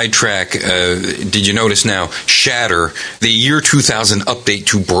 To sidetrack, did you notice now? Shatter, the year 2000 update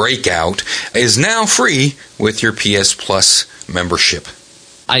to Breakout, is now free with your PS Plus membership.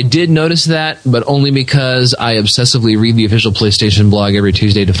 I did notice that, but only because I obsessively read the official PlayStation blog every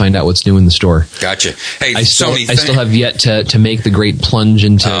Tuesday to find out what's new in the store. Gotcha. Hey, I still have yet to make the great plunge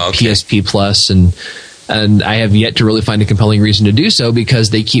into PSP Plus, and I have yet to really find a compelling reason to do so because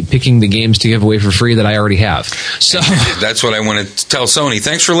they keep picking the games to give away for free that I already have. So that's what I want to tell Sony.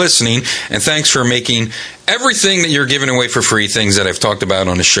 Thanks for listening, and thanks for making everything that you're giving away for free things that I've talked about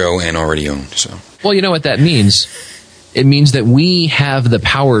on the show and already own. So, well, you know what that means. It means that we have the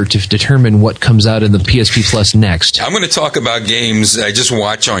power to determine what comes out in the PSP Plus next. I'm going to talk about games I just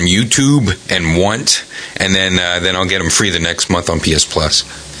watch on YouTube and want, and then I'll get them free the next month on PS Plus.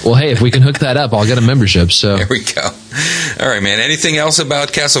 Well, hey, if we can hook that up, I'll get a membership. So there we go. All right, man. Anything else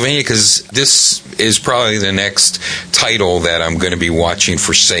about Castlevania? Because this is probably the next title that I'm going to be watching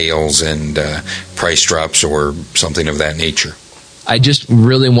for sales and price drops or something of that nature. I just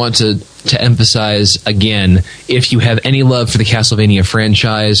really want to emphasize again, if you have any love for the Castlevania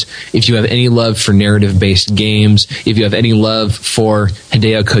franchise, if you have any love for narrative-based games, if you have any love for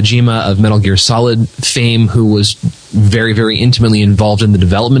Hideo Kojima of Metal Gear Solid fame, who was very, very intimately involved in the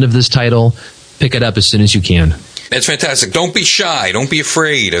development of this title, pick it up as soon as you can. That's fantastic. Don't be shy. Don't be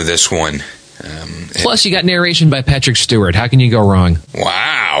afraid of this one. Plus, you got narration by Patrick Stewart. How can you go wrong?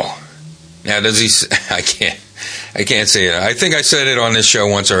 Wow. Now, does he... I can't say it. I think I said it on this show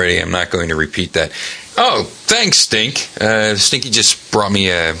once already. I'm not going to repeat that. Oh, thanks, Stink. Stinky just brought me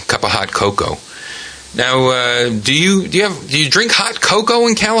a cup of hot cocoa. Now, do you drink hot cocoa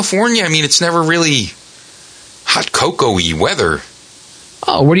in California? I mean, it's never really hot cocoa-y weather.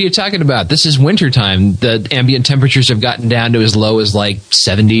 Oh, what are you talking about? This is wintertime. The ambient temperatures have gotten down to as low as like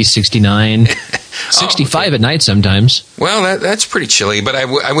 70, 69, 65 at night sometimes. Well, that's pretty chilly, but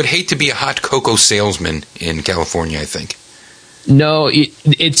I would hate to be a hot cocoa salesman in California, I think. No,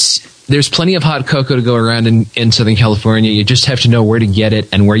 there's plenty of hot cocoa to go around in Southern California. You just have to know where to get it,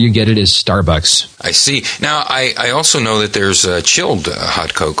 and where you get it is Starbucks. I see. Now, I also know that there's chilled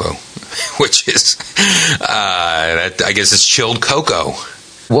hot cocoa, which is, I guess it's chilled cocoa.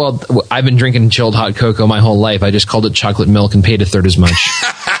 Well, I've been drinking chilled hot cocoa my whole life. I just called it chocolate milk and paid a third as much.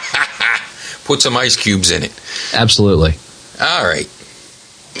 Put some ice cubes in it. Absolutely. All right.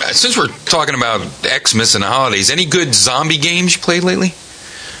 Since we're talking about Xmas and the holidays, any good zombie games you played lately?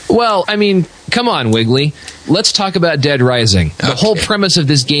 Well, I mean, come on, Wiggly. Let's talk about Dead Rising. The whole premise of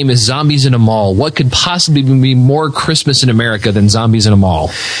this game is zombies in a mall. What could possibly be more Christmas in America than zombies in a mall?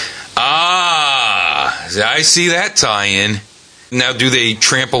 Ah, I see that tie-in. Now, do they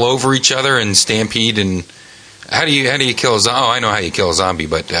trample over each other and stampede? And how do you kill a zombie? Oh, I know how you kill a zombie,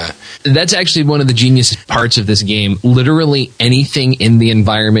 but that's actually one of the genius parts of this game. Literally anything in the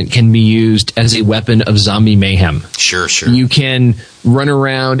environment can be used as a weapon of zombie mayhem. Sure. You can run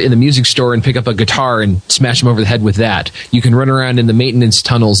around in the music store and pick up a guitar and smash them over the head with that. You can run around in the maintenance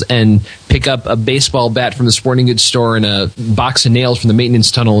tunnels and pick up a baseball bat from the sporting goods store and a box of nails from the maintenance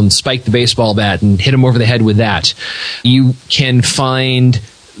tunnel and spike the baseball bat and hit them over the head with that. You can find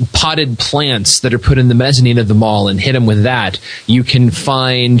potted plants that are put in the mezzanine of the mall and hit them with that. You can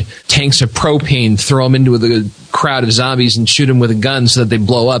find tanks of propane, throw them into the crowd of zombies and shoot them with a gun so that they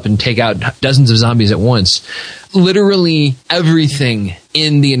blow up and take out dozens of zombies at once. Literally everything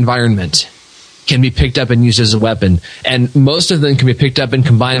in the environment can be picked up and used as a weapon. And most of them can be picked up and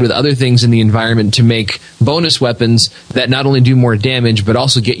combined with other things in the environment to make bonus weapons that not only do more damage, but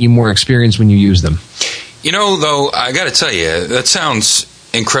also get you more experience when you use them. You know, though, I got to tell you, that sounds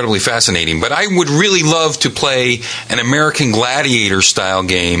incredibly fascinating, but I would really love to play an American Gladiator style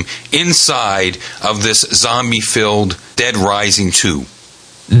game inside of this zombie-filled Dead Rising 2.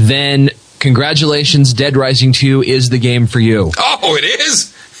 Then, congratulations, Dead Rising 2 is the game for you. Oh, it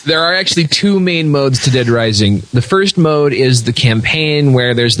is? There are actually two main modes to Dead Rising. The first mode is the campaign,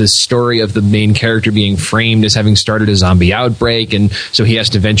 where there's this story of the main character being framed as having started a zombie outbreak, and so he has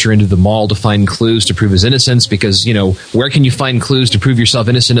to venture into the mall to find clues to prove his innocence, because, you know, where can you find clues to prove yourself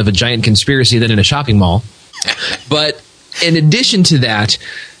innocent of a giant conspiracy than in a shopping mall? But in addition to that,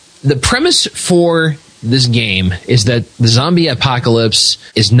 the premise for this game is that the zombie apocalypse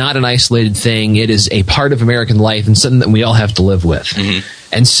is not an isolated thing. It is a part of American life and something that we all have to live with. Mm-hmm.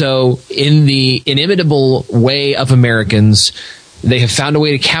 And so in the inimitable way of Americans, they have found a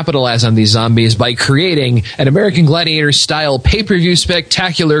way to capitalize on these zombies by creating an American Gladiator-style pay-per-view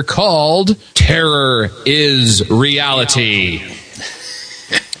spectacular called Terror is Reality.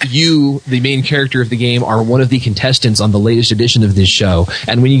 You, the main character of the game, are one of the contestants on the latest edition of this show.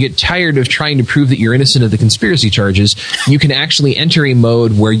 And when you get tired of trying to prove that you're innocent of the conspiracy charges, you can actually enter a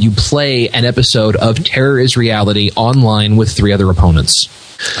mode where you play an episode of Terror is Reality online with 3 other opponents.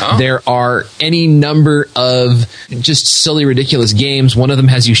 Oh. There are any number of just silly, ridiculous games. One of them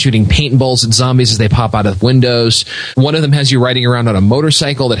has you shooting paintballs at zombies as they pop out of windows. One of them has you riding around on a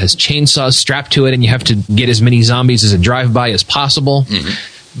motorcycle that has chainsaws strapped to it, and you have to get as many zombies as a drive-by as possible.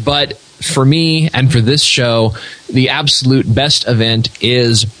 Mm-hmm. But for me and for this show, the absolute best event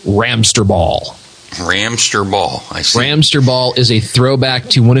is Ramster Ball. Ramster Ball, I see. Ramster Ball is a throwback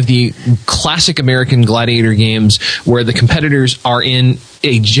to one of the classic American Gladiator games where the competitors are in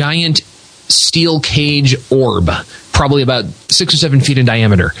a giant steel cage orb, probably about 6 or 7 feet in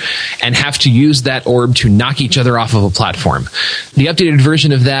diameter, and have to use that orb to knock each other off of a platform. The updated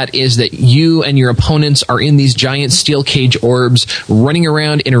version of that is that you and your opponents are in these giant steel cage orbs running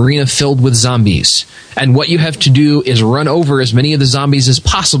around an arena filled with zombies. And what you have to do is run over as many of the zombies as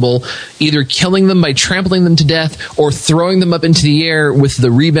possible, either killing them by trampling them to death or throwing them up into the air with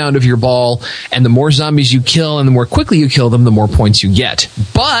the rebound of your ball. And the more zombies you kill and the more quickly you kill them, the more points you get.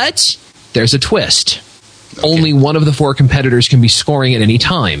 But there's a twist. Okay. Only one of the 4 competitors can be scoring at any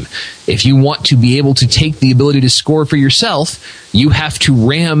time. If you want to be able to take the ability to score for yourself, you have to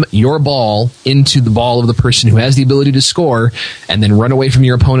ram your ball into the ball of the person who has the ability to score, and then run away from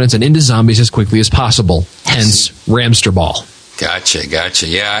your opponents and into zombies as quickly as possible. Hence, Ramster Ball. Gotcha.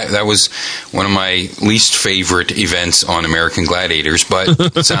 Yeah, that was one of my least favorite events on American Gladiators, but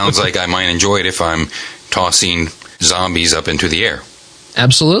it sounds like I might enjoy it if I'm tossing zombies up into the air.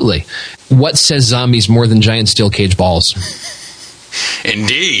 Absolutely. What says zombies more than giant steel cage balls?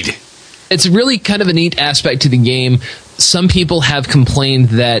 Indeed. It's really kind of a neat aspect to the game. Some people have complained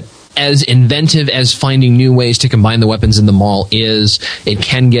that as inventive as finding new ways to combine the weapons in the mall is, it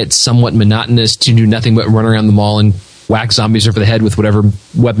can get somewhat monotonous to do nothing but run around the mall and whack zombies over the head with whatever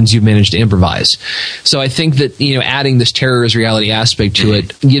weapons you've managed to improvise. So I think that, adding this Terror is Reality aspect to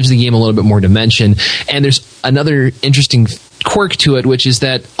it gives the game a little bit more dimension. And there's another interesting quirk to it, which is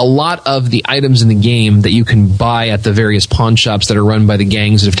that a lot of the items in the game that you can buy at the various pawn shops that are run by the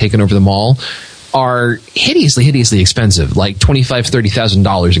gangs that have taken over the mall are hideously expensive, like $25,000,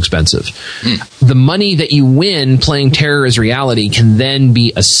 $30,000 expensive. The money that you win playing Terror is Reality can then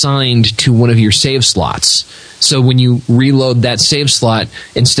be assigned to one of your save slots. So when you reload that save slot,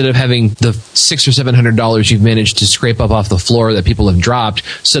 instead of having the $600 or $700 you've managed to scrape up off the floor that people have dropped,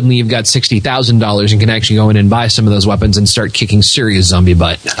 suddenly you've got $60,000 and can actually go in and buy some of those weapons and start kicking serious zombie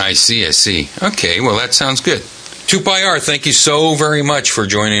butt. I see. Okay, well, that sounds good. 2PyR, thank you so very much for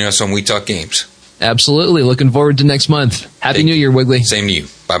joining us on We Talk Games. Absolutely. Looking forward to next month. Happy New Year, Wiggly. Same to you.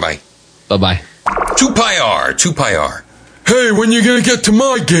 Bye-bye. Bye-bye. 2PyR. Hey, when you gonna get to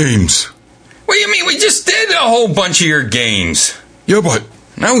my games? What do you mean? We just did a whole bunch of your games. Yeah, but...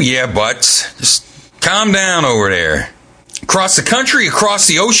 No, yeah, buts. Just calm down over there. Across the country, across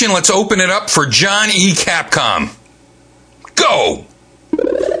the ocean, let's open it up for John E. Capcom. Go!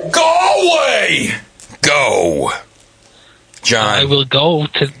 Go away! Go! John. I will go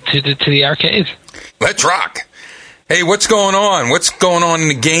to the arcade. Let's rock. Hey, what's going on? What's going on in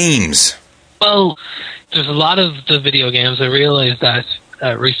the games? Well, there's a lot of the video games. I realize that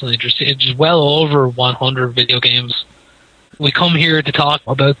recently. It's well over 100 video games. We come here to talk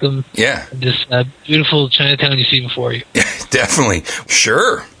about them. Yeah. This beautiful Chinatown you see before you. Yeah, definitely.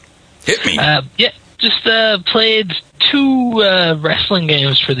 Sure. Hit me. Just played 2 wrestling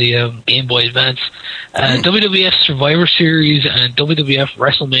games for the Game Boy Advance. WWF Survivor Series and WWF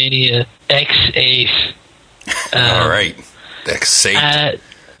WrestleMania X8. All right. X8.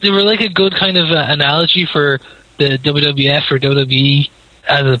 They were like a good kind of analogy for the WWF or WWE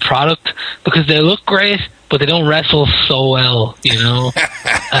as a product because they look great, but they don't wrestle so well, you know.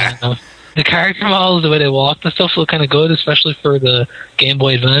 The character models, the way they walk and stuff look kind of good, especially for the Game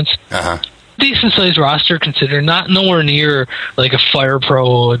Boy Advance. Decent sized roster considered, not nowhere near like a Fire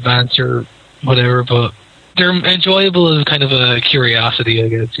Pro Advance or whatever, but they're enjoyable as kind of a curiosity, I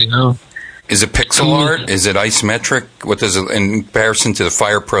guess, you know. Is it pixel art? Is it isometric? What does it, in comparison to the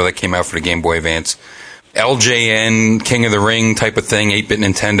Fire Pro that came out for the Game Boy Advance? LJN, King of the Ring type of thing, 8-bit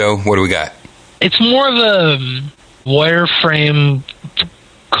Nintendo? What do we got? It's more of a wireframe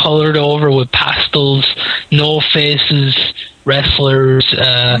colored over with pastels, no faces, wrestlers,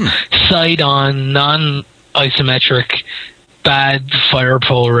 side-on, non-isometric, bad Fire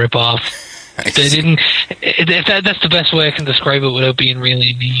Pro ripoff. They didn't. That's the best way I can describe it without being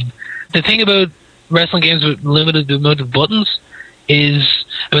really mean. The thing about wrestling games with limited amount of buttons is,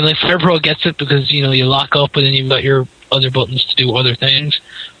 I mean, like Fire Pro gets it because, you know, you lock up and then you've got your other buttons to do other things.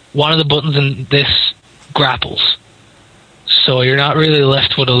 One of the buttons in this grapples. So you're not really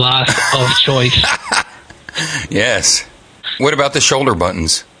left with a lot of choice. Yes. What about the shoulder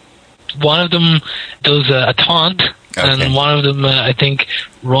buttons? One of them does a taunt, and one of them, I think,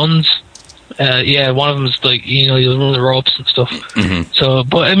 runs. One of them is like, you know, you run the ropes and stuff. Mm-hmm. So,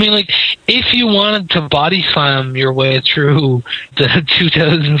 but I mean, like, if you wanted to body slam your way through the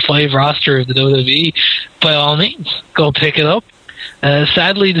 2005 roster of the WWE, by all means, go pick it up.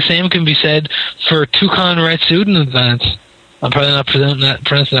 Sadly, the same can be said for Toucan Retsuden Advance. I'm probably not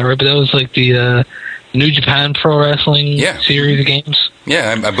pronouncing that right, but that was like the New Japan Pro Wrestling series of games.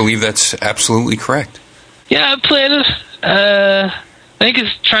 Yeah, I believe that's absolutely correct. Yeah, I played it. I think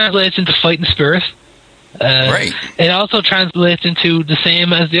it translates into Fighting Spirit. Right. It also translates into the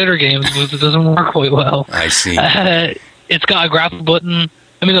same as the other games, because it doesn't work quite well. I see. It's got a grapple button.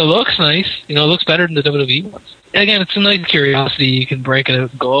 I mean, it looks nice. You know, it looks better than the WWE ones. Again, it's a nice curiosity. You can break it out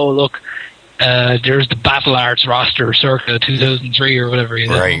and go, oh, look, there's the Battle Arts roster circa 2003 or whatever. You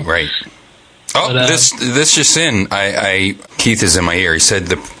know? Right. Oh, but, this just in. Keith is in my ear. He said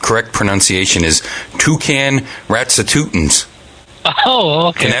the correct pronunciation is Toucan Ratsatutans. Oh,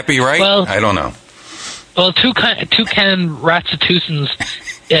 okay. Can that be right? Well, I don't know. Well, Toucan Ratsatutans,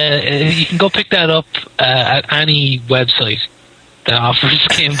 you can go pick that up at any website that offers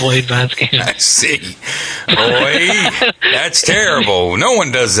Game Boy Advance games. I see. Boy, that's terrible. No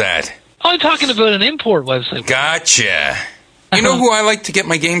one does that. I'm talking about an import website. Gotcha. You know who I like to get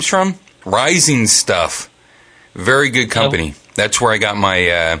my games from? Rising Stuff. Very good company. That's where I got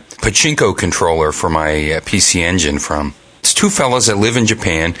my Pachinko controller for my PC Engine from. It's 2 fellas that live in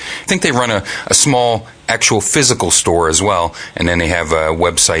Japan. I think they run a small actual physical store as well, and then they have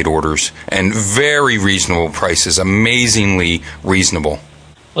website orders. And very reasonable prices. Amazingly reasonable.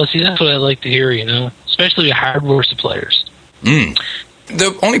 Well, see, that's what I like to hear, you know, especially with hardware suppliers.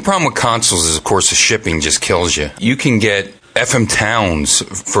 The only problem with consoles is, of course, the shipping just kills you. You can get FM Towns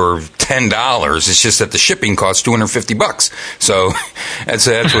for $10. It's just that the shipping costs $250. So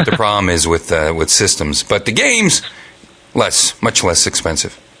that's what the problem is with systems. But the games, much less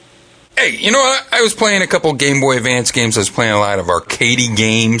expensive. Hey, you know what? I was playing a couple Game Boy Advance games. I was playing a lot of arcadey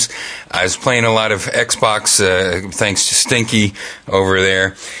games. I was playing a lot of Xbox, thanks to Stinky over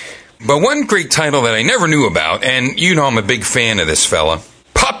there. But one great title that I never knew about, and you know I'm a big fan of this fella,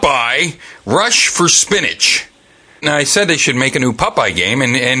 Popeye Rush for Spinach. Now, I said they should make a new Popeye game,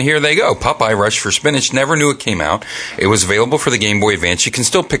 and here they go. Popeye Rush for Spinach. Never knew it came out. It was available for the Game Boy Advance. You can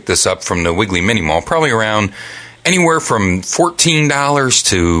still pick this up from the Wiggly Mini Mall, probably around anywhere from $14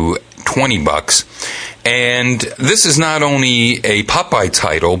 to $20. And this is not only a Popeye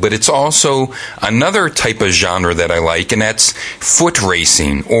title, but it's also another type of genre that I like, and that's foot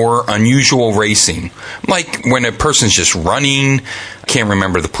racing or unusual racing. Like when a person's just running. I can't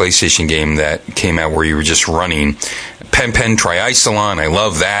remember the PlayStation game that came out where you were just running. Pen Triathlon, I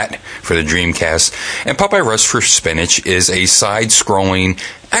love that for the Dreamcast. And Popeye Rush for Spinach is a side-scrolling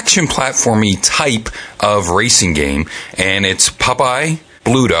action platformy type of racing game, and it's Popeye,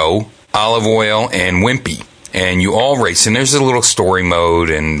 Bluto, Olive Oil, and Wimpy. and you all race. And there's a little story mode,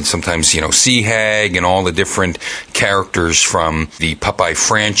 and sometimes, Sea Hag and all the different characters from the Popeye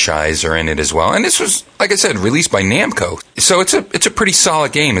franchise are in it as well. And this was, like I said, released by Namco. So it's a pretty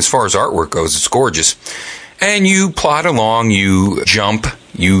solid game as far as artwork goes. It's gorgeous. And you plod along, you jump,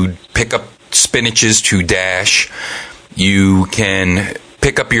 you pick up spinaches to dash. You can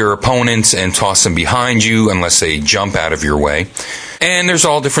pick up your opponents and toss them behind you unless they jump out of your way. And there's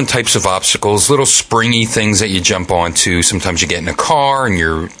all different types of obstacles, little springy things that you jump onto. Sometimes you get in a car and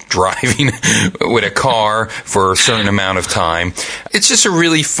you're driving with a car for a certain amount of time. It's just a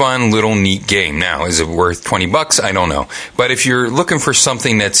really fun little neat game. Now, is it worth $20? I don't know. But if you're looking for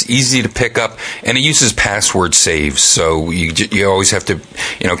something that's easy to pick up, and it uses password saves, so you always have to,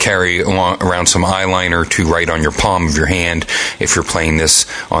 carry around some eyeliner to write on your palm of your hand if you're playing this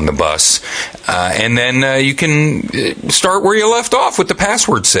on the bus. And then you can start where you left off with the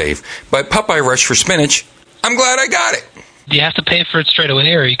password save. But Popeye Rush for Spinach, I'm glad I got it. Do you have to pay for it straight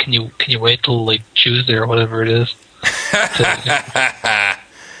away, or can you wait till like Tuesday or whatever it is?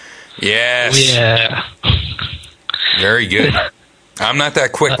 Yes. Yeah. Very good. I'm not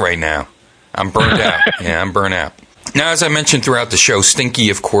that quick right now. I'm burnt out. Yeah, I'm burnt out. Now, as I mentioned throughout the show, Stinky,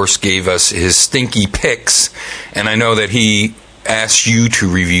 of course, gave us his Stinky picks, and I know that he asked you to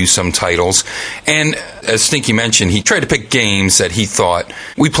review some titles. And as Stinky mentioned, he tried to pick games that he thought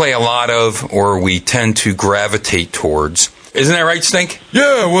we play a lot of or we tend to gravitate towards. Isn't that right, Stink?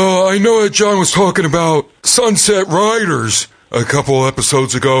 Yeah, well, I know that John was talking about Sunset Riders a couple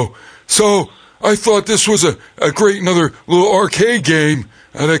episodes ago, so I thought this was a great another little arcade game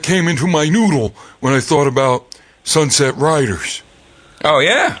that came into my noodle when I thought about Sunset Riders. Oh,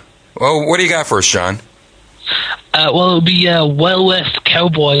 yeah? Well, what do you got for us, John? Well, it would be Wild West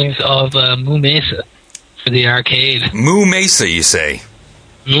Cowboys of Moo Mesa for the arcade. Moo Mesa, you say?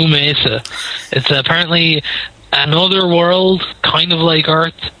 Moo Mesa. It's apparently another world, kind of like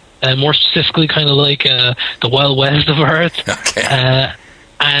Earth, more specifically kind of like the Wild West of Earth. Okay.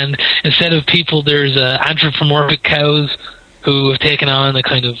 And instead of people, there's anthropomorphic cows who have taken on a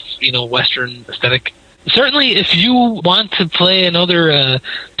kind of, Western aesthetic. Certainly, if you want to play another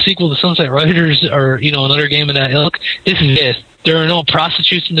sequel to Sunset Riders or, another game in that ilk, this is it. There are no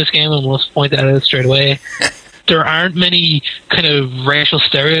prostitutes in this game, and let's point that out straight away. There aren't many kind of racial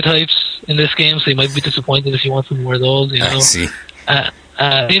stereotypes in this game, so you might be disappointed if you want some more of those, I see. I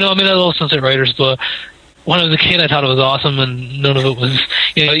love Sunset Riders, but when I was a kid, I thought it was awesome, and none of it was,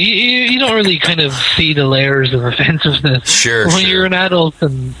 you don't really kind of see the layers of offensiveness. Sure, when you're an adult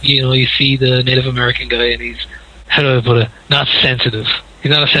and, you see the Native American guy and he's, how do I put it, not sensitive.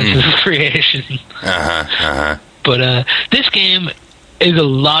 He's not a sensitive creation. But this game is a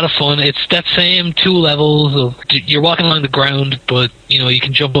lot of fun. It's that same 2 levels of, you're walking along the ground, but, you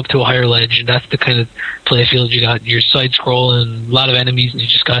can jump up to a higher ledge, and that's the kind of play field you got. You're side-scrolling, a lot of enemies, and you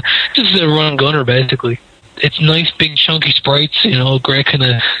just a run-gunner, basically. It's nice, big, chunky sprites, great kind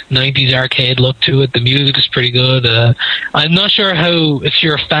of 90s arcade look to it. The music is pretty good. I'm not sure if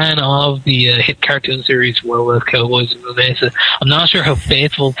you're a fan of the hit cartoon series Wild West Cowboys of Mesa, I'm not sure how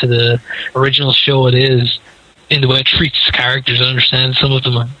faithful to the original show it is in the way it treats characters. I understand some of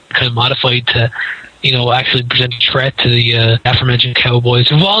them are kind of modified to, actually present a threat to the aforementioned cowboys.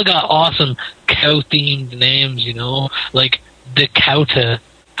 We've all got awesome cow-themed names, like the Cowta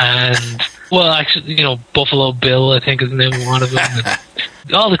and... Well, actually, Buffalo Bill, I think, is the name of one of them.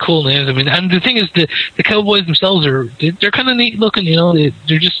 And all the cool names. I mean, and the thing is, the cowboys themselves they're kind of neat looking.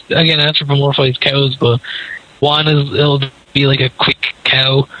 They're just, again, anthropomorphized cows. But one it'll be like a quick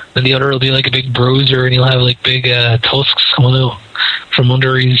cow, and the other will be like a big bruiser, and he'll have like big tusks coming out from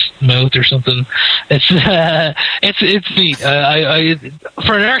under his mouth or something. It's neat.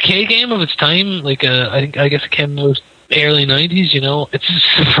 For an arcade game of its time, like I guess it came out early 90s, it's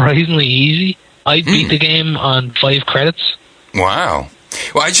surprisingly easy. I beat the game on 5 credits. Wow.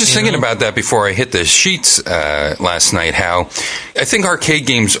 Well, I was just thinking about that before I hit the sheets last night, how I think arcade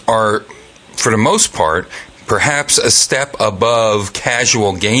games are, for the most part, perhaps a step above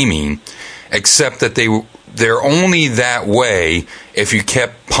casual gaming, except that they're only that way if you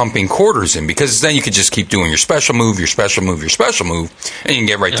kept pumping quarters in, because then you could just keep doing your special move, and you can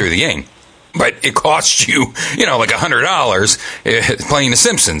get right through the game. But it costs you, like $100 playing The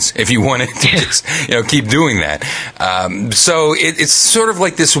Simpsons if you wanted to just, keep doing that. So it's sort of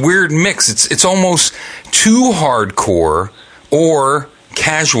like this weird mix. It's almost too hardcore or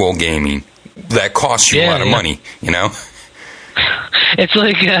casual gaming that costs you a lot of money, It's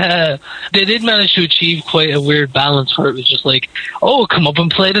like they did manage to achieve quite a weird balance where it was just like, oh, come up and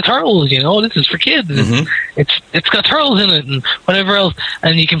play the turtles, this is for kids. Mm-hmm. It's got turtles in it and whatever else,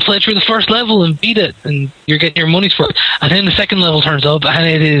 and you can play through the first level and beat it, and you're getting your money's worth. And then the second level turns up, and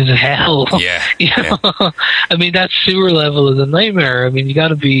it is hell. Yeah. I mean, that sewer level is a nightmare. I mean, you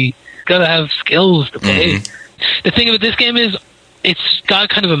gotta have skills to play. Mm-hmm. The thing about this game is, it's got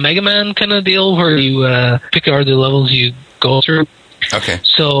kind of a Mega Man kind of deal where you pick out the levels you go through. Okay.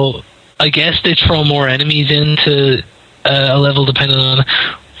 So I guess they throw more enemies into a level depending on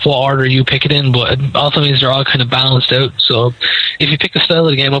what order you pick it in, but it also means they're all kind of balanced out. So if you pick the style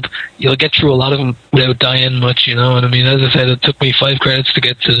of the game up, you'll get through a lot of them without dying much, And I mean, as I said, it took me 5 credits to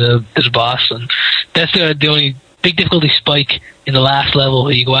get to the boss, and that's the only big difficulty spike in the last level.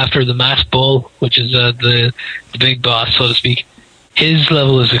 Where you go after the masked bull, which is the big boss, so to speak. His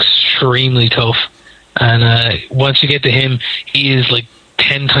level is extremely tough. And once you get to him, he is like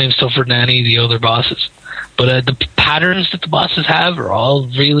 10 times tougher than any of the other bosses. But the patterns that the bosses have are all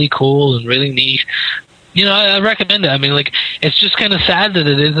really cool and really neat. I recommend it. I mean, like, it's just kind of sad that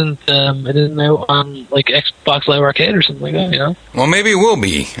it isn't out on like Xbox Live Arcade or something like that. Well, maybe it will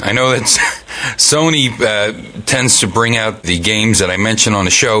be. I know that Sony tends to bring out the games that I mention on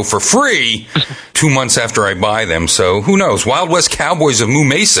the show for free 2 months after I buy them. So who knows? Wild West Cowboys of Moo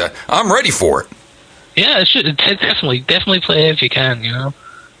Mesa. I'm ready for it. Yeah, it should definitely play it if you can.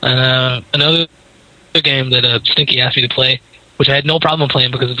 Another game that Stinky asked me to play, which I had no problem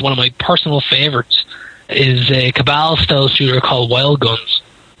playing because it's one of my personal favorites, is a Cabal-style shooter called Wild Guns.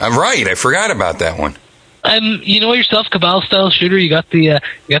 I'm right. I forgot about that one. You know yourself, Cabal-style shooter. You got the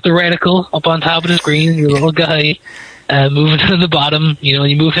reticle up on top of the screen. Your little guy moving to the bottom.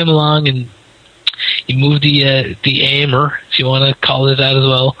 You move him along, and you move the aimer, if you want to call it that as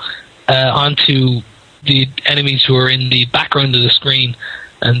well, onto the enemies who are in the background of the screen,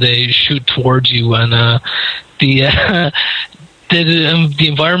 and they shoot towards you. And the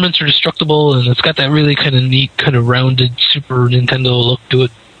environments are destructible, and it's got that really kind of neat, kind of rounded Super Nintendo look to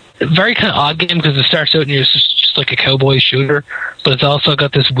it. Very kind of odd game because it starts out and you're just like a cowboy shooter, but it's also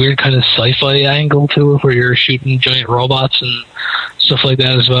got this weird kind of sci-fi angle to it where you're shooting giant robots and stuff like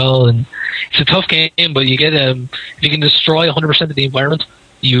that as well. And it's a tough game, but you get if you can destroy 100% of the environment,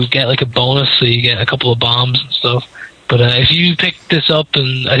 you get like a bonus, so you get a couple of bombs and stuff. But if you pick this up,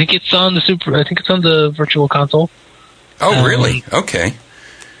 and I think it's on the Virtual Console. Oh, really? Okay.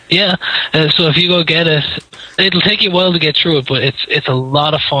 Yeah. So if you go get it, it'll take you a while to get through it, but it's a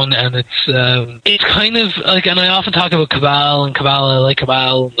lot of fun, and it's kind of like, and I often talk about Cabal, and I like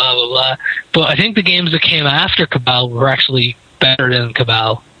Cabal, blah blah blah. But I think the games that came after Cabal were actually better than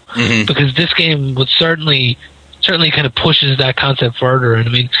Cabal, because this game would certainly kind of pushes that concept further. And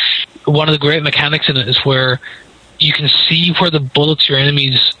I mean, one of the great mechanics in it is where you can see where the bullets your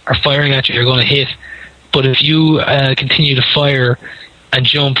enemies are firing at you are going to hit, but if you continue to fire and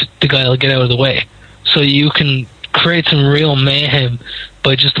jump, the guy will get out of the way. So you can create some real mayhem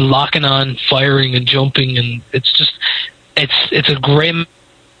by just locking on, firing and jumping, and it's a great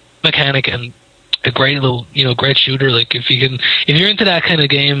mechanic and a great little, great shooter. Like if you're into that kind of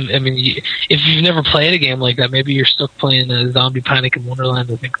game, I mean, if you've never played a game like that, maybe you're stuck playing Zombie Panic in Wonderland.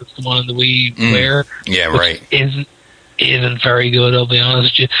 I think that's the one on the WiiWare. Yeah, right. Isn't very good. I'll be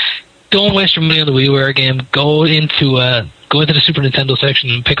honest with you. Don't waste your money on the WiiWare game. Go into the Super Nintendo section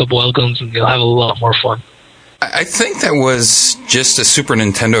and pick up Wild Guns, and you'll have a lot more fun. I think that was just a Super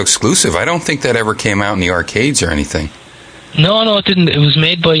Nintendo exclusive. I don't think that ever came out in the arcades or anything. No, it didn't. It was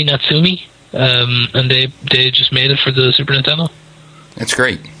made by Natsumi. And they just made it for the Super Nintendo. It's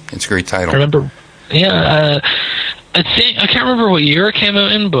great. It's a great title. I remember. Yeah, I can't remember what year it came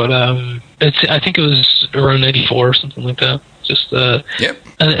out in, but I think it was around 94 or something like that. Just yep.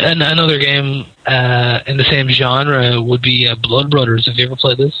 And another game in the same genre would be Blood Brothers. Have you ever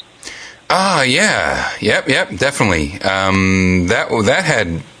played this? Yeah. Yep, definitely. That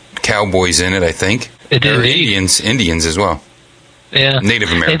had cowboys in it, I think. It did. Or Indians as well. Yeah.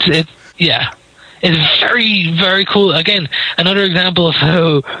 Native Americans. Yeah, it's very, very cool. Again, another example of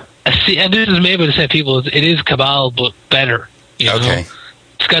how, and this is made by the same people, it is Cabal, but better. Okay.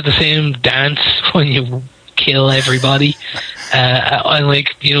 It's got the same dance when you kill everybody. And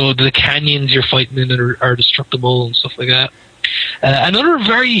the canyons you're fighting in are destructible and stuff like that. Another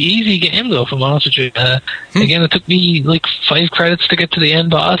very easy game, though, if I'm honest with you. Again, it took me like 5 credits to get to the end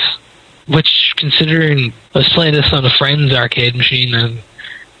boss, which, considering I was playing this on a friend's arcade machine, and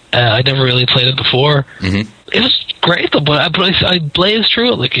I'd never really played it before. It was great, though, but I blazed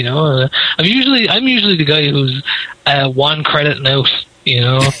through it. I'm usually the guy who's 1 credit and out.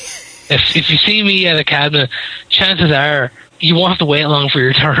 If you see me at a cabinet, chances are you won't have to wait long for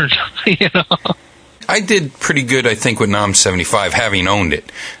your turn. You know. I did pretty good, I think, with Nom 75, having owned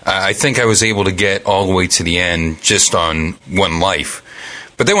it. I think I was able to get all the way to the end just on one life.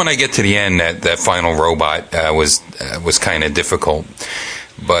 But then when I get to the end, that final robot was kind of difficult.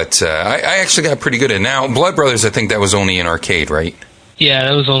 But I actually got pretty good at it. Now, Blood Brothers, I think that was only in arcade, right?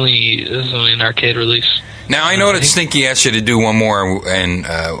 Yeah, it was only an arcade release. Now, I know that Stinky asked you to do one more, and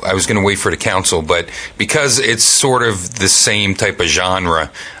I was going to wait for the council, but because it's sort of the same type of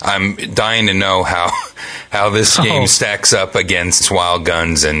genre, I'm dying to know how this game stacks up against Wild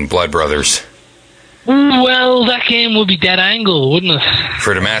Guns and Blood Brothers. Well, that game would be Dead Angle, wouldn't it?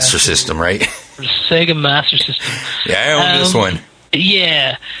 For the Master System, right? For the Sega Master System. Yeah, I own this one.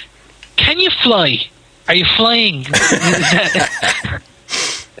 Yeah. Can you fly? Are you flying?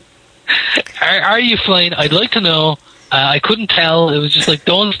 Are you flying? I'd like to know. I couldn't tell. It was just like,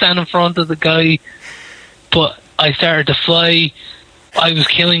 don't stand in front of the guy. But I started to fly. I was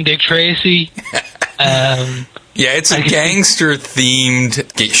killing Dick Tracy. Yeah, it's a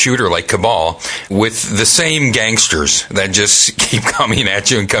gangster-themed shooter like Cabal with the same gangsters that just keep coming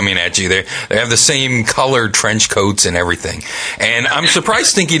at you and coming at you. They have the same colored trench coats and everything. And I'm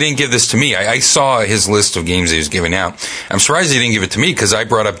surprised Stinky didn't give this to me. I saw his list of games he was giving out. I'm surprised he didn't give it to me because I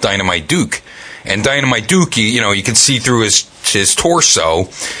brought up Dynamite Duke. And Dynamite Duke, you can see through his torso.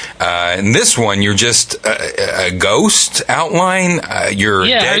 In this one, you're just a ghost outline. You're a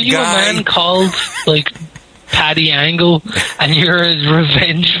dead guy. Are you a man called, like, Paddy Angle, and you're a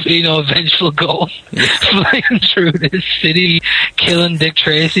vengeful ghost flying through this city, killing Dick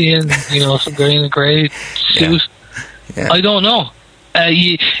Tracy and, some guy in a grey suit? Yeah. I don't know.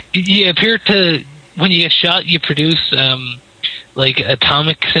 You appear to, when you get shot, you produce, like,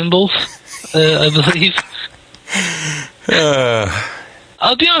 atomic symbols, I believe.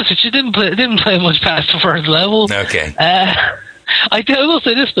 I'll be honest with you, didn't play much past the first level. Okay. I will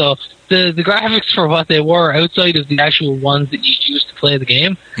say this, though. The graphics for what they were outside of the actual ones that you used to play the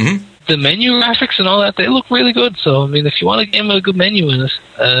game, the menu graphics and all that, they look really good. So, I mean, if you want a game with a good menu in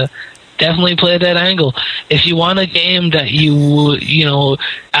it, definitely play Dead Angle. If you want a game that you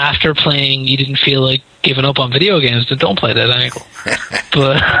after playing, you didn't feel like giving up on video games, then don't play Dead Angle.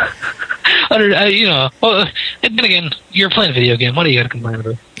 But... then again, you're playing a video game. What are you going to complain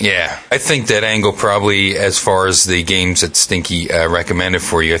about? Yeah, I think that Angle probably, as far as the games that Stinky recommended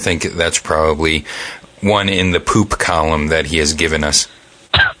for you, I think that's probably one in the poop column that he has given us.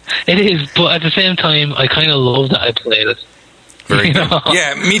 It is, but at the same time, I kind of love that I played it. Very good.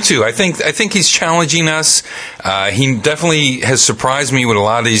 Yeah, me too. I think he's challenging us. He definitely has surprised me with a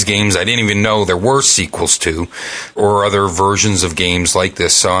lot of these games I didn't even know there were sequels to, or other versions of games like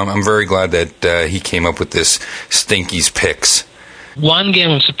this. So I'm very glad that he came up with this Stinky's Picks. One game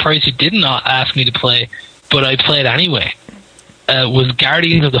I'm surprised you did not ask me to play, but I played anyway, was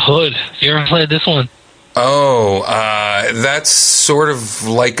Guardians of the Hood. Have you ever played this one? Oh, that's sort of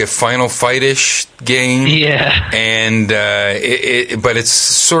like a Final Fight-ish game. Yeah. And, but it's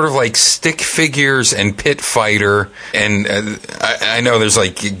sort of like Stick Figures and Pit Fighter. And I know there's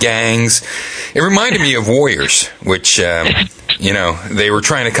like gangs. It reminded me of Warriors, which, they were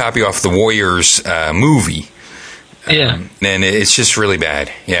trying to copy off the Warriors movie. Yeah. And it's just really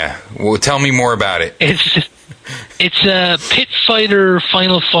bad. Yeah. Well, tell me more about it. It's a Pit Fighter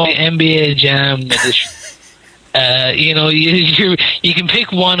Final Fight NBA Jam edition. You can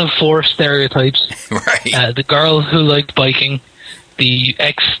pick one of 4 stereotypes. Right. The girl who liked biking, the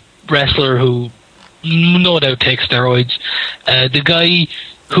ex-wrestler who no doubt takes steroids, the guy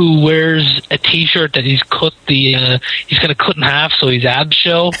who wears a T-shirt that he's kind of cut in half so his abs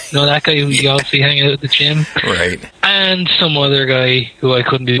show. That guy who you all see hanging out at the gym. Right. And some other guy who I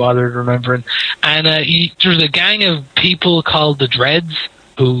couldn't be bothered remembering. And there's a gang of people called the Dreads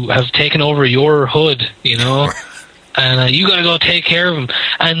who have taken over your hood, and you got to go take care of them.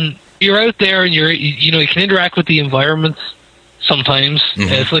 And you're out there, and you can interact with the environment sometimes.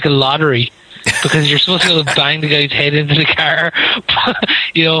 Mm-hmm. It's like a lottery. Because you're supposed to go bang the guy's head into the car,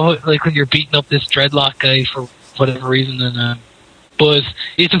 like when you're beating up this dreadlock guy for whatever reason. But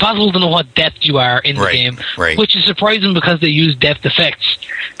it's impossible to know what depth you are in the game, which is surprising because they use depth effects.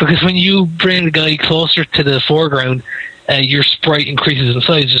 Because when you bring the guy closer to the foreground, your sprite increases in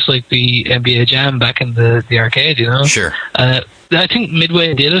size, just like the NBA Jam back in the arcade, Sure. I think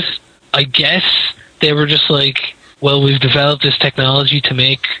Midway did it. I guess they were just like, well, we've developed this technology to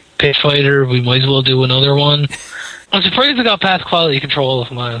make Pit Fighter, we might as well do another one. I'm surprised they got past quality control, if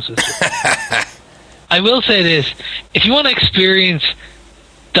I'm honest with you. I will say this, if you want to experience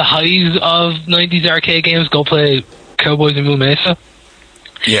the highs of 90s arcade games, go play Cowboys and Moo Mesa.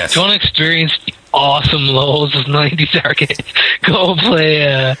 Yes. If you want to experience awesome lows of 90s arcade. Go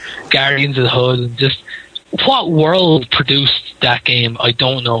play Guardians of the Hood, and just what world produced that game? I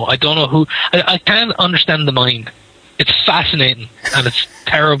don't know. I don't know who. I can't understand the mind. It's fascinating, and it's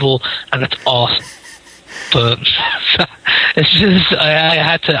terrible, and it's awesome. But it's just I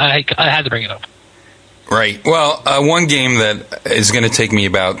had to bring it up. Right. Well, one game that is going to take me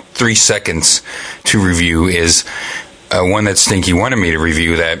about 3 seconds to review is one that Stinky wanted me to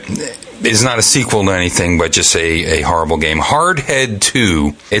review that is not a sequel to anything, but just a horrible game. Hardhead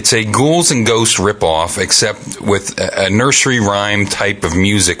 2. It's a Ghouls and Ghosts ripoff, except with a nursery rhyme type of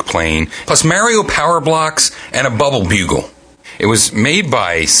music playing, plus Mario Power Blocks and a Bubble Bugle. It was made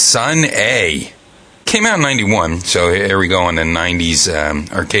by Sun A. Came out in 91, so here we go on the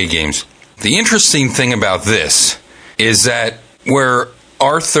 90s arcade games. The interesting thing about this is that where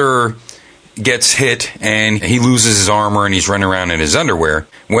Arthur gets hit and he loses his armor and he's running around in his underwear,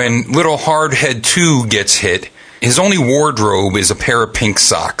 when little Hardhead 2 gets hit, his only wardrobe is a pair of pink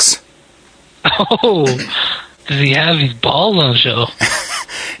socks. Oh, does he have his balls on show?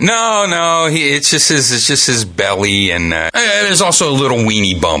 No, it's just his belly, and there's also a little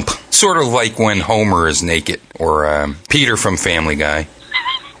weenie bump, sort of like when Homer is naked, or Peter from Family Guy.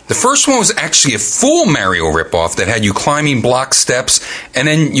 The first one was actually a full Mario ripoff that had you climbing block steps, and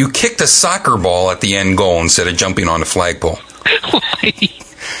then you kicked a soccer ball at the end goal instead of jumping on the flagpole. Why?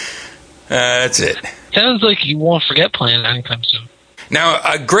 That's it. Sounds like you won't forget playing it anytime soon. Now,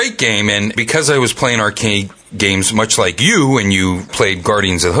 a great game, and because I was playing arcade games much like you, and you played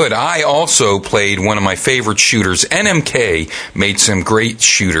Guardians of the Hood, I also played one of my favorite shooters. NMK made some great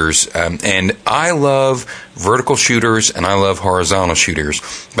shooters, and I love vertical shooters and I love horizontal shooters,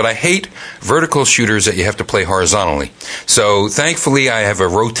 but I hate vertical shooters that you have to play horizontally. So thankfully I have a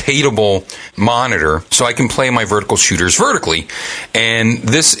rotatable monitor so I can play my vertical shooters vertically, and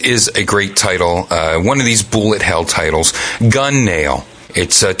this is a great title, one of these bullet hell titles, Gun Nail.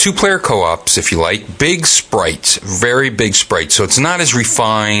 It's 2-player co-ops, if you like. Big sprites, very big sprites. So it's not as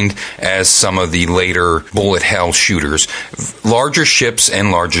refined as some of the later bullet hell shooters. Larger ships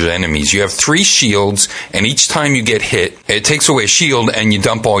and larger enemies. You have 3 shields, and each time you get hit, it takes away a shield, and you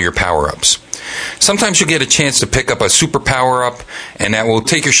dump all your power-ups. Sometimes you'll get a chance to pick up a super power-up, and that will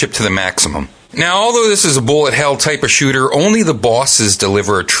take your ship to the maximum. Now, although this is a bullet hell type of shooter, only the bosses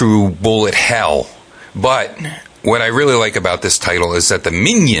deliver a true bullet hell. But what I really like about this title is that the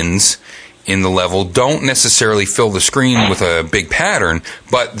minions in the level don't necessarily fill the screen with a big pattern,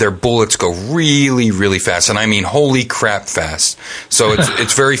 but their bullets go really, really fast. And I mean, holy crap fast. So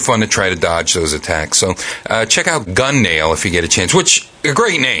it's very fun to try to dodge those attacks. So check out Gun Nail if you get a chance, which a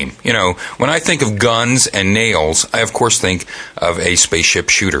great name. You know, when I think of guns and nails, I of course think of a spaceship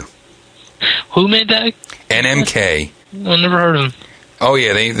shooter. Who made that? NMK. I've never heard of him. Oh,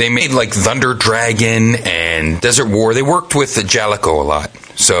 yeah, they made like Thunder Dragon and Desert War. They worked with Jaleco a lot.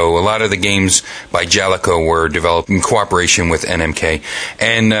 So a lot of the games by Jaleco were developed in cooperation with NMK.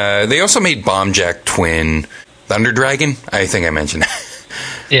 And they also made Bomb Jack Twin. Thunder Dragon? I think I mentioned that.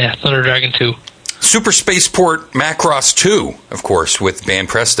 Yeah, Thunder Dragon 2. Super Spaceport Macross 2, of course, with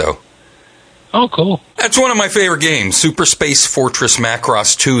Banpresto. Oh, cool. That's one of my favorite games. Super Space Fortress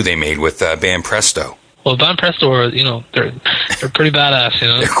Macross 2 they made with Banpresto. Well, Banpresto, you know, they're pretty badass, you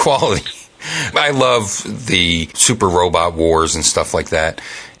know. They're quality. I love the Super Robot Wars and stuff like that.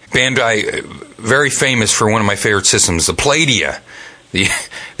 Bandai, very famous for one of my favorite systems, the Playdia.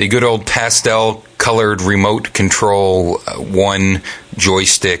 The good old pastel-colored remote control, one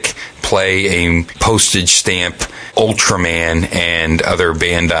joystick, play a postage stamp Ultraman and other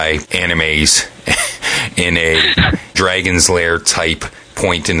Bandai animes in a Dragon's Lair type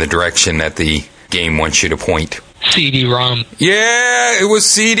point in the direction that the game wants you to point. CD-ROM. Yeah, it was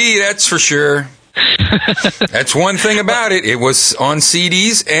CD, that's for sure. That's one thing about it. It was on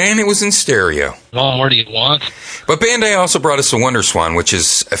CDs and it was in stereo. Well, what do you want? But Bandai also brought us a Wonder Swan, which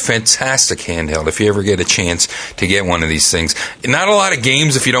is a fantastic handheld if you ever get a chance to get one of these things. Not a lot of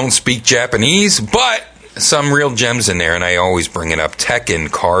games if you don't speak Japanese, but some real gems in there, and I always bring it up.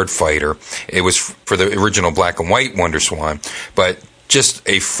 Tekken Card Fighter. It was for the original black and white Wonder Swan, but just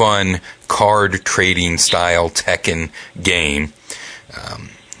a fun card trading style Tekken game.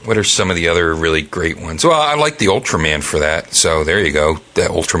 What are some of the other really great ones? Well, I like the Ultraman for that, so there you go,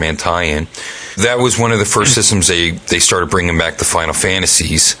 that Ultraman tie-in. That was one of the first systems they started bringing back the Final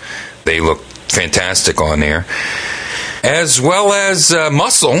Fantasies. They look fantastic on there. As well as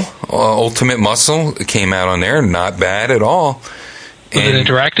Muscle, Ultimate Muscle came out on there, not bad at all. Was it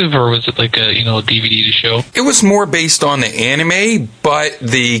interactive, or was it like a DVD to show? It was more based on the anime, but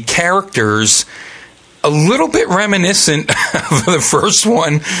the characters a little bit reminiscent of the first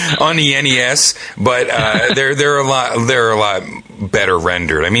one on the NES, but they're a lot better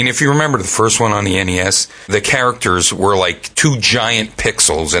rendered. I mean, if you remember the first one on the NES, the characters were like 2 giant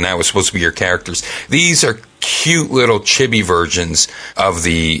pixels, and that was supposed to be your characters. These are cute little chibi versions of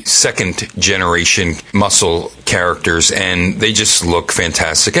the second generation muscle characters, and they just look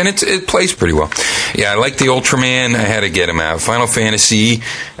fantastic, and it plays pretty well. Yeah, I like the Ultraman. I had to get him out. Final Fantasy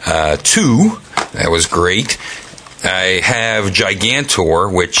 2, that was great. I have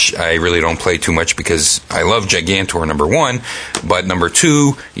Gigantor, which I really don't play too much because I love Gigantor number 1, but number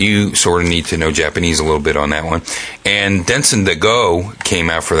 2, you sort of need to know Japanese a little bit on that one. And Densen the Go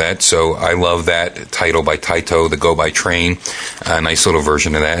came out for that, so I love that title by Taito, the Go by Train. A nice little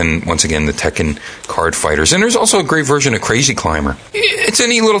version of that, and once again, the Tekken card fighters. And there's also a great version of Crazy Climber. It's a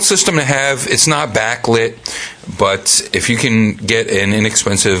neat little system to have. It's not backlit, but if you can get an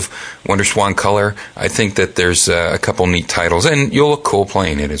inexpensive Wonder Swan color, I think that there's a couple neat titles, and you'll look cool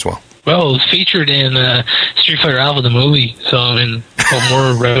playing it as well. Well, it was featured in Street Fighter Alpha, the movie, so I mean, what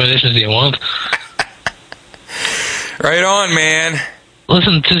more recommendations do you want? Right on, man.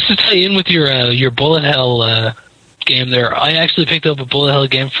 Listen, just to tie in with your Bullet Hell game there, I actually picked up a Bullet Hell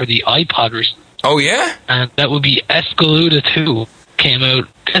game for the iPod recently. Oh, yeah? And that would be Escaluda 2 came out.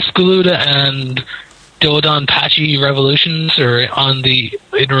 Escaluda and Dodonpachi Revolutions are in the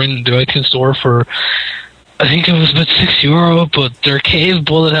iTunes store for, I think it was about €6, but they're cave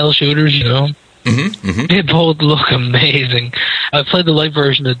bullet hell shooters, you know. Mm-hmm, mm-hmm. They both look amazing. I played the light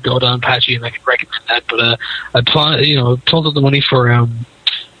version of Dodonpachi, and I can recommend that. But I pulled up the money for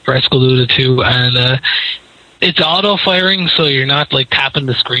Escaluda 2, and it's auto firing, so you're not like tapping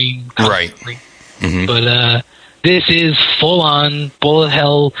the screen constantly. Right. Mm-hmm. But this is full-on bullet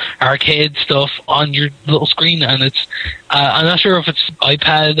hell arcade stuff on your little screen, and it's I'm not sure if it's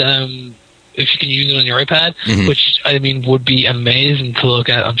iPad, if you can use it on your iPad, mm-hmm. which I mean would be amazing to look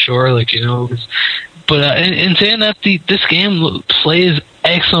at, I'm sure, like, you know. But in saying that, this game plays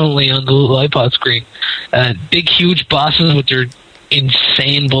excellently on the little iPod screen. Big, huge bosses with their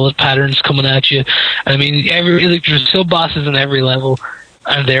insane bullet patterns coming at you. I mean, there's still bosses in every level,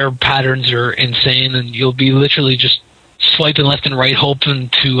 and their patterns are insane, and you'll be literally just swiping left and right, hoping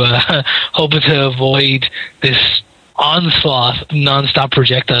to avoid this onslaught of non-stop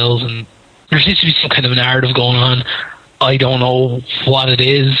projectiles. And there seems to be some kind of narrative going on. I don't know what it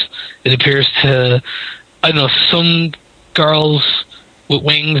is. It appears to, I don't know, some girls with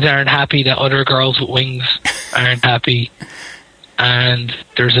wings aren't happy that other girls with wings aren't happy. And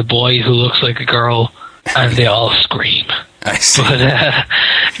there's a boy who looks like a girl, and they all scream. I see.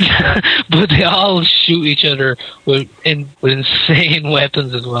 But they all shoot each other with insane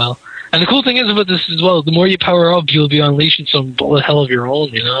weapons as well. And the cool thing is about this as well, the more you power up, you'll be unleashing some bullet hell of your own,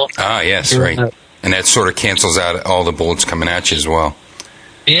 you know? Ah, yes, right. And that sort of cancels out all the bullets coming at you as well.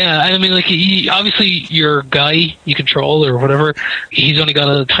 Yeah, I mean, like, obviously your guy you control or whatever, he's only got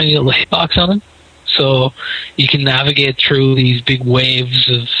a tiny little hitbox on him. So you can navigate through these big waves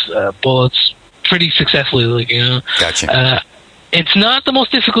of bullets pretty successfully, like, you know. Gotcha. It's not the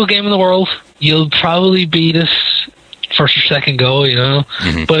most difficult game in the world. You'll probably beat this first or second go, you know.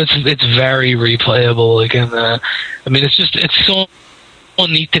 Mm-hmm. But it's very replayable. Like, and I mean, it's so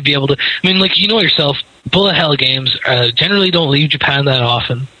neat to be able to. I mean, like, you know yourself, bullet hell games generally don't leave Japan that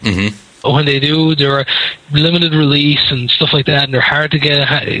often. Mm-hmm. When they do, they're limited release and stuff like that, and they're hard to get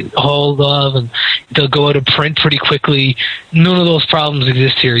a hold of, and they'll go out of print pretty quickly. None of those problems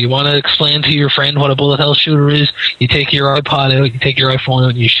exist here. You want to explain to your friend what a bullet hell shooter is, you take your iPod out, you take your iPhone out,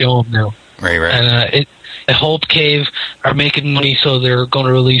 and you show them now. Right. And Hope Cave are making money, so they're going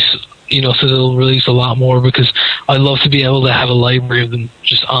to release, you know, so they'll release a lot more, because I love to be able to have a library of them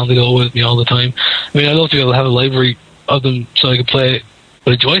just on the go with me all the time. I mean, I love to be able to have a library of them so I can play it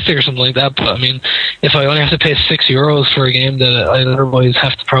with a joystick or something like that, but I mean, if I only have to pay €6 for a game that I'd otherwise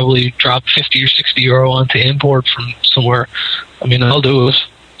have to probably drop €50 or €60 on to import from somewhere, I mean, I'll do it.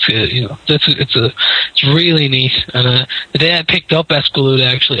 You know, it's really neat. And the day I picked up Escaluda,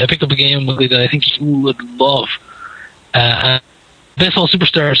 actually, I picked up a game that I think you would love. Baseball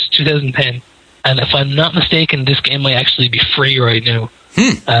Superstars 2010, and if I'm not mistaken, this game might actually be free right now.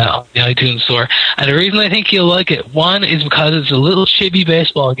 On the iTunes store. And the reason I think you'll like it, one, is because it's a little chibi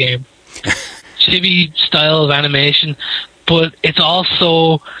baseball game. Chibi style of animation, but it's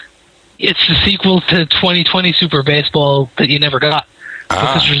the sequel to 2020 Super Baseball that you never got.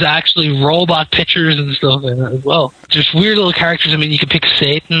 Because there's actually robot pitchers and stuff in it as well. There's weird little characters. I mean, you can pick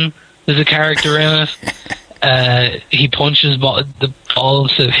Satan as a character in it. He punches the ball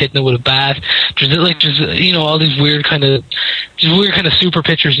instead of hitting it with a bat. There's you know, all these weird kind of super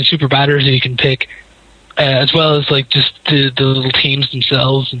pitchers and super batters that you can pick. as well as like just the little teams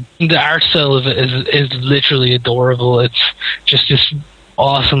themselves. And the art style of it is literally adorable. It's just this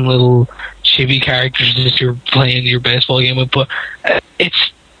awesome little chibi characters that you're playing your baseball game with, but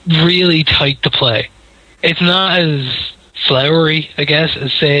it's really tight to play. It's not as flowery, I guess,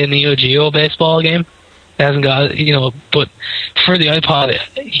 as say a Neo Geo baseball game. It hasn't got, but for the iPod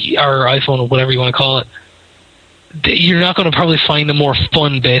or iPhone or whatever you want to call it, you're not going to probably find a more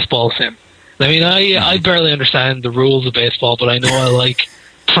fun baseball sim. I mean, I barely understand the rules of baseball, but I know I like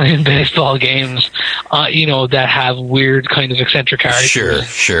playing baseball games, that have weird kind of eccentric characters.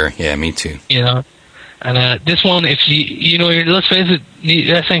 Sure. Yeah, me too. And this one, if let's face it,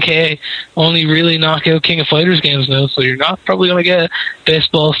 SNK only really knock out King of Fighters games now, so you're not probably going to get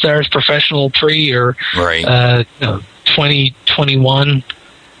Baseball Stars Professional Pre or 2021.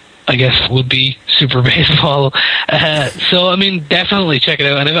 I guess would be Super Baseball. So I mean, definitely check it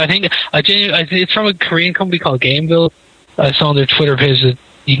out. And I think it's from a Korean company called Gameville. I saw on their Twitter page that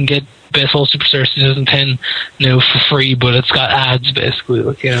you can get Baseball Superstars 2010 now for free, but it's got ads basically.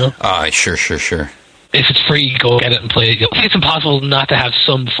 Sure. If it's free, go get it and play it. It's impossible not to have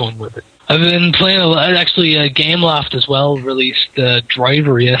some fun with it. I've been playing actually Gameloft as well released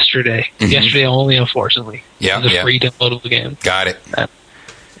Driver yesterday. Mm-hmm. Yesterday only, unfortunately. Yeah, it's a free downloadable game. Got it.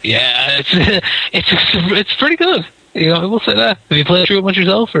 Yeah, it's pretty good. I will say that. Have you played through it much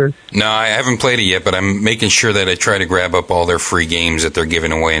yourself, or? No, I haven't played it yet, but I'm making sure that I try to grab up all their free games that they're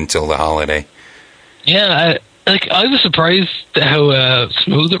giving away until the holiday. Yeah, I was surprised at how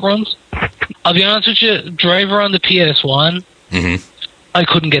smooth it runs. I'll be honest with you, Driver on the PS1, I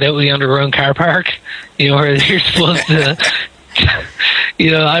couldn't get out of the underground car park. Where you're supposed to.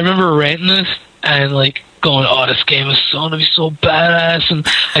 I remember renting it and going, this game is going to be so badass. And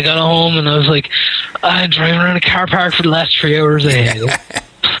I got home and I was like, I'm driving around a car park for the last 3 hours. I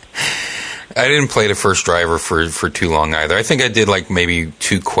didn't play the first Driver for too long either. I think I did maybe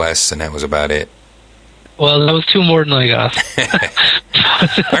 2 quests and that was about it. Well, that was 2 more than I got.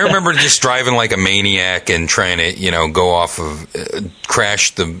 I remember just driving like a maniac and trying to, go off of,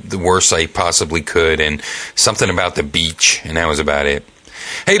 crash the worst I possibly could, and something about the beach, and that was about it.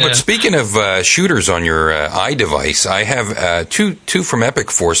 Hey, but speaking of shooters on your iDevice, I have two from Epic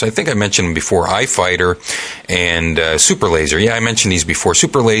Force. I think I mentioned them before, iFighter and Super Laser. Yeah, I mentioned these before.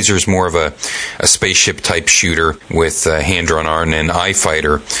 Super Laser is more of a spaceship-type shooter with hand-drawn art, and then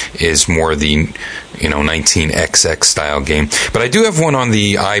iFighter is more the 19XX style game. But I do have one on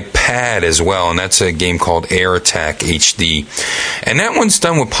the iPad as well, and that's a game called Air Attack HD. And that one's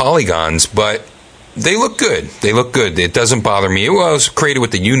done with polygons, but they look good. It doesn't bother me. It was created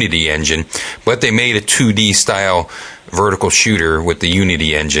with the Unity engine, but they made a 2D style vertical shooter with the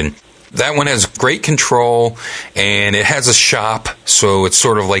Unity engine. That one has great control, and it has a shop, so it's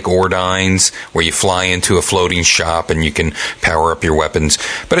sort of like Ordines, where you fly into a floating shop and you can power up your weapons.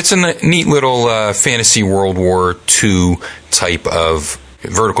 But it's a neat little fantasy World War II type of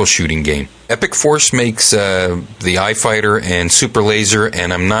vertical shooting game. Epic Force makes the iFighter and Super Laser,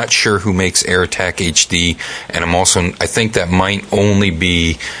 and I'm not sure who makes Air Attack HD, and I think that might only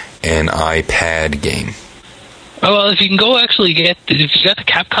be an iPad game. Oh, well, if you can go if you got the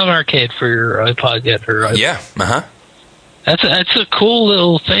Capcom Arcade for your iPod yet, or iPod, yeah, that's a cool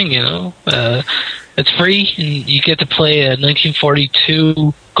little thing, it's free, and you get to play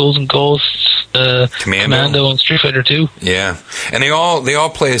 1942 Golden Ghosts, Commando, and Street Fighter 2. Yeah, and they all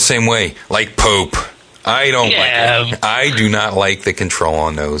play the same way, like Pope. I don't like it. I do not like the control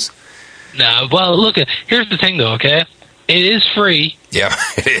on those. No, well, look, here's the thing, though. Okay, it is free. Yeah,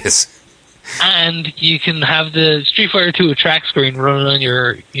 it is. And you can have the Street Fighter 2 track screen running on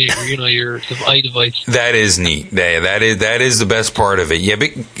your iDevice. That is neat. That is the best part of it. Yeah, but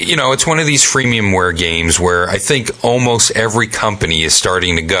it's one of these freemiumware games where I think almost every company is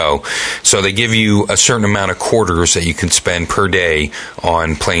starting to go. So they give you a certain amount of quarters that you can spend per day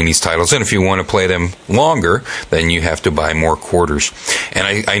on playing these titles. And if you want to play them longer, then you have to buy more quarters.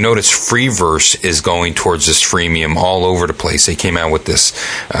 And I noticed Freeverse is going towards this freemium all over the place. They came out with this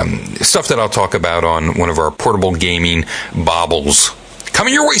stuff that I'll talk about on one of our portable gaming baubles.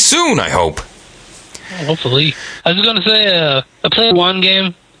 Coming your way soon, I hope. Hopefully. I was going to say, I played one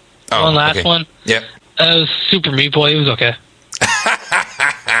game, one last one. Yep. It was Super Meat Boy. It was okay.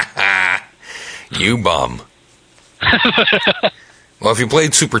 You bum. Well, if you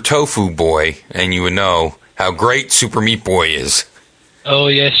played Super Tofu Boy, and you would know how great Super Meat Boy is. Oh,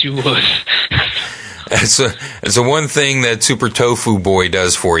 yes, you would. It's the one thing that Super Tofu Boy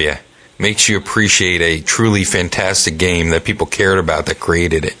does for you. Makes you appreciate a truly fantastic game that people cared about that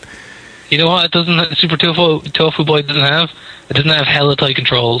created it. You know what? Super Tofu Boy doesn't have It doesn't have hella tight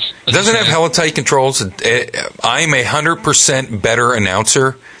controls. It doesn't have hella tight controls. I'm a 100% better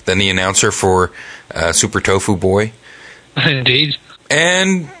announcer than the announcer for Super Tofu Boy. Indeed.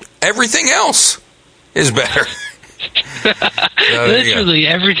 And everything else is better. Literally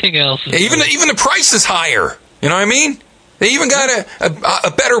everything else is even the price is higher. You know what I mean? They even got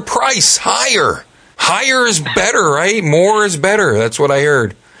a better price. Higher is better, right? More is better. That's what I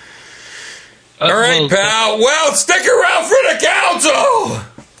heard. All right, pal. Well, stick around for the council.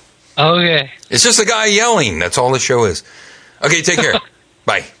 Okay. It's just a guy yelling. That's all the show is. Okay, take care.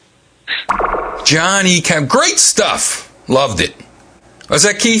 Bye. Johnny Cam. Great stuff. Loved it. Was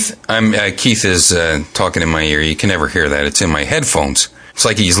that Keith? Keith is talking in my ear. You can never hear that. It's in my headphones. It's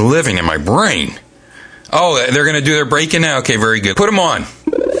like he's living in my brain. Oh, they're going to do their break-in now? Okay, very good. Put them on.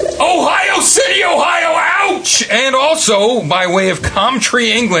 Ohio City, Ohio, ouch! And also, by way of Comtree,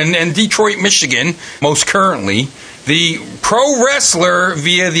 England, and Detroit, Michigan, most currently, the pro wrestler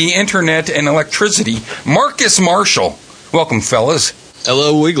via the internet and electricity, Marcus Marshall. Welcome, fellas.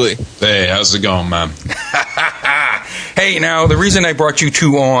 Hello, Wiggly. Hey, how's it going, man? Hey, now, the reason I brought you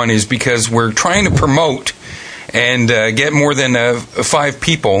two on is because we're trying to promote and get more than 5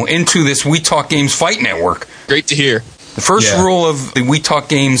 people into this We Talk Games Fight Network. Great to hear. The first rule of the We Talk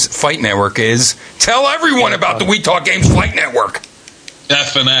Games Fight Network is tell everyone about the We Talk Games Fight Network.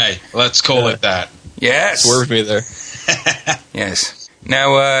 F&A. Let's call it that. Yes. Swerved me there. Yes.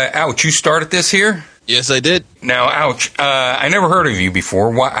 Now, Ouch, you started this here? Yes, I did. Now, Ouch, I never heard of you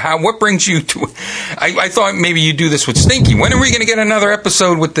before. What brings you to... I thought maybe you'd do this with Stinky. When are we going to get another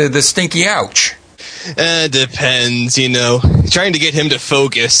episode with the Stinky Ouch? Depends, Trying to get him to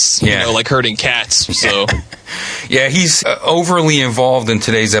focus, like herding cats, so... Yeah, he's overly involved in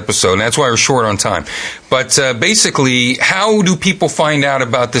today's episode, and that's why we're short on time. But basically, how do people find out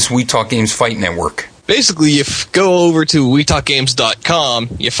about this We Talk Games Fight Network? Basically, you go over to WeTalkGames.com,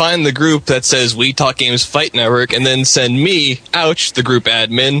 you find the group that says We Talk Games Fight Network, and then send me, Ouch, the group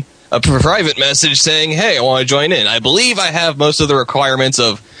admin, a private message saying, hey, I want to join in. I believe I have most of the requirements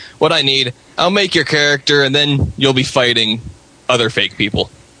of what I need. I'll make your character, and then you'll be fighting other fake people.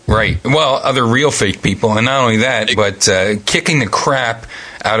 Right. Well, other real fake people, and not only that, but kicking the crap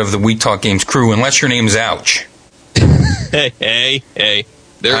out of the We Talk Games crew, unless your name's Ouch. Hey.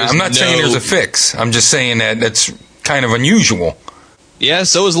 I'm not saying there's a fix. I'm just saying that that's kind of unusual. Yeah,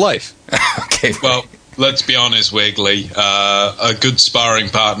 so is life. Okay. Well, let's be honest, Wiggly. A good sparring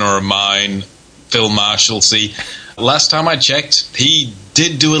partner of mine, Phil Marshalsea, last time I checked, he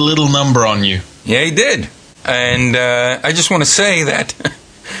did do a little number on you. Yeah, he did. And I just want to say that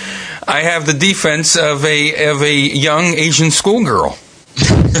I have the defense of a young Asian schoolgirl.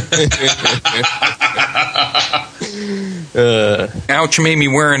 Ouch, made me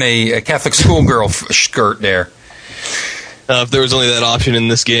wearing a Catholic schoolgirl skirt there. If there was only that option in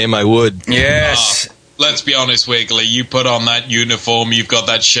this game, I would. Yes. Let's be honest, Wiggly. You put on that uniform, you've got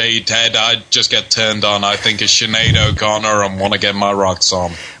that shaved head, I'd just get turned on. I think it's Sinead O'Connor and want to get my rocks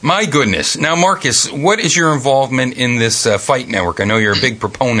on. My goodness. Now, Marcus, what is your involvement in this Fight Network? I know you're a big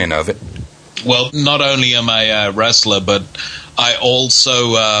proponent of it. Well, not only am I a wrestler, but I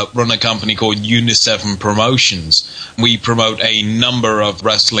also run a company called Uni7 Promotions. We promote a number of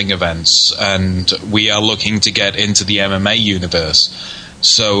wrestling events, and we are looking to get into the MMA universe.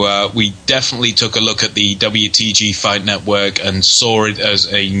 So we definitely took a look at the WTG Fight Network and saw it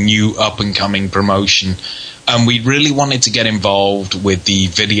as a new up-and-coming promotion. And we really wanted to get involved with the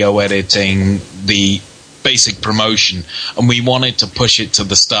video editing, the basic promotion, and we wanted to push it to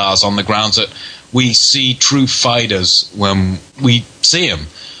the stars on the grounds that we see true fighters when we see them.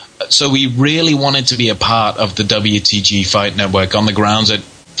 So we really wanted to be a part of the WTG Fight Network on the grounds that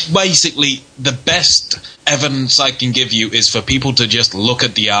basically the best evidence I can give you is for people to just look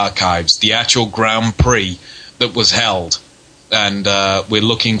at the archives, the actual Grand Prix that was held. And we're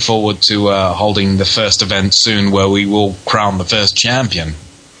looking forward to holding the first event soon where we will crown the first champion.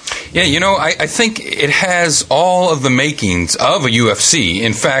 Yeah, I think it has all of the makings of a UFC.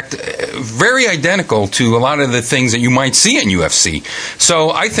 In fact, very identical to a lot of the things that you might see in UFC.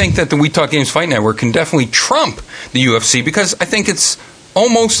 So I think that the We Talk Games Fight Network can definitely trump the UFC because I think it's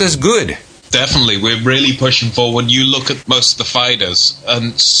almost as good. Definitely. We're really pushing forward. You look at most of the fighters,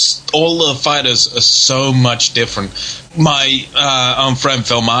 and all the fighters are so much different. My own friend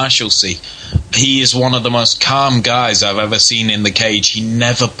Phil Marshalsea, He is one of the most calm guys I've ever seen in the cage. He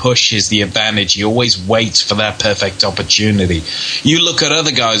never pushes the advantage. He always waits for that perfect opportunity. You look at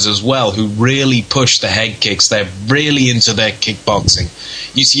other guys as well who really push the head kicks. They're really into their kickboxing.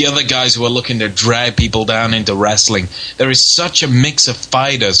 You see other guys who are looking to drag people down into wrestling. There is such a mix of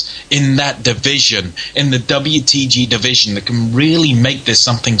fighters in that division, in the WTG division, that can really make this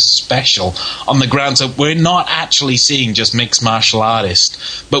something special on the grounds that we're not actually seeing just mixed martial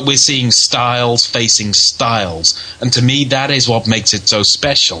artists, but we're seeing styles facing styles. And to me, that is what makes it so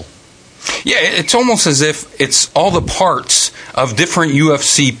special. Yeah, it's almost as if it's all the parts of different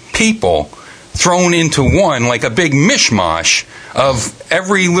UFC people thrown into one, like a big mishmash of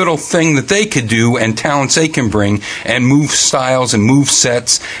every little thing that they could do and talents they can bring, and move styles and move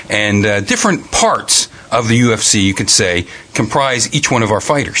sets and different parts of the UFC, you could say, comprise each one of our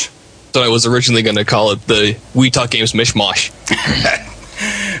fighters. So I was originally going to call it the We Talk Games Mishmash.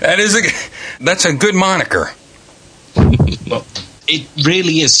 That's a good moniker. Well, it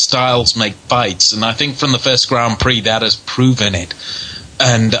really is styles make fights, and I think from the first Grand Prix that has proven it.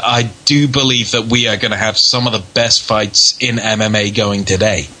 And I do believe that we are going to have some of the best fights in MMA going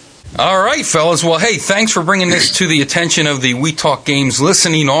today. All right, fellas. Well, hey, thanks for bringing this to the attention of the We Talk Games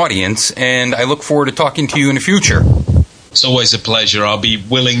listening audience, and I look forward to talking to you in the future. It's always a pleasure. I'll be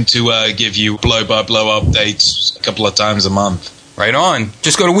willing to give you blow-by-blow updates a couple of times a month. Right on.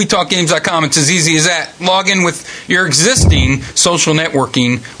 Just go to WeTalkGames.com. It's as easy as that. Log in with your existing social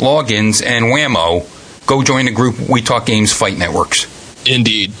networking logins and whammo. Go join the group We Talk Games Fight Networks.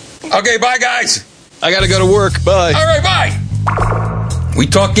 Indeed. Okay, bye, guys. I gotta go to work. Bye. All right, bye. We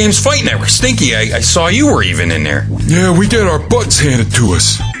Talk Games Fight Network. Stinky, I saw you were even in there. Yeah, we get our butts handed to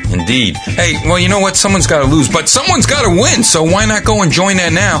us. Indeed. Hey, well, you know what? Someone's got to lose, but someone's got to win, so why not go and join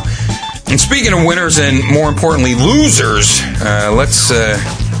that now? And speaking of winners and, more importantly, losers, let's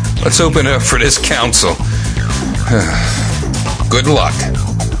open it up for this council. Good luck.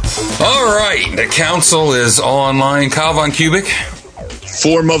 All right, the council is all online. Kyle Von Kubik.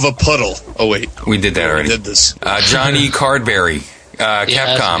 Form of a puddle. Oh, wait. We did that already. We did this. John E. Cardberry.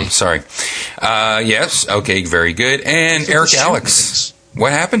 Capcom, sorry. Yes, okay, very good. And Eric Alex.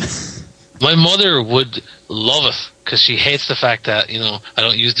 What happened? My mother would love it because she hates the fact that, you know, I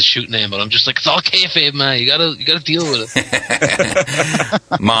don't use the shoot name, but I'm just like, it's all kayfabe, man. You gotta deal with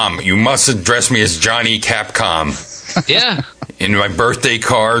it. Mom, you must address me as Johnny Capcom. Yeah. In my birthday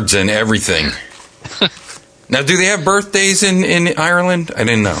cards and everything. Now, do they have birthdays in Ireland? I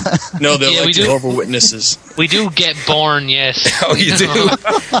didn't know. No, they're like Jehovah's Witnesses. We do get born, yes. Oh, you do?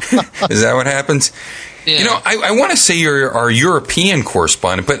 Is that what happens? Yeah. You know, I want to say you're our European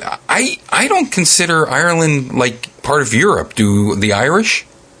correspondent, but I don't consider Ireland like part of Europe. Do the Irish?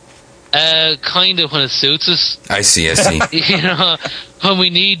 Kind of when it suits us. I see. You know, when we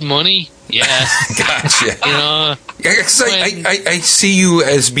need money, yeah. Gotcha. You know, I see you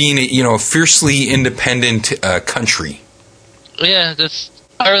as being a fiercely independent country. Yeah,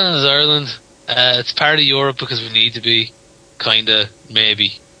 Ireland is Ireland. It's part of Europe because we need to be, kinda,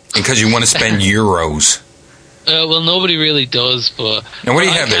 maybe. Because you want to spend euros. Well, nobody really does, but... Now, what do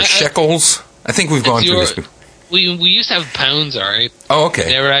you have there? Shekels? I think we've gone through this before. We used to have pounds, alright? Oh, okay.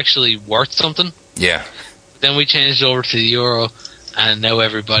 They were actually worth something. Yeah. Then we changed over to the euro, and now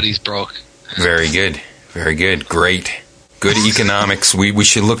everybody's broke. Very good. Very good. Great. Good economics. We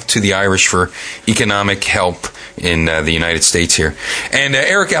should look to the Irish for economic help in the United States here. And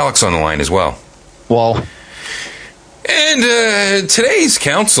Eric Alex on the line as well. Well... And today's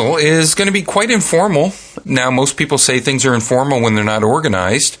council is going to be quite informal. Now, most people say things are informal when they're not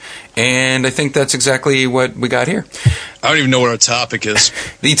organized, and I think that's exactly what we got here. I don't even know what our topic is.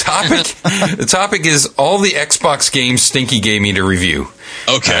 The topic is all the Xbox games Stinky gave me to review.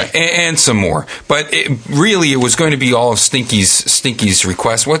 Okay. And some more. But it was going to be all of Stinky's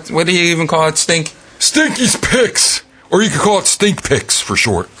request. What do you even call it, Stink? Stinky's Picks! Or you could call it Stink Picks for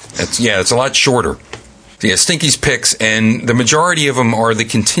short. It's a lot shorter. Yeah, Stinky's Picks, and the majority of them are the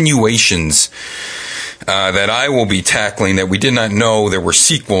continuations that I will be tackling that we did not know there were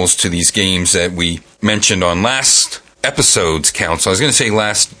sequels to these games that we mentioned on last episode's council. I was going to say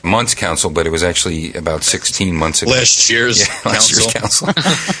last month's council, but it was actually about 16 months ago. Last year's council.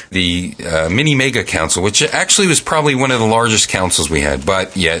 The Mini Mega Council, which actually was probably one of the largest councils we had,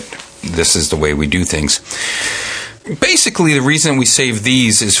 but yet this is the way we do things. Basically, the reason we save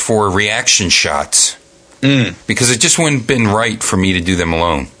these is for reaction shots. Because it just wouldn't have been right for me to do them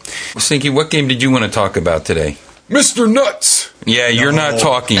alone. Stinky, what game did you want to talk about today? Mr. Nuts! Yeah, you're not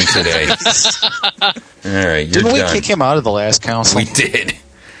talking today. All right, you're Didn't we done. kick him out of the last council? We did.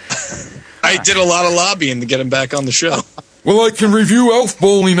 I did a lot of lobbying to get him back on the show. Well, I can review Elf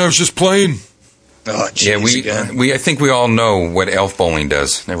Bowling I was just playing. Oh, geez, I think we all know what elf bowling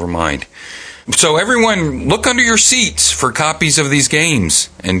does. Never mind. So everyone, look under your seats for copies of these games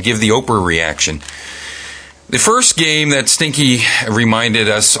and give the Oprah reaction. The first game that Stinky reminded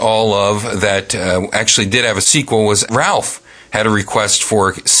us all of that actually did have a sequel was Ralph had a request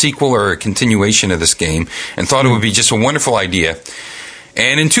for a sequel or a continuation of this game and thought it would be just a wonderful idea.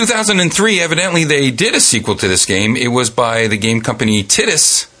 And in 2003, evidently, they did a sequel to this game. It was by the game company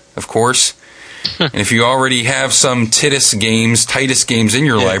Titus, of course. And if you already have some Titus games in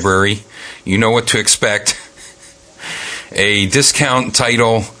your library, you know what to expect. A discount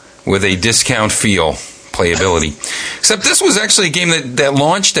title with a discount feel, playability. Except this was actually a game that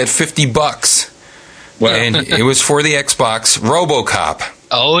launched at $50. Wow. And it was for the Xbox, RoboCop.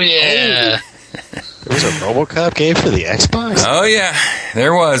 Oh, yeah. There was a RoboCop game for the Xbox? Oh, yeah.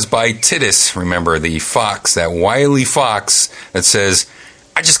 There was, by Titus. Remember, the fox, that wily fox that says,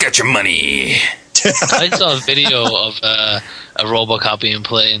 I just got your money. I saw a video of a RoboCop being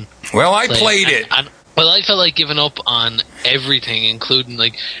playing. Well, I played it. But I felt like giving up on everything, including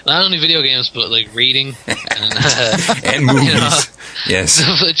like not only video games but like reading and movies. You know, yes,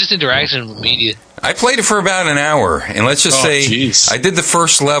 just interaction with media. I played it for about an hour, and let's just say I did the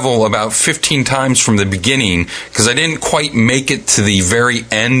first level about 15 times from the beginning because I didn't quite make it to the very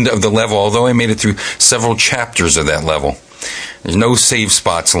end of the level, although I made it through several chapters of that level. There's no save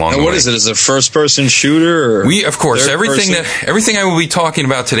spots along the way. What is it? Is it a first-person shooter? Or we, of course, everything I will be talking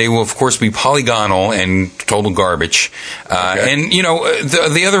about today will, of course, be polygonal and total garbage. And you know,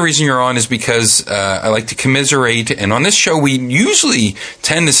 the other reason you're on is because I like to commiserate, and on this show we usually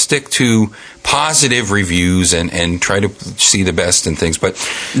tend to stick to positive reviews and try to see the best in things, but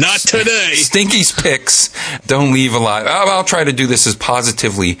not today. Stinky's picks don't leave a lot. I'll try to do this as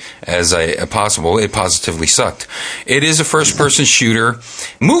positively as possible. It positively sucked. It is a first-person shooter,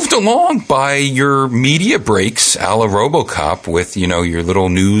 moved along by your media breaks, a la RoboCop, with your little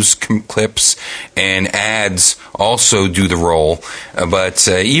news clips and ads also do the role. But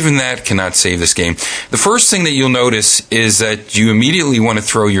even that cannot save this game. The first thing that you'll notice is that you immediately want to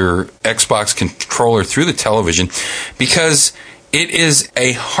throw your Xbox controller through the television because it is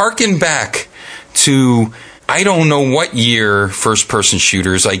a harken back to I don't know what year first-person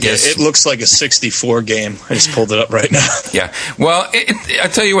shooters, I guess. Yeah, it looks like a 64 game. I just pulled it up right now. Yeah. Well, I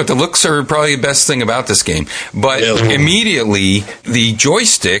tell you what, the looks are probably the best thing about this game. But immediately, the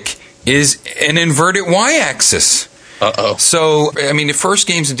joystick is an inverted Y-axis. Uh-oh. So, I mean, the first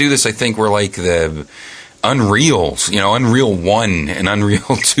games to do this, I think, were like the Unreals, Unreal 1 and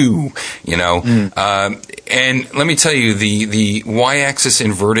Unreal 2, and let me tell you, the Y-axis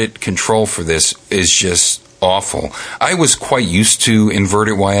inverted control for this is just awful. I was quite used to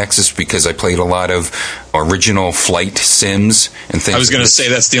inverted Y-axis because I played a lot of original flight sims and things. I was going to say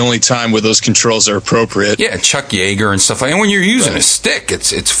that's the only time where those controls are appropriate. Yeah, Chuck Yeager and stuff like that. And when you're using a stick,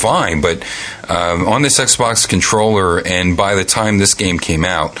 it's fine. But on this Xbox controller, and by the time this game came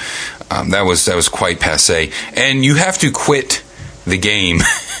out, that was quite passé. And you have to quit the game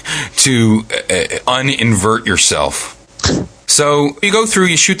to uninvert yourself. So you go through,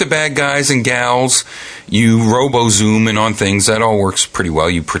 you shoot the bad guys and gals, you robo-zoom in on things. That all works pretty well.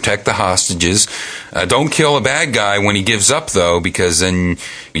 You protect the hostages. Don't kill a bad guy when he gives up, though, because then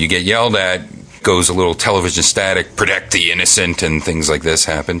you get yelled at, goes a little television static, protect the innocent, and things like this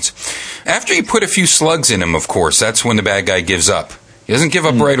happens. After you put a few slugs in him, of course, that's when the bad guy gives up. He doesn't give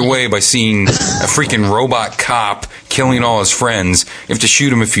up right away by seeing a freaking robot cop killing all his friends. You have to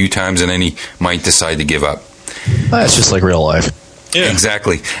shoot him a few times, and then he might decide to give up. That's just like real life. Yeah.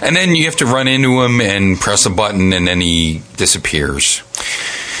 Exactly. And then you have to run into him and press a button, and then he disappears.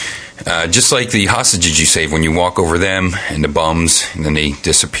 Just like the hostages you save when you walk over them and the bums, and then they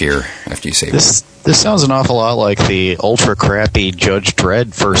disappear after you save them. This sounds an awful lot like the ultra crappy Judge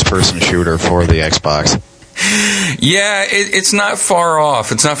Dredd first-person shooter for the Xbox. Yeah, it's not far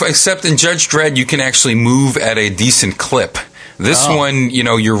off. It's not, except in Judge Dredd, you can actually move at a decent clip. This one,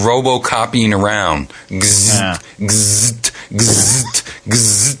 you're robo-copying around. Gzzzt, gzzzt, gzzzt,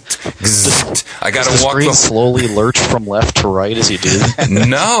 gzzzt, gzzzt. I gotta walk. Does the screen slowly lurch from left to right as you do that?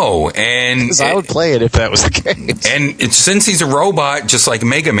 No, and because I would play it if that was the case. And since he's a robot, just like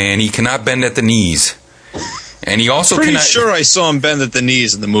Mega Man, he cannot bend at the knees. And he also pretty sure I saw him bend at the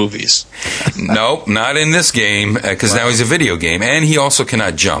knees in the movies. Nope, not in this game, because now he's a video game. And he also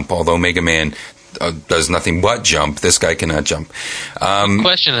cannot jump, although Mega Man does nothing but jump. This guy cannot jump.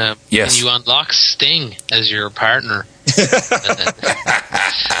 Question, yes. Can you unlock Sting as your partner?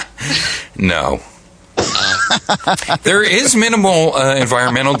 No. There is minimal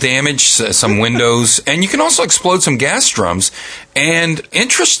environmental damage, some windows, and you can also explode some gas drums. And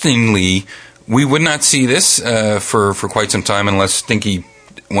interestingly, we would not see this for quite some time unless Stinky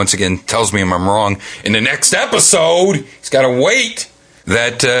once again tells me I'm wrong in the next episode. He's got to wait.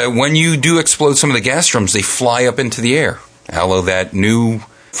 That when you do explode some of the gas drums, they fly up into the air. Hello, that new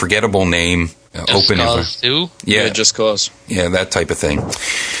forgettable name. Just Cause 2? Yeah, Just Cause. Yeah, that type of thing.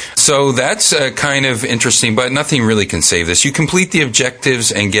 So that's kind of interesting, but nothing really can save this. You complete the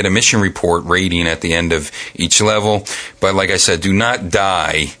objectives and get a mission report rating at the end of each level. But like I said, do not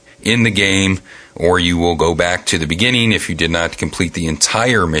die in the game, or you will go back to the beginning if you did not complete the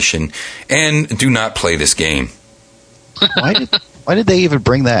entire mission. And do not play this game. Why did they even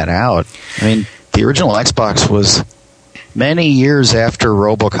bring that out? I mean, the original Xbox was many years after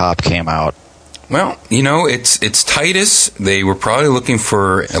RoboCop came out. Well, it's Titus. They were probably looking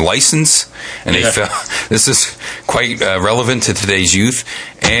for a license, and they felt this is quite relevant to today's youth.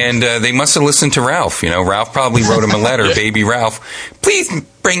 And they must have listened to Ralph. Ralph probably wrote him a letter, Baby Ralph. Please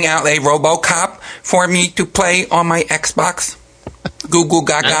bring out a RoboCop for me to play on my Xbox. Goo goo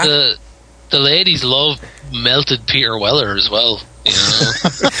gaga. And the ladies love melted Peter Weller as well.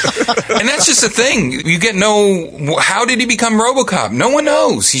 And that's just the thing. You get how did he become RoboCop? No one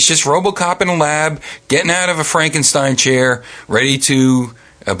knows. He's just RoboCop in a lab, getting out of a Frankenstein chair, ready to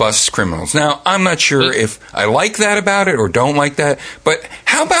bust criminals. Now, I'm not sure if I like that about it or don't like that, but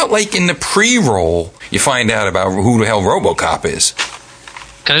how about like in the pre-roll, you find out about who the hell RoboCop is?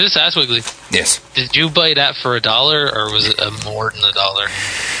 Can I just ask, Wiggly? Yes. Did you buy that for $1 or was it more than $1?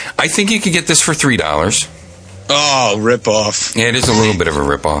 I think you could get this for $3. Oh, rip-off. Yeah, it is a little bit of a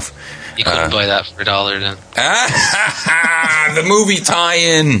rip-off. You couldn't buy that for $1 then. The movie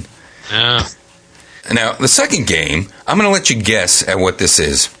tie-in. Yeah. Now, the second game, I'm going to let you guess at what this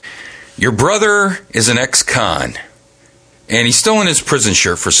is. Your brother is an ex-con, and he's still in his prison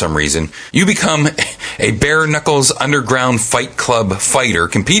shirt for some reason. You become a bare-knuckles underground fight club fighter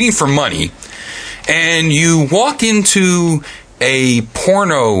competing for money, and you walk into a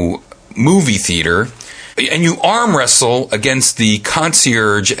porno movie theater, and you arm wrestle against the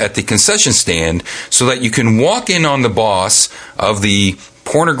concierge at the concession stand so that you can walk in on the boss of the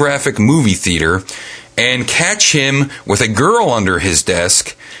pornographic movie theater and catch him with a girl under his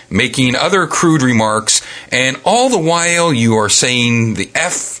desk making other crude remarks, and all the while you are saying the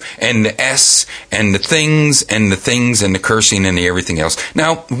F and the S and the things and the cursing and the everything else.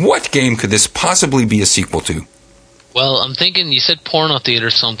 Now, what game could this possibly be a sequel to? Well, I'm thinking, you said porno theater,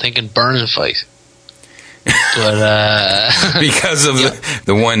 so I'm thinking Burn and Fight. But because of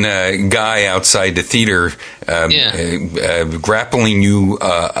the one guy outside the theater grappling you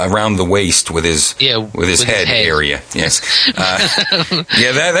around the waist with his head area. Yes,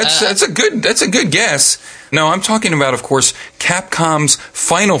 that's a good guess. No, I'm talking about, of course, Capcom's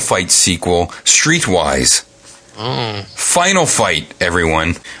Final Fight sequel, Streetwise. Oh. Final Fight,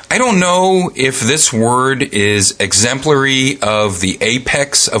 everyone. I don't know if this word is exemplary of the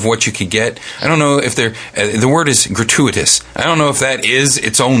apex of what you could get. I don't know if the word is gratuitous. I don't know if that is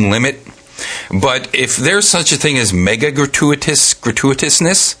its own limit. But if there's such a thing as mega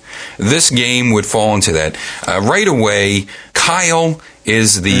gratuitousness, this game would fall into that. Right away, Kyle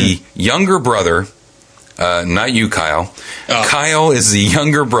is the younger brother. Not you, Kyle. Oh. Kyle is the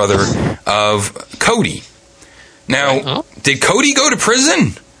younger brother of Cody. Now, did Cody go to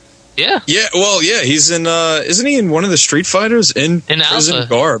prison? Yeah. Yeah, well, yeah, he's in, isn't he in one of the Street Fighters? In prison Alpha.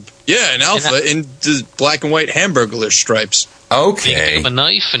 Garb. Yeah, in Alpha, in the black and white Hamburglar stripes. Okay. He gave him a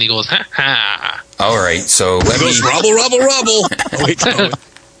knife and he goes, ha ha. All right, so he goes, robble, robble, robble. Oh, wait, no.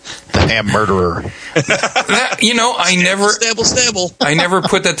 The Ham Murderer. I never... Stabble. I never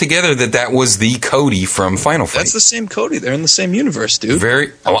put that together that was the Cody from Final Fight. That's the same Cody. They're in the same universe, dude.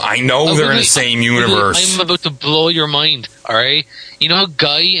 I know they're in the same universe. I'm about to blow your mind, alright? You know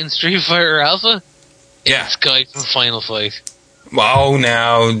Guy in Street Fighter Alpha? Yeah. It's Guy from Final Fight. Oh,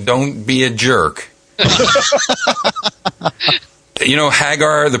 now, don't be a jerk. You know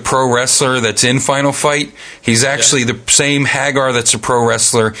Hagar, the pro wrestler that's in Final Fight? He's actually the same Hagar that's a pro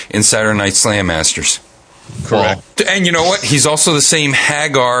wrestler in Saturday Night Slam Masters. Correct. Well, and you know what? He's also the same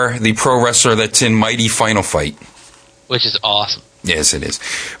Hagar, the pro wrestler that's in Mighty Final Fight. Which is awesome. Yes, it is.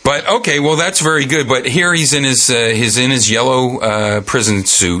 But okay, well that's very good. But here he's in his yellow prison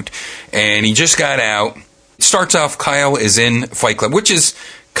suit, and he just got out. It starts off, Kyle is in Fight Club, which is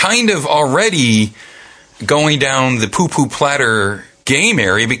kind of already going down the poo-poo platter game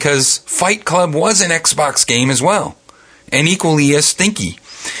area, because Fight Club was an Xbox game as well, and equally as stinky.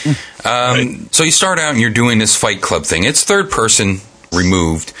 Right. So you start out and you're doing this Fight Club thing. It's third person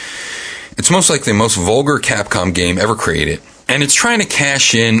removed. It's most like the most vulgar Capcom game ever created, and it's trying to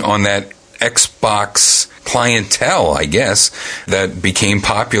cash in on that Xbox clientele, I guess, that became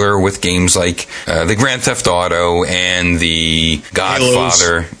popular with games like the Grand Theft Auto and the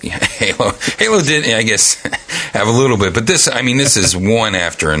Godfather. Halo did, I guess, have a little bit, but this is one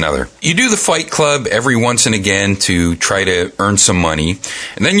after another. You do the Fight Club every once and again to try to earn some money,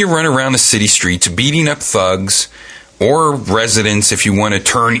 and then you run around the city streets beating up thugs or residents if you want to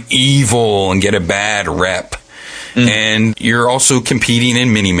turn evil and get a bad rep. And you're also competing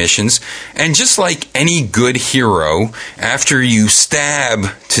in mini missions. And just like any good hero, after you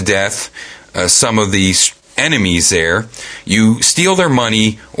stab to death some of these enemies there, you steal their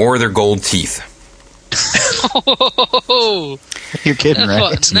money or their gold teeth. You're kidding, That's right?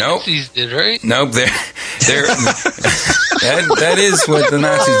 what Nazis did, right? Nope. That is what the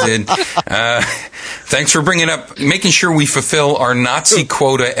Nazis did. Thanks for bringing up, making sure we fulfill our Nazi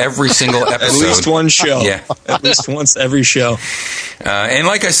quota every single episode. At least one show. Yeah. At least once every show. And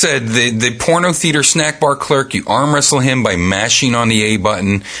like I said, the porno theater snack bar clerk, you arm wrestle him by mashing on the A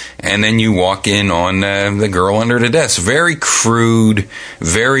button, and then you walk in on the girl under the desk. Very crude,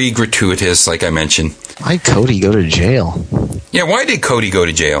 very gratuitous, like I mentioned. Why'd Cody go to jail? Yeah, why did Cody go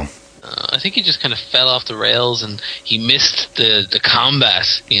to jail? I think he just kind of fell off the rails and he missed the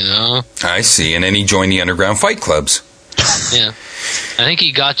combat, you know? I see, and then he joined the underground fight clubs. Yeah. I think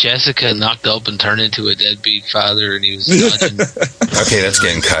he got Jessica knocked up and turned into a deadbeat father, and he was dodging. Okay, that's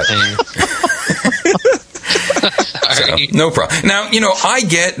getting cut. Sorry. So, no problem. Now, I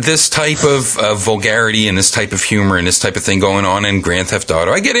get this type of vulgarity and this type of humor and this type of thing going on in Grand Theft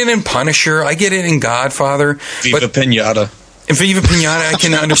Auto. I get it in Punisher. I get it in Godfather. Viva Pinata. In Viva Pinata, I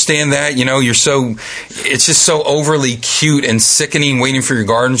can understand that. It's just so overly cute and sickening, waiting for your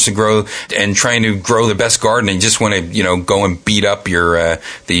gardens to grow and trying to grow the best garden, and you just want to, go and beat up the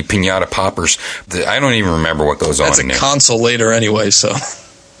Pinata poppers. I don't even remember what goes on in there. That's a console later anyway, so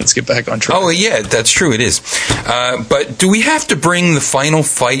let's get back on track. Oh, yeah, that's true. It is. But do we have to bring the Final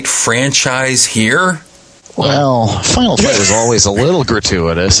Fight franchise here? Well, Final Fight was always a little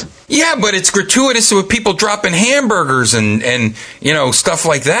gratuitous. Yeah, but it's gratuitous with people dropping hamburgers and stuff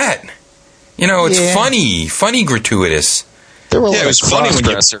like that. It's funny gratuitous. There were it was funny when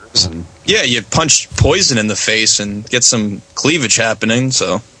cross-dressers. you punched poison in the face and get some cleavage happening,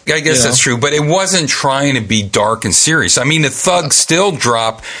 so... I guess that's true, but it wasn't trying to be dark and serious. I mean, the thugs still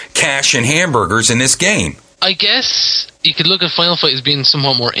drop cash and hamburgers in this game. I guess you could look at Final Fight as being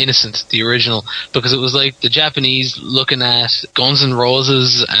somewhat more innocent, the original, because it was like the Japanese looking at Guns N'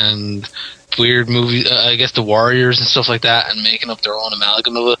 Roses and weird movies, I guess the Warriors and stuff like that, and making up their own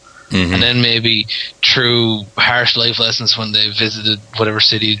amalgam of it. Mm-hmm. And then maybe through harsh life lessons when they visited whatever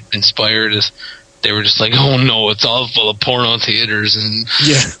city inspired it, they were just like, oh no, it's all full of porno theaters. And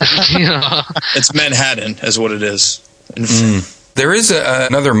it's Manhattan is what it is. There is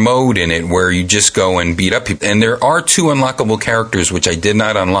another mode in it where you just go and beat up people. And there are 2 unlockable characters which I did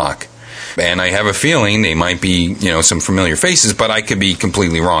not unlock. And I have a feeling they might be, some familiar faces, but I could be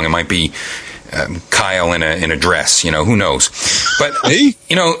completely wrong. It might be Kyle in a dress, who knows. But,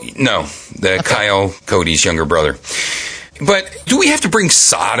 no, Kyle, Cody's younger brother. But do we have to bring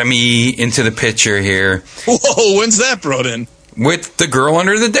sodomy into the picture here? Whoa, when's that brought in? With the girl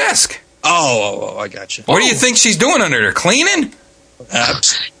under the desk. Oh, I got you. What do you think she's doing under there? Cleaning?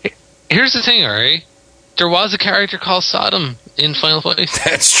 Here's the thing, alright? There was a character called Sodom in Final Fight.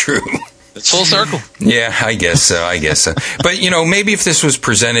 That's true. Full circle. Yeah, I guess so. But, maybe if this was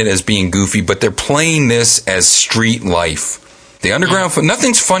presented as being goofy, but they're playing this as street life. The underground,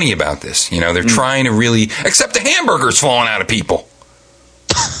 nothing's funny about this. They're trying to really, except the hamburgers falling out of people.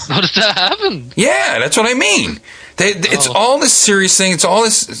 How does that happen? Yeah, that's what I mean. It's all this serious thing. It's all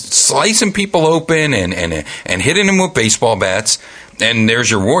this slicing people open and hitting them with baseball bats. And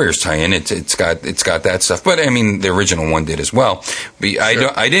there's your Warriors tie-in. It's got that stuff. But I mean, the original one did as well.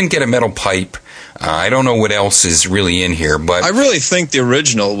 I didn't get a metal pipe. I don't know what else is really in here, but I really think the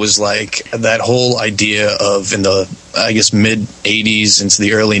original was like that whole idea of in the, I guess, mid 80s into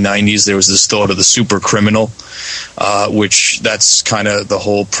the early 90s, there was this thought of the super criminal, which that's kind of the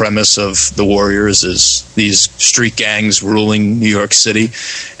whole premise of the Warriors is these street gangs ruling New York City.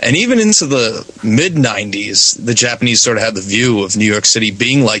 And even into the mid 90s, the Japanese sort of had the view of New York City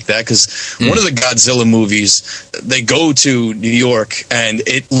being like that because one of the Godzilla movies, they go to New York and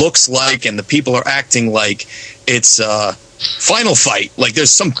it looks like, and the people are acting like it's Final Fight. Like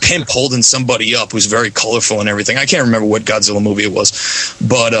there's some pimp holding somebody up who's very colorful and everything. I can't remember what Godzilla movie it was.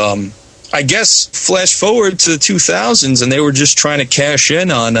 But I guess flash forward to the 2000s and they were just trying to cash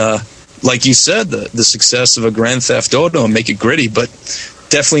in on, like you said, the success of a Grand Theft Auto and make it gritty. But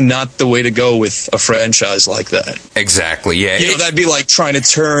definitely not the way to go with a franchise like that. Exactly, yeah. That'd be like trying to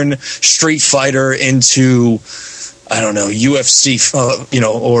turn Street Fighter into, I don't know, UFC,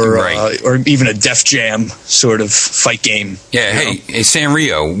 or even a Def Jam sort of fight game. Yeah, hey,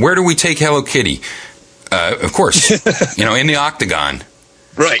 Sanrio, where do we take Hello Kitty? Of course, in the Octagon.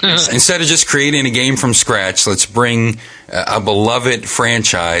 Right. Instead of just creating a game from scratch, let's bring a beloved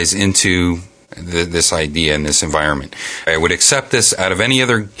franchise into this idea and this environment. I would accept this out of any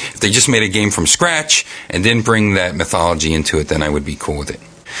other. If they just made a game from scratch and didn't bring that mythology into it, then I would be cool with it.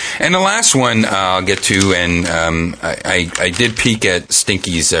 And the last one I'll get to, and I did peek at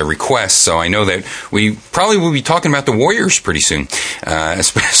Stinky's request, so I know that we probably will be talking about the Warriors pretty soon,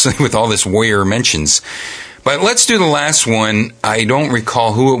 especially with all this Warrior mentions. But let's do the last one. I don't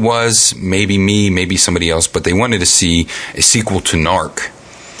recall who it was, maybe me, maybe somebody else, but they wanted to see a sequel to Narc.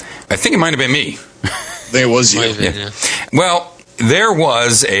 I think it might have been me. I think it was you. Yeah. Well, there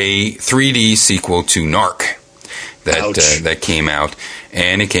was a 3D sequel to Narc that came out,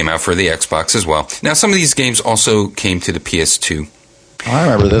 and it came out for the Xbox as well. Now, some of these games also came to the PS2. Oh, I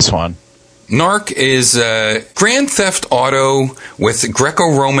remember this one. Narc is Grand Theft Auto with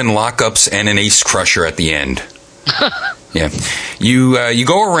Greco-Roman lockups and an ace crusher at the end. Yeah, you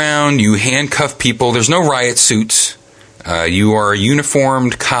go around, you handcuff people. There's no riot suits. You are a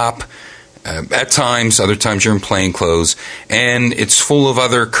uniformed cop. At times, other times you're in plain clothes, and it's full of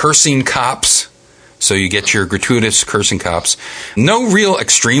other cursing cops. So you get your gratuitous cursing cops. No real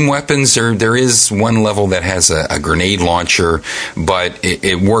extreme weapons. There is one level that has a grenade launcher, but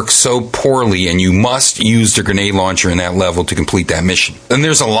it works so poorly, and you must use the grenade launcher in that level to complete that mission. And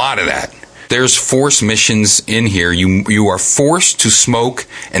there's a lot of that. There's force missions in here. You are forced to smoke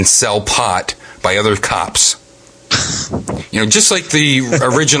and sell pot by other cops. Just like the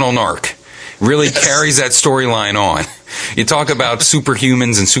original Narc. Really carries that storyline on. You talk about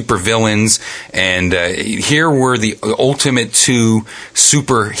superhumans and supervillains, and here were the ultimate two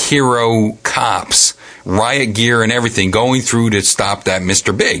superhero cops, riot gear and everything, going through to stop that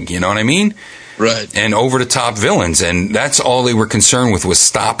Mr. Big, you know what I mean? Right. And over-the-top villains, and that's all they were concerned with, was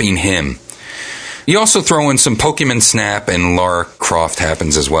stopping him. You also throw in some Pokemon Snap, and Lara Croft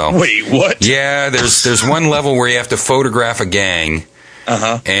happens as well. Wait, what? Yeah, there's one level where you have to photograph a gang,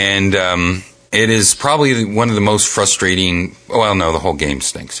 and it is probably one of the most frustrating. Well, no, the whole game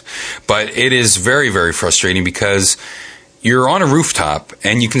stinks. But it is very, very frustrating because you're on a rooftop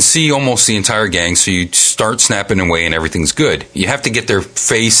and you can see almost the entire gang, so you start snapping away and everything's good. You have to get their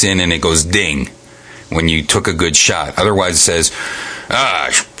face in and it goes ding when you took a good shot. Otherwise it says,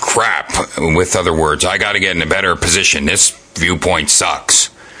 crap. With other words, I got to get in a better position. This viewpoint sucks.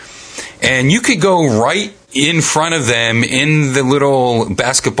 And you could go right in front of them in the little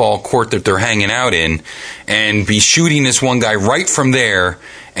basketball court that they're hanging out in and be shooting this one guy right from there,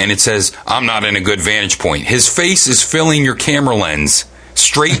 and it says, I'm not in a good vantage point. His face is filling your camera lens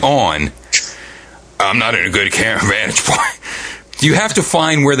straight on. I'm not in a good vantage point. You have to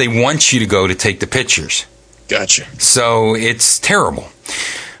find where they want you to go to take the pictures. Gotcha. So it's terrible.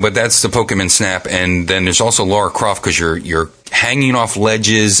 But that's the Pokemon Snap, and then there's also Lara Croft because you're hanging off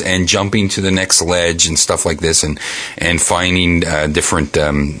ledges and jumping to the next ledge and stuff like this, and finding different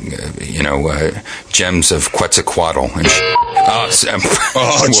gems of Quetzalcoatl and and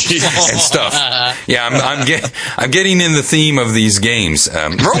stuff. Yeah, I'm getting in the theme of these games.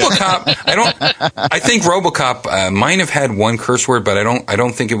 RoboCop, I think RoboCop might have had one curse word, but I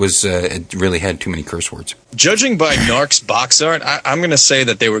don't think it really had too many curse words. Judging by Narc's box art, I'm going to say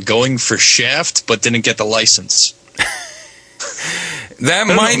that they were going for Shaft, but didn't get the license. That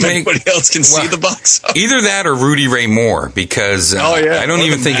might make anybody else can see the box art. Either that or Rudy Ray Moore, because I don't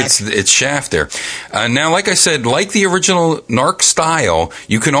even think it's Shaft there. Now, like I said, like the original Narc style,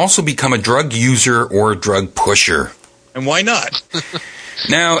 you can also become a drug user or a drug pusher. And why not?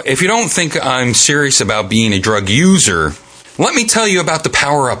 Now, if you don't think I'm serious about being a drug user, let me tell you about the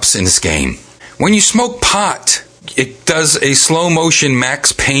power-ups in this game. When you smoke pot, it does a slow motion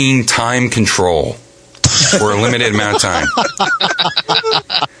Max Payne time control for a limited amount of time.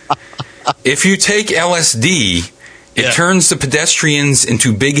 If you take LSD, it turns the pedestrians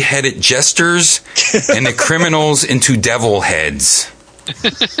into big-headed jesters and the criminals into devil heads.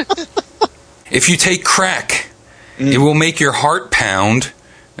 If you take crack, it will make your heart pound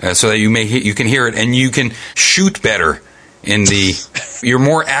so that you can hear it, and you can shoot better. You're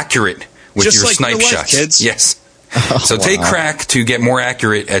more accurate with just your like snipe your life, shots. Kids. Yes. So take crack to get more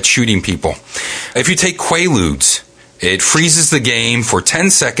accurate at shooting people. If you take Quaaludes, it freezes the game for 10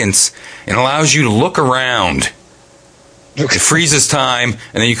 seconds and allows you to look around. It freezes time,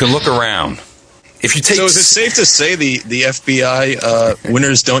 and then you can look around. if you take, so is it safe to say the FBI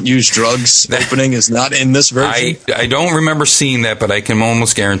winners don't use drugs opening is not in this version? I don't remember seeing that, but I can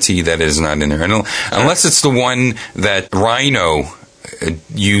almost guarantee that it is not in there. Unless it's the one that Rhino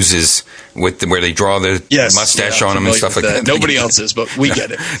uses with where they draw the mustache on them and stuff like that. Nobody else is, but we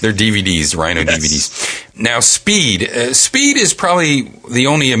get it. They're DVDs, Rhino DVDs. Now, Speed. Speed is probably the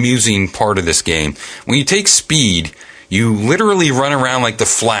only amusing part of this game. When you take Speed, you literally run around like the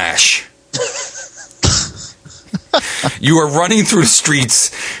Flash. You are running through the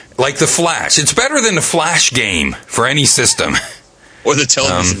streets like the Flash. It's better than the Flash game for any system. Or the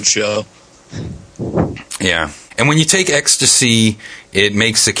television show. Yeah. And when you take Ecstasy, it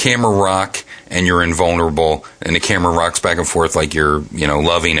makes the camera rock and you're invulnerable, and the camera rocks back and forth like you're,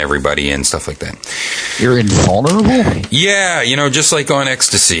 loving everybody and stuff like that. You're invulnerable? Yeah, just like on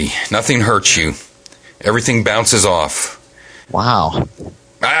Ecstasy. Nothing hurts you. Everything bounces off. Wow.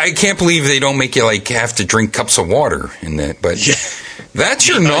 I can't believe they don't make you have to drink cups of water in that, but that's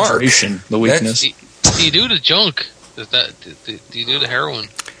your narc. The weakness. Do you do the junk? Do you do the heroin?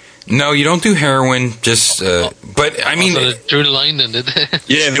 No, you don't do heroin. Just, but I mean, they drew the line then, did they?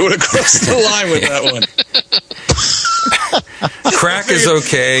 Yeah, they would have crossed the line with that one. Crack is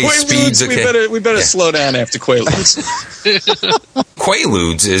okay. Speed's okay. We better slow down after Quaaludes.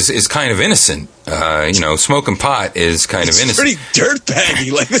 Quaaludes is kind of innocent. Smoking pot is kind of innocent. It's pretty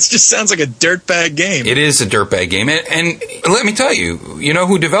dirtbaggy. This just sounds like a dirtbag game. It is a dirtbag game, and let me tell you,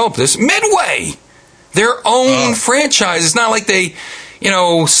 who developed this? Midway, their own franchise. It's not like they,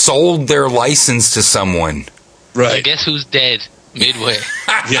 sold their license to someone. Right. I guess who's dead? Midway.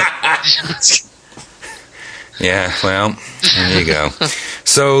 Yeah, well, there you go.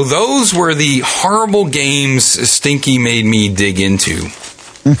 So those were the horrible games Stinky made me dig into.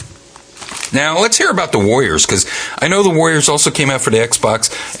 Now, let's hear about the Warriors, because I know the Warriors also came out for the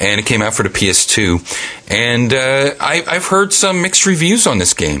Xbox, and it came out for the PS2. And I've heard some mixed reviews on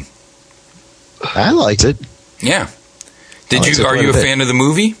this game. I liked it. Yeah. Are you a fan of the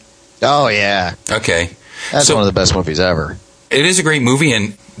movie? Oh, yeah. Okay. That's one of the best movies ever. It is a great movie,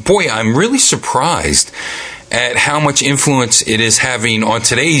 and boy, I'm really surprised at how much influence it is having on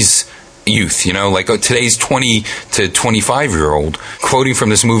today's youth, today's 20 to 25-year-old, quoting from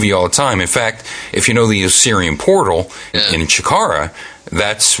this movie all the time. In fact, if you know the Osirian Portal in Chikara,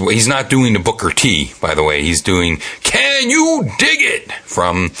 he's not doing the Booker T, by the way. He's doing Can You Dig It?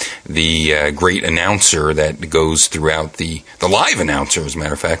 From the great announcer that goes throughout the live announcer, as a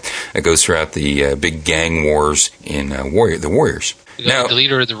matter of fact, that goes throughout the big gang wars in the Warriors. Now, the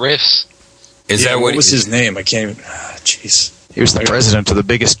leader of the Riffs. What was his name? I can't even... Jeez. He was the president of the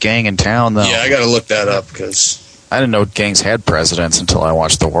biggest gang in town, though. Yeah, I got to look that up, because... I didn't know gangs had presidents until I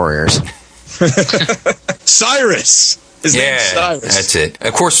watched The Warriors. Cyrus! His name's Cyrus. That's it.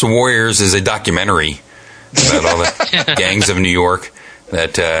 Of course, The Warriors is a documentary about all the gangs of New York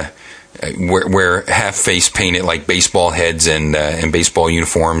that wear half-face painted like baseball heads and baseball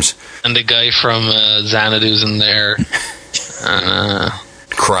uniforms. And the guy from Xanadu's in there.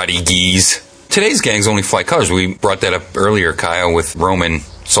 Karate geese. Today's gangs only fly colors. We brought that up earlier, Kyle, with Roman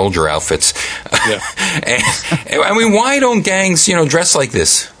soldier outfits. Yeah. and why don't gangs, dress like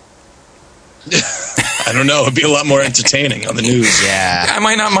this? I don't know. It'd be a lot more entertaining on the news. Yeah. I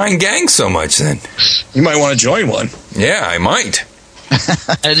might not mind gangs so much then. You might want to join one. Yeah, I might.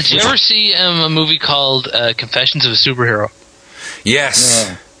 Did you ever see a movie called Confessions of a Superhero?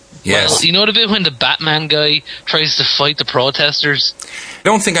 Yes. Yes. Well, you know the bit when the Batman guy tries to fight the protesters? I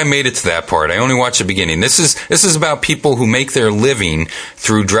don't think I made it to that part. I only watched the beginning. This is about people who make their living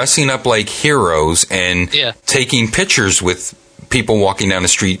through dressing up like heroes and taking pictures with people walking down the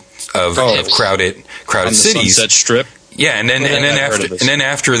street of crowded cities. Sunset Strip. Yeah, and then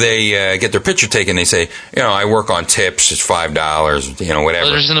after they get their picture taken, they say, I work on tips. It's $5. Whatever.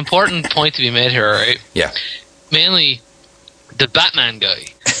 Well, there's an important point to be made here, right? Yeah. Mainly, the Batman guy.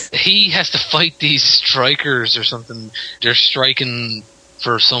 He has to fight these strikers or something. They're striking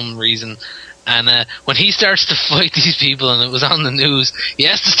for some reason. And when he starts to fight these people, and it was on the news, he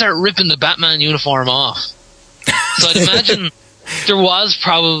has to start ripping the Batman uniform off. So I'd imagine there was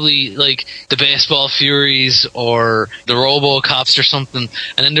probably like the Baseball Furies or the RoboCops or something,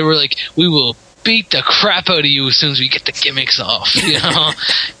 and then they were like, we will beat the crap out of you as soon as we get the gimmicks off,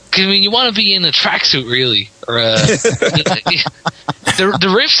 Because, you want to be in a tracksuit, really. Or the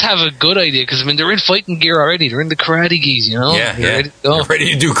Riffs have a good idea, because, they're in fighting gear already. They're in the karate gis, Yeah. They're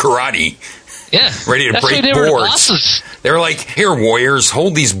ready to do karate. Yeah. Ready to break boards. They were like, here, Warriors,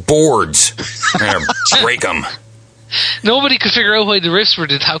 hold these boards. And break them. Nobody could figure out why the wrists were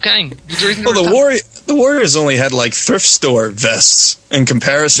the top gang. Well, the Warriors only had like thrift store vests in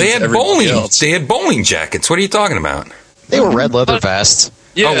comparison. They had to everybody else. They had bowling jackets. What are you talking about? They were red leather vests.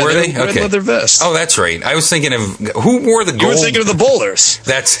 Yeah, were they? Red Okay. leather vests. Oh, that's right. I was thinking of who wore the gold. You were thinking of the bowlers.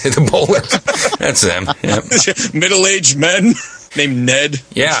 That's the bowlers. That's them. Yep. Middle-aged men named Ned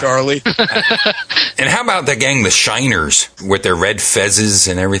and Charlie. And how about the gang, the Shiners, with their red fezzes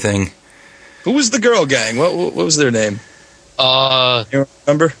and everything? Who was the girl gang? What was their name? You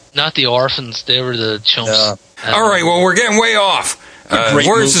remember? Not the orphans. They were the chumps. All right, well, we're getting way off.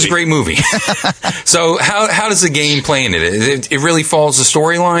 Warriors is a great movie. So how does the game play in it? It really follows the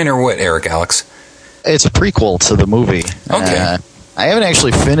storyline or what, Eric, Alex? It's a prequel to the movie. Okay. I haven't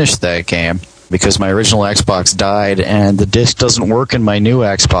actually finished that game because my original Xbox died and the disc doesn't work in my new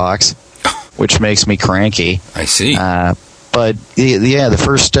Xbox, which makes me cranky. I see. But the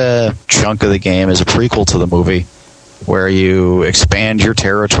first chunk of the game is a prequel to the movie where you expand your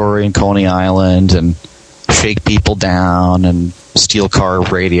territory in Coney Island and shake people down and steal car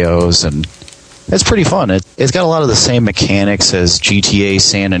radios, and it's pretty fun. It's got a lot of the same mechanics as GTA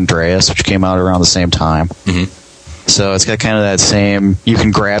San Andreas, which came out around the same time. Mm-hmm. So it's got kind of that same, you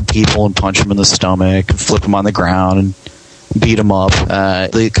can grab people and punch them in the stomach, flip them on the ground, and beat them up.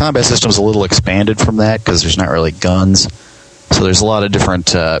 The combat system's a little expanded from that because there's not really guns. So there's a lot of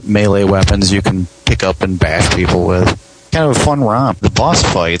different melee weapons you can pick up and bash people with. Kind of a fun romp. The boss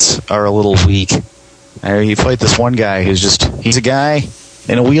fights are a little weak. You fight this one guy he's a guy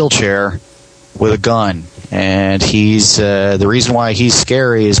in a wheelchair with a gun. And he's the reason why he's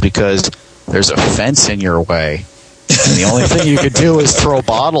scary is because there's a fence in your way. And the only thing you could do is throw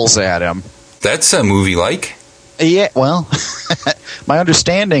bottles at him. That's a movie-like. Yeah, well, my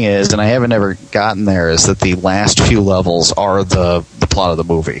understanding is, and I haven't ever gotten there, is that the last few levels are the plot of the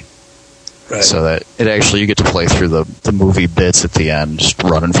movie. Right. So that you get to play through the movie bits at the end, just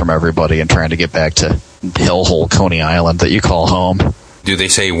running from everybody and trying to get back to hellhole Coney Island that you call home. Do they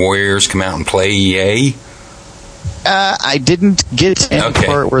say Warriors come out and play EA? I didn't get to any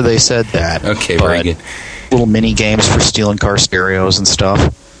part where they said that. Okay, very good. Little mini games for stealing car stereos and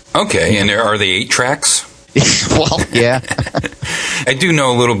stuff. Okay, and are they 8 tracks? Well, yeah. I do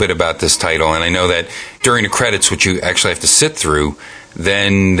know a little bit about this title, and I know that during the credits, which you actually have to sit through,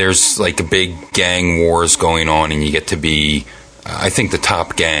 then there's like a big gang wars going on, and you get to be, I think, the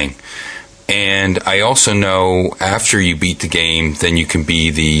top gang. And I also know after you beat the game, then you can be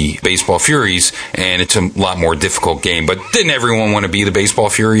the Baseball Furies, and it's a lot more difficult game. But didn't everyone want to be the Baseball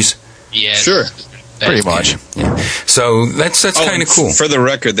Furies? Yeah. Sure. Pretty much. Yeah. So that's kind of cool. For the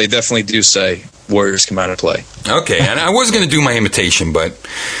record, they definitely do say Warriors come out and play. Okay, and I was going to do my imitation, but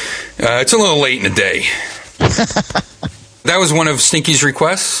it's a little late in the day. That was one of Stinky's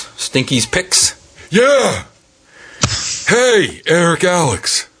requests? Stinky's picks? Yeah! Hey, Eric,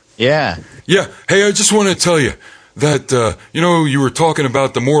 Alex. Yeah. Yeah, hey, I just want to tell you that, you were talking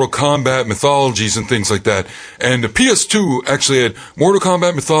about the Mortal Kombat mythologies and things like that. And the PS2 actually had Mortal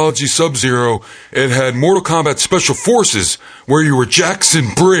Kombat Mythology Sub-Zero. It had Mortal Kombat Special Forces, where you were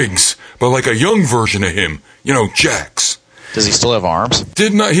Jackson Briggs, but like a young version of him. You know, Jax. Does he still have arms?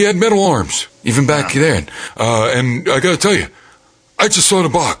 He had metal arms, even back then. And I gotta tell you, I just saw the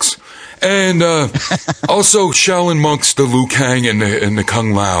box. And also Shaolin Monks, the Liu Kang and the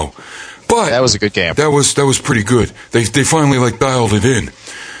Kung Lao. But that was a good game. That was pretty good. They finally dialed it in.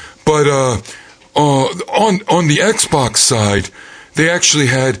 But on the Xbox side, they actually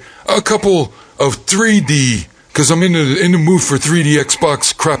had a couple of 3D, because I'm in the mood for 3D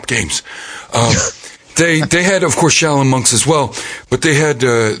Xbox crap games. They had, of course, Shaolin Monks as well, but they had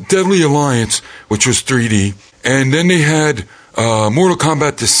Deadly Alliance, which was 3D, and then they had Mortal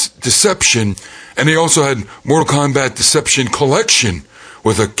Kombat Deception, and they also had Mortal Kombat Deception Collection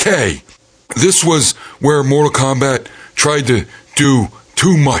with a K. This was where Mortal Kombat tried to do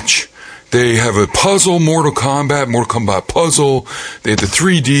too much. They have a puzzle, Mortal Kombat puzzle. They had the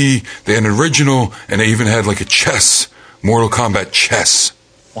 3D, they had an original, and they even had like a chess, Mortal Kombat chess.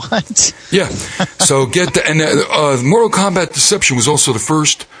 What? Yeah. So Mortal Kombat Deception was also the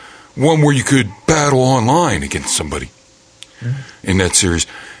first one where you could battle online against somebody in that series.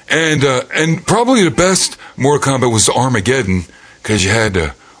 And probably the best Mortal Kombat was Armageddon, because you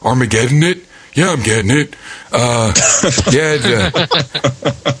had Armageddon it. Yeah, I'm getting it.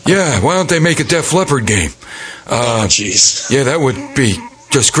 Yeah, why don't they make a Def Leppard game? Jeez. Yeah, that would be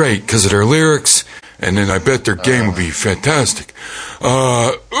just great because of their lyrics, and then I bet their game would be fantastic.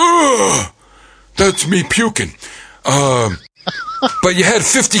 That's me puking. But you had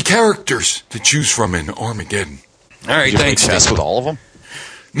 50 characters to choose from in Armageddon. All right, thanks. Did you play chess with all of them?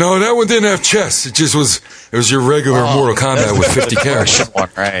 No, that one didn't have chess. It was your regular Mortal Kombat with 50 characters. One,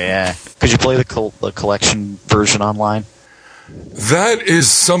 right? Yeah. Could you play the collection version online? That is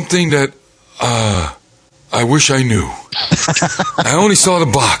something that I wish I knew. I only saw the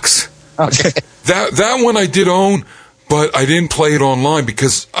box. Okay. That one I did own, but I didn't play it online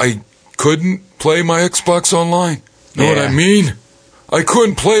because I couldn't play my Xbox online. Know what I mean? I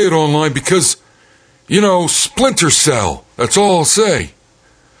couldn't play it online because, Splinter Cell. That's all I'll say.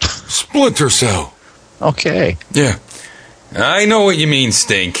 Splinter Cell. Okay. Yeah. I know what you mean,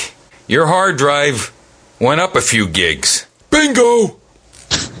 Stink. Your hard drive went up a few gigs. Bingo!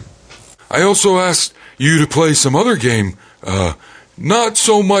 I also asked you to play some other game. Not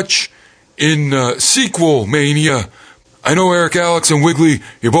so much in sequel mania. I know Eric, Alex, and Wiggly,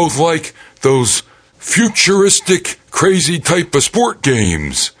 you both like those futuristic, crazy type of sport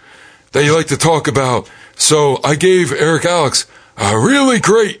games that you like to talk about. So I gave Eric, Alex a really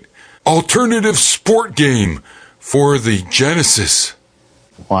great alternative sport game for the Genesis.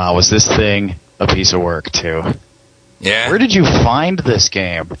 Wow, was this thing a piece of work, too? Yeah. Where did you find this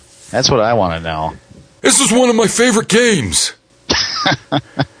game? That's what I want to know. This is one of my favorite games.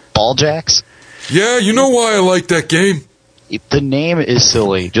 Ball Jacks? Yeah, you know why I like that game? The name is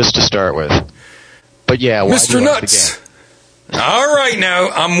silly, just to start with. But yeah, why Mr. do you like Nuts. the game? All right, now,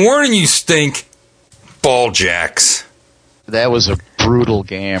 I'm warning you, Stink. Ball Jacks. That was a brutal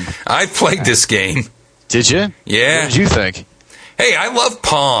game. I played this game. Did you? Yeah. What did you think? Hey, I love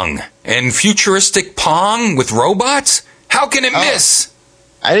Pong. And futuristic Pong with robots? How can it miss?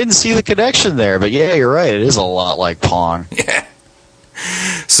 I didn't see the connection there, but yeah, you're right. It is a lot like Pong. Yeah.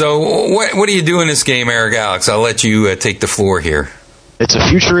 So, what do you do in this game, Eric, Alex? I'll let you take the floor here. It's a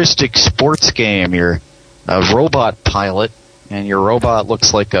futuristic sports game. You're a robot pilot, and your robot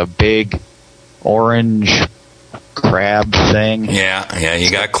looks like a big orange crab thing. Yeah,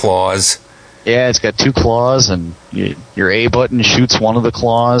 you got claws. Yeah, it's got two claws, and your A button shoots one of the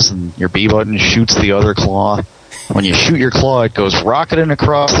claws, and your B button shoots the other claw. When you shoot your claw, it goes rocketing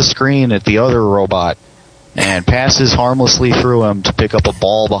across the screen at the other robot and passes harmlessly through him to pick up a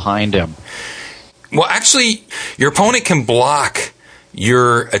ball behind him. Well, actually, your opponent can block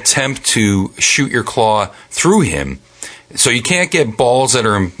your attempt to shoot your claw through him. So you can't get balls that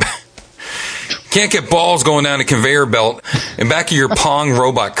are... Can't get balls going down a conveyor belt in back of your Pong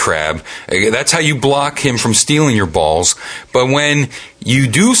robot crab. That's how you block him from stealing your balls. But when you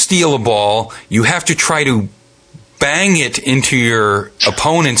do steal a ball, you have to try to bang it into your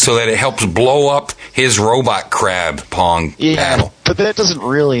opponent so that it helps blow up his robot crab Pong paddle. But that doesn't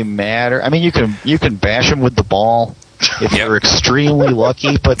really matter. I mean, you can bash him with the ball if you're extremely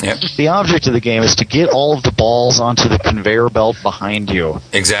lucky, but the object of the game is to get all of the balls onto the conveyor belt behind you.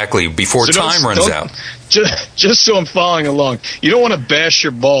 Exactly, before time runs out. Just so I'm following along, you don't want to bash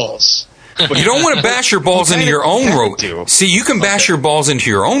your balls. You don't want to bash your balls into your own robot. See, you can bash your balls into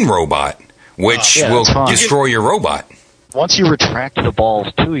your own robot, which will destroy your robot. Once you retract the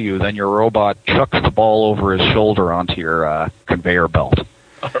balls to you, then your robot chucks the ball over his shoulder onto your conveyor belt.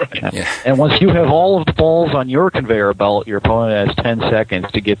 Right. Yeah. And once you have all of the balls on your conveyor belt, your opponent has 10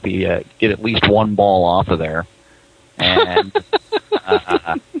 seconds to get at least one ball off of there. And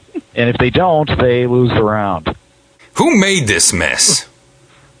and if they don't, they lose the round. Who made this mess?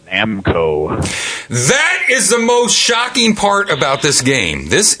 Namco. That is the most shocking part about this game.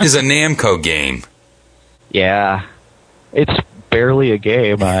 This is a Namco game. Yeah. It's barely a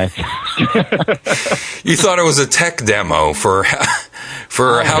game. You thought it was a tech demo for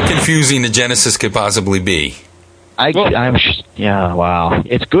how confusing the Genesis could possibly be. Wow.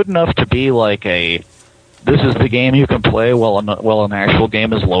 It's good enough to be like this is the game you can play while an actual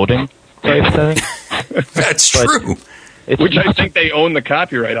game is loading type thing. That's true. Which I think they own the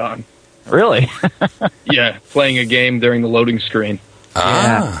copyright on. Really? Yeah, playing a game during the loading screen.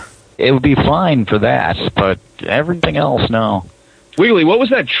 Yeah. It would be fine for that, but everything else, no. Wiggly, what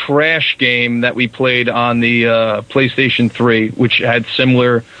was that trash game that we played on the PlayStation 3, which had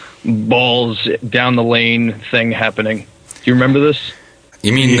similar balls down the lane thing happening? Do you remember this?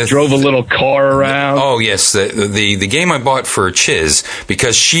 You mean you drove a little car around? Oh yes, the game I bought for Chiz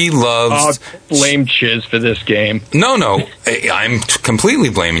because she loves. Blame Chiz for this game. No, I'm completely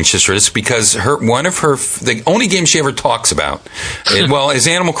blaming Chiz for this because the only game she ever talks about, is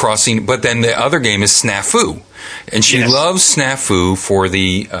Animal Crossing, but then the other game is Snafu, and she loves Snafu for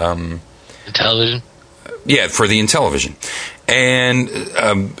the television. Yeah, for the Intellivision, and.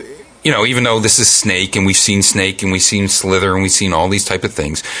 Even though this is Snake, and we've seen Snake, and we've seen Slither, and we've seen all these type of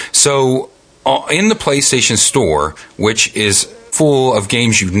things. So, in the PlayStation Store, which is full of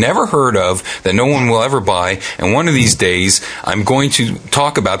games you've never heard of that no one will ever buy. And one of these days, I'm going to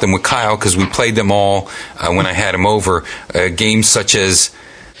talk about them with Kyle because we played them all when I had him over. Games such as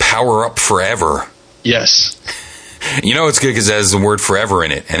Power Up Forever. Yes. You know it's good because it has the word forever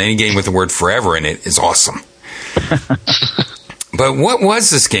in it. And any game with the word forever in it is awesome. But what was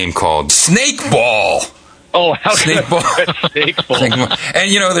this game called? Snake Ball. Oh, how Snake Ball. Snake Ball. And,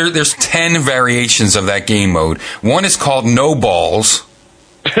 you know, there's 10 variations of that game mode. One is called No Balls.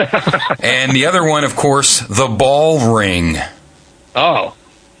 And the other one, of course, the Ball Ring. Oh.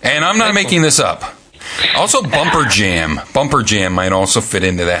 And I'm not making this up. Also, Bumper Jam. Bumper Jam might also fit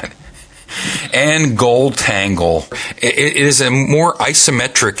into that. And Gold Tangle. It is a more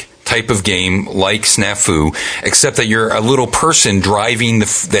isometric type of game like Snafu, except that you're a little person driving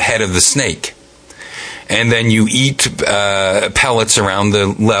the head of the snake. And then you eat pellets around the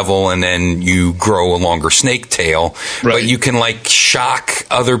level, and then you grow a longer snake tail. Right. But you can, like, shock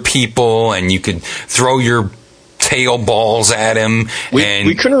other people, and you could throw your tail balls at him.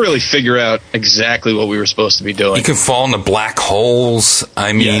 We couldn't really figure out exactly what we were supposed to be doing. You can fall into black holes.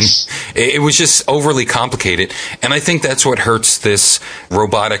 I mean, yes. It was just overly complicated. And I think that's what hurts this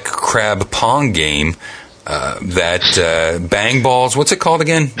robotic crab pong game. That Bang Balls, what's it called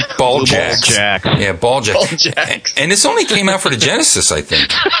again? Ball Jacks. Yeah, Ball Jacks. And this only came out for the Genesis, I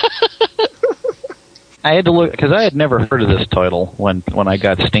think. I had to look, because I had never heard of this title when I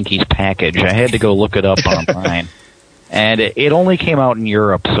got Stinky's package. I had to go look it up online. And it only came out in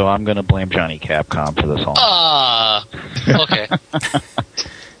Europe, so I'm going to blame Johnny Capcom for this one. Okay.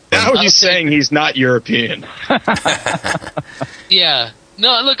 Now he's saying he's not European. Yeah.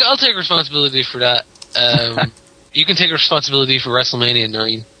 No, look, I'll take responsibility for that. You can take responsibility for WrestleMania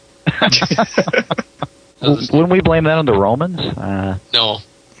 9. Wouldn't we blame that on the Romans? No.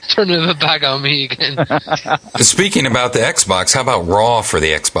 Turn it back on me again. Speaking about the Xbox, how about Raw for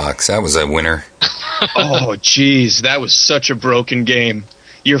the Xbox? That was a winner. Oh, jeez. That was such a broken game.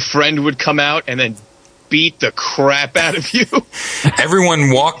 Your friend would come out and then beat the crap out of you.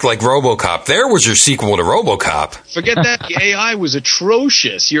 Everyone walked like RoboCop. There was your sequel to RoboCop. Forget that. The AI was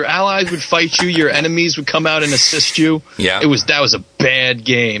atrocious. Your allies would fight you. Your enemies would come out and assist you. Yeah. That was a bad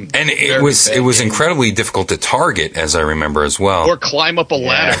game. And it was incredibly difficult to target, as I remember as well. Or climb up a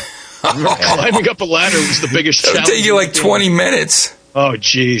ladder. Climbing up a ladder was the biggest challenge. It would take you like 20 minutes. Oh,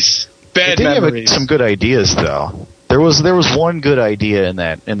 jeez. Bad memories. They have some good ideas, though. There was one good idea in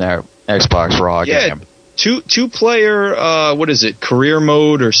that Xbox Raw game. Two-player, what is it, career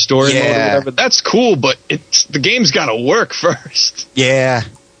mode or story mode or whatever. That's cool, but the game's got to work first. Yeah.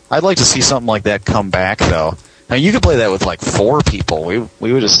 I'd like to see something like that come back, though. Now, you could play that with, like, 4 people.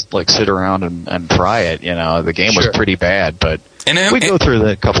 We would just, like, sit around and try it, you know. The game was pretty bad, but we'd go through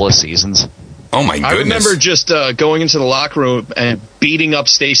the couple of seasons. Oh, my goodness. I remember just going into the locker room and beating up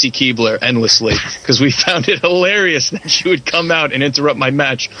Stacy Keibler endlessly because we found it hilarious that she would come out and interrupt my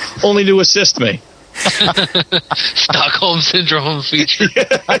match only to assist me. Stockholm Syndrome feature.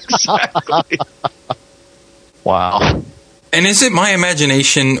 Yeah, exactly. Wow. And is it my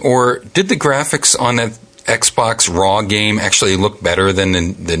imagination, or did the graphics on that Xbox Raw game actually look better than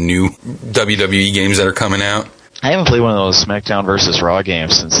the new WWE games that are coming out? I haven't played one of those SmackDown versus Raw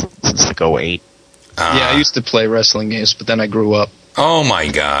games since like 08. Yeah, I used to play wrestling games, but then I grew up. Oh my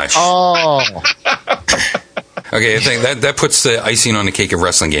gosh. Oh. Okay, I think that puts the icing on the cake of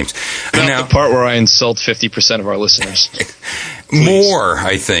wrestling games. Not now, the part where I insult 50% of our listeners. More,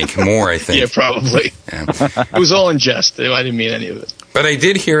 I think. Yeah, probably. Yeah. It was all in jest. I didn't mean any of it. But I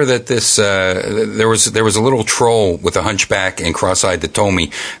did hear that this there was a little troll with a hunchback and cross-eyed that told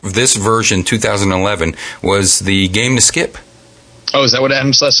me this version, 2011, was the game to skip. Oh, is that what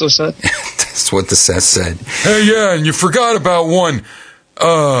Adam Sessler said? That's what the Sess said. Hey, yeah, and you forgot about one.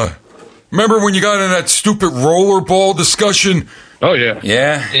 Remember when you got in that stupid rollerball discussion? Oh, yeah.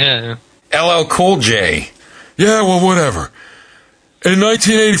 Yeah? Yeah. LL Cool J. Yeah, well, whatever. In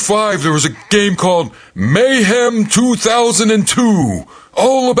 1985, there was a game called Mayhem 2002.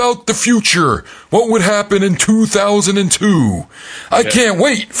 All about the future. What would happen in 2002. I can't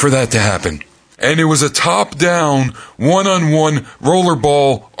wait for that to happen. And it was a top-down, one-on-one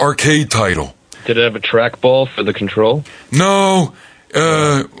rollerball arcade title. Did it have a trackball for the control? No. You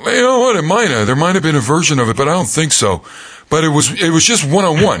know what? There might have been a version of it, but I don't think so. But it was just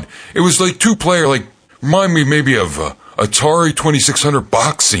one-on-one. It was like two-player, like, remind me maybe of Atari 2600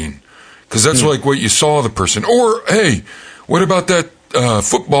 boxing. Because that's like what you saw the person. Or, hey, what about that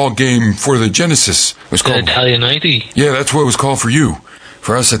football game for the Genesis? It was called Italian 90. Yeah, that's what it was called for you.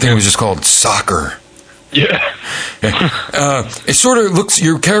 For us, I think it was just called soccer. Yeah. It sort of looks,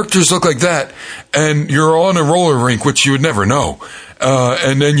 your characters look like that, and you're on a roller rink, which you would never know.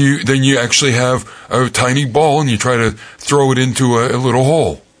 And then you actually have a tiny ball, and you try to throw it into a little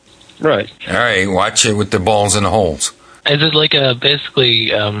hole. Right. All right, watch it with the balls in the holes. Is it like basically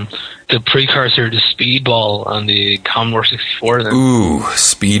the precursor to Speedball on the Commodore 64 then? Ooh,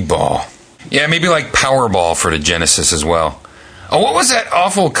 Speedball. Yeah, maybe like Powerball for the Genesis as well. Oh, what was that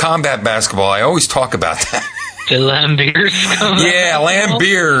awful combat basketball? I always talk about that. The Lambeers? Yeah,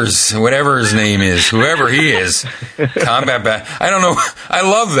 Lambeers, whatever his name is, whoever he is. I don't know. I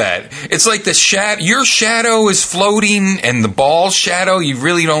love that. It's like your shadow is floating and the ball's shadow,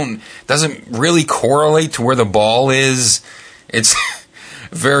 doesn't really correlate to where the ball is. It's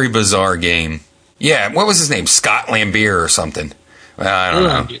a very bizarre game. Yeah, what was his name? Scott Lambeer or something. I don't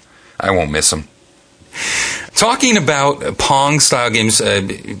know. I won't miss him. Talking about Pong-style games,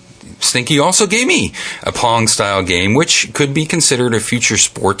 Stinky also gave me a Pong-style game, which could be considered a future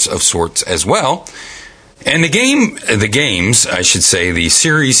sports of sorts as well. And the games, I should say, the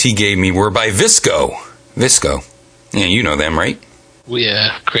series he gave me were by Visco. Visco. Yeah, you know them, right?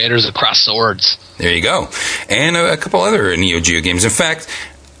 Yeah, creators of Cross Swords. There you go. And a couple other Neo Geo games. In fact,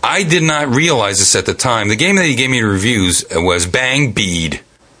 I did not realize this at the time. The game that he gave me reviews was Bang Bead.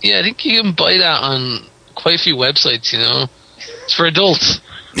 Yeah, I think you can buy that on quite a few websites, you know. It's for adults.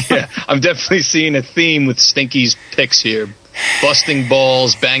 Yeah, I'm definitely seeing a theme with Stinky's picks here. Busting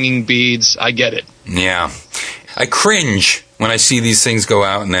balls, banging beads. I get it. Yeah. I cringe when I see these things go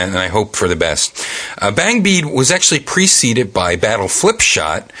out, and I hope for the best. Bang Bead was actually preceded by Battle Flip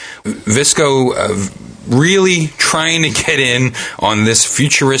Shot. Visco really trying to get in on this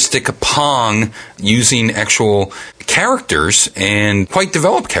futuristic Pong using actual characters and quite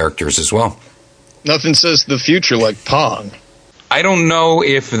developed characters as well. Nothing says the future like Pong. I don't know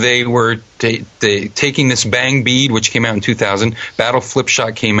if they were taking this Bang Bead, which came out in 2000. Battle Flip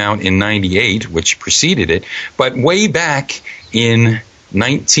Shot came out in 98, which preceded it. But way back in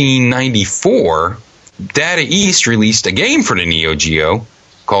 1994, Data East released a game for the Neo Geo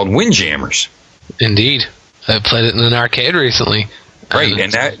called Windjammers. Indeed. I played it in an arcade recently. Right,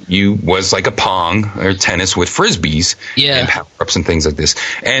 and that was like a Pong or tennis with frisbees and power-ups and things like this.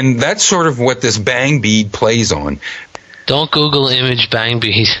 And that's sort of what this Bang Bead plays on. Don't Google image Bang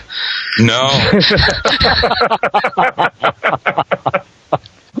Bead. No.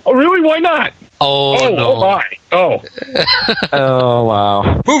 Oh, really? Why not? Oh, no. Oh, my. Oh. Oh,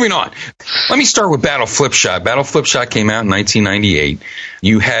 wow. Moving on. Let me start with Battle Flip Shot. Battle Flip Shot came out in 1998.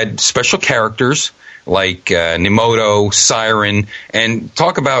 You had special characters like Nemoto, Siren, and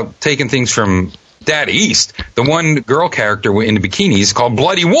talk about taking things from Data East. The one girl character in the bikini is called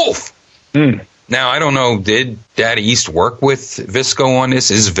Bloody Wolf. Now, I don't know, did Data East work with Visco on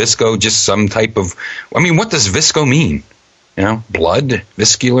this? Is Visco just some type of... I mean, what does Visco mean? You know, blood,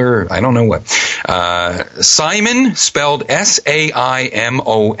 viscular, I don't know what. Simon, spelled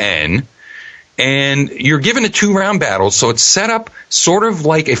Saimon, and you're given a 2-round battle, so it's set up sort of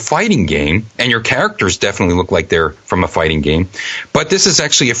like a fighting game, and your characters definitely look like they're from a fighting game. But this is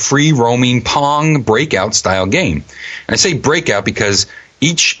actually a free-roaming Pong breakout-style game. And I say breakout because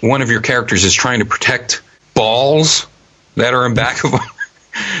each one of your characters is trying to protect balls that are in back of them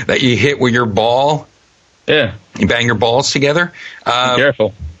that you hit with your ball. Yeah. You bang your balls together. Be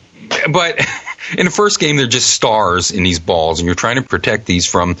careful. But in the first game, they're just stars in these balls, and you're trying to protect these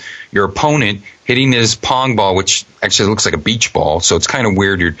from your opponent hitting this Pong ball, which actually looks like a beach ball. So it's kind of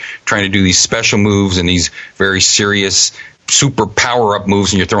weird. You're trying to do these special moves and these very serious super power-up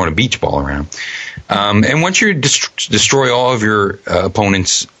moves, and you're throwing a beach ball around. And once you destroy all of your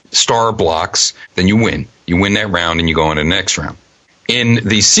opponent's star blocks, then you win. You win that round, and you go on to the next round. In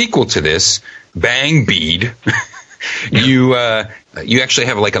the sequel to this, Bang Bead, you actually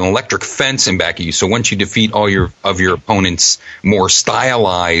have like an electric fence in back of you. So once you defeat all your opponent's more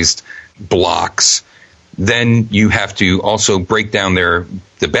stylized blocks, then you have to also break down the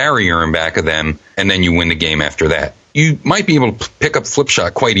barrier in back of them, and then you win the game after that. You might be able to pick up Flip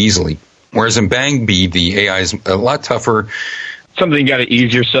Shot quite easily, whereas in Bang Bead, the AI is a lot tougher. Something you got to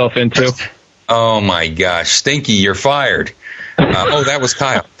ease yourself into. Oh my gosh, Stinky, you're fired. That was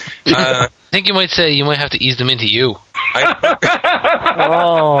Kyle. I think you might say you might have to ease them into you.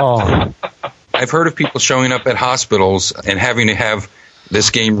 I've heard of people showing up at hospitals and having to have this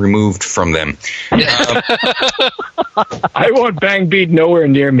game removed from them. I want Bang Bead nowhere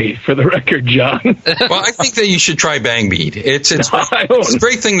near me, for the record, John. Well, I think that you should try Bang Bead. It's a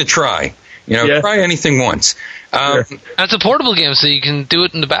great thing to try. Try anything once. Sure. It's a portable game, so you can do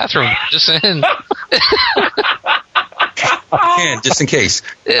it in the bathroom. Just saying. Just in case.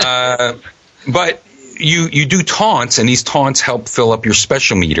 But you do taunts, and these taunts help fill up your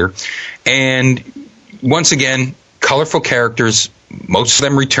special meter. And once again, colorful characters. Most of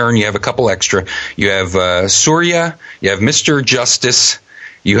them return. You have a couple extra. You have Surya. You have Mr. Justice.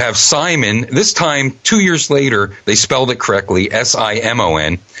 You have Simon. This time, 2 years later, they spelled it correctly,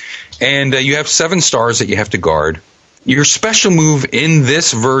 Simon. And you have 7 stars that you have to guard. Your special move in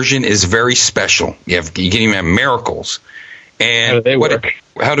this version is very special. You can even have miracles. And how do they work?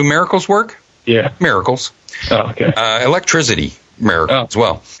 How do miracles work? Yeah. Miracles. Oh, okay. Electricity miracles as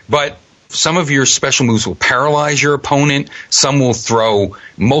well. But some of your special moves will paralyze your opponent. Some will throw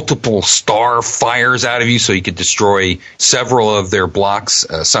multiple star fires out of you so you could destroy several of their blocks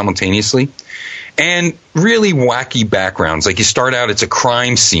simultaneously. And really wacky backgrounds. Like you start out, it's a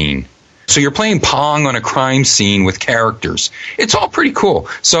crime scene. So you're playing Pong on a crime scene with characters. It's all pretty cool.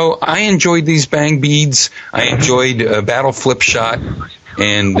 So I enjoyed these Bang Beads. I enjoyed Battle Flip Shot.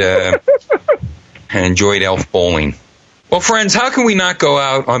 And I enjoyed Elf Bowling. Well, friends, how can we not go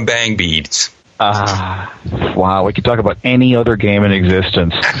out on Bang Beads? Wow, we could talk about any other game in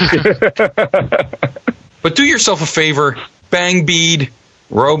existence. But do yourself a favor, Bang Bead,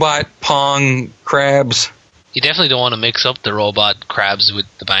 Robot, Pong, Crabs. You definitely don't want to mix up the robot crabs with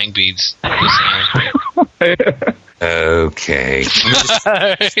the Bang Beads. Okay.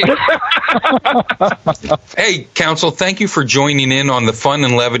 Hey, Council, thank you for joining in on the fun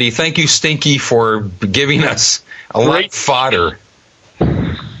and levity. Thank you, Stinky, for giving us a lot of fodder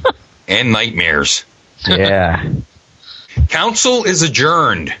and nightmares. Yeah. Council is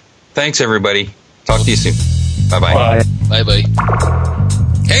adjourned. Thanks, everybody. Talk to you soon. Bye-bye. Bye-bye.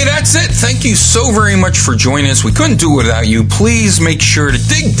 Hey, that's it. Thank you so very much for joining us. We couldn't do it without you. Please make sure to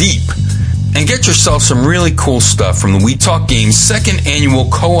dig deep and get yourself some really cool stuff from the We Talk Games second annual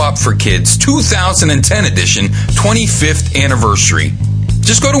Co-op for Kids 2010 edition 25th anniversary.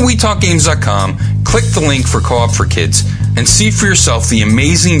 Just go to WeTalkGames.com, click the link for Co-op for Kids, and see for yourself the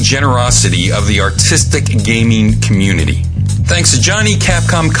amazing generosity of the artistic gaming community. Thanks to Johnny,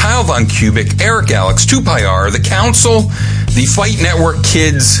 Capcom, Kyle Von Kubik, Eric Alex, 2PyR, the Council, the Fight Network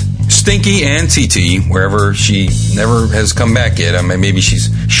Kids, Stinky, and TT, wherever she never has come back yet. I mean, maybe she's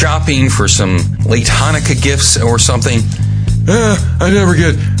shopping for some late Hanukkah gifts or something. I never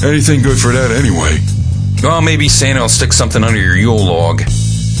get anything good for that anyway. Well, maybe Santa will stick something under your Yule log.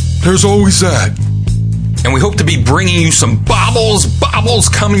 There's always that. And we hope to be bringing you some baubles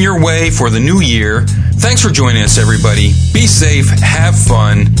coming your way for the new year. Thanks for joining us, everybody. Be safe, have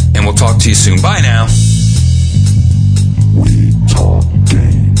fun, and we'll talk to you soon. Bye now.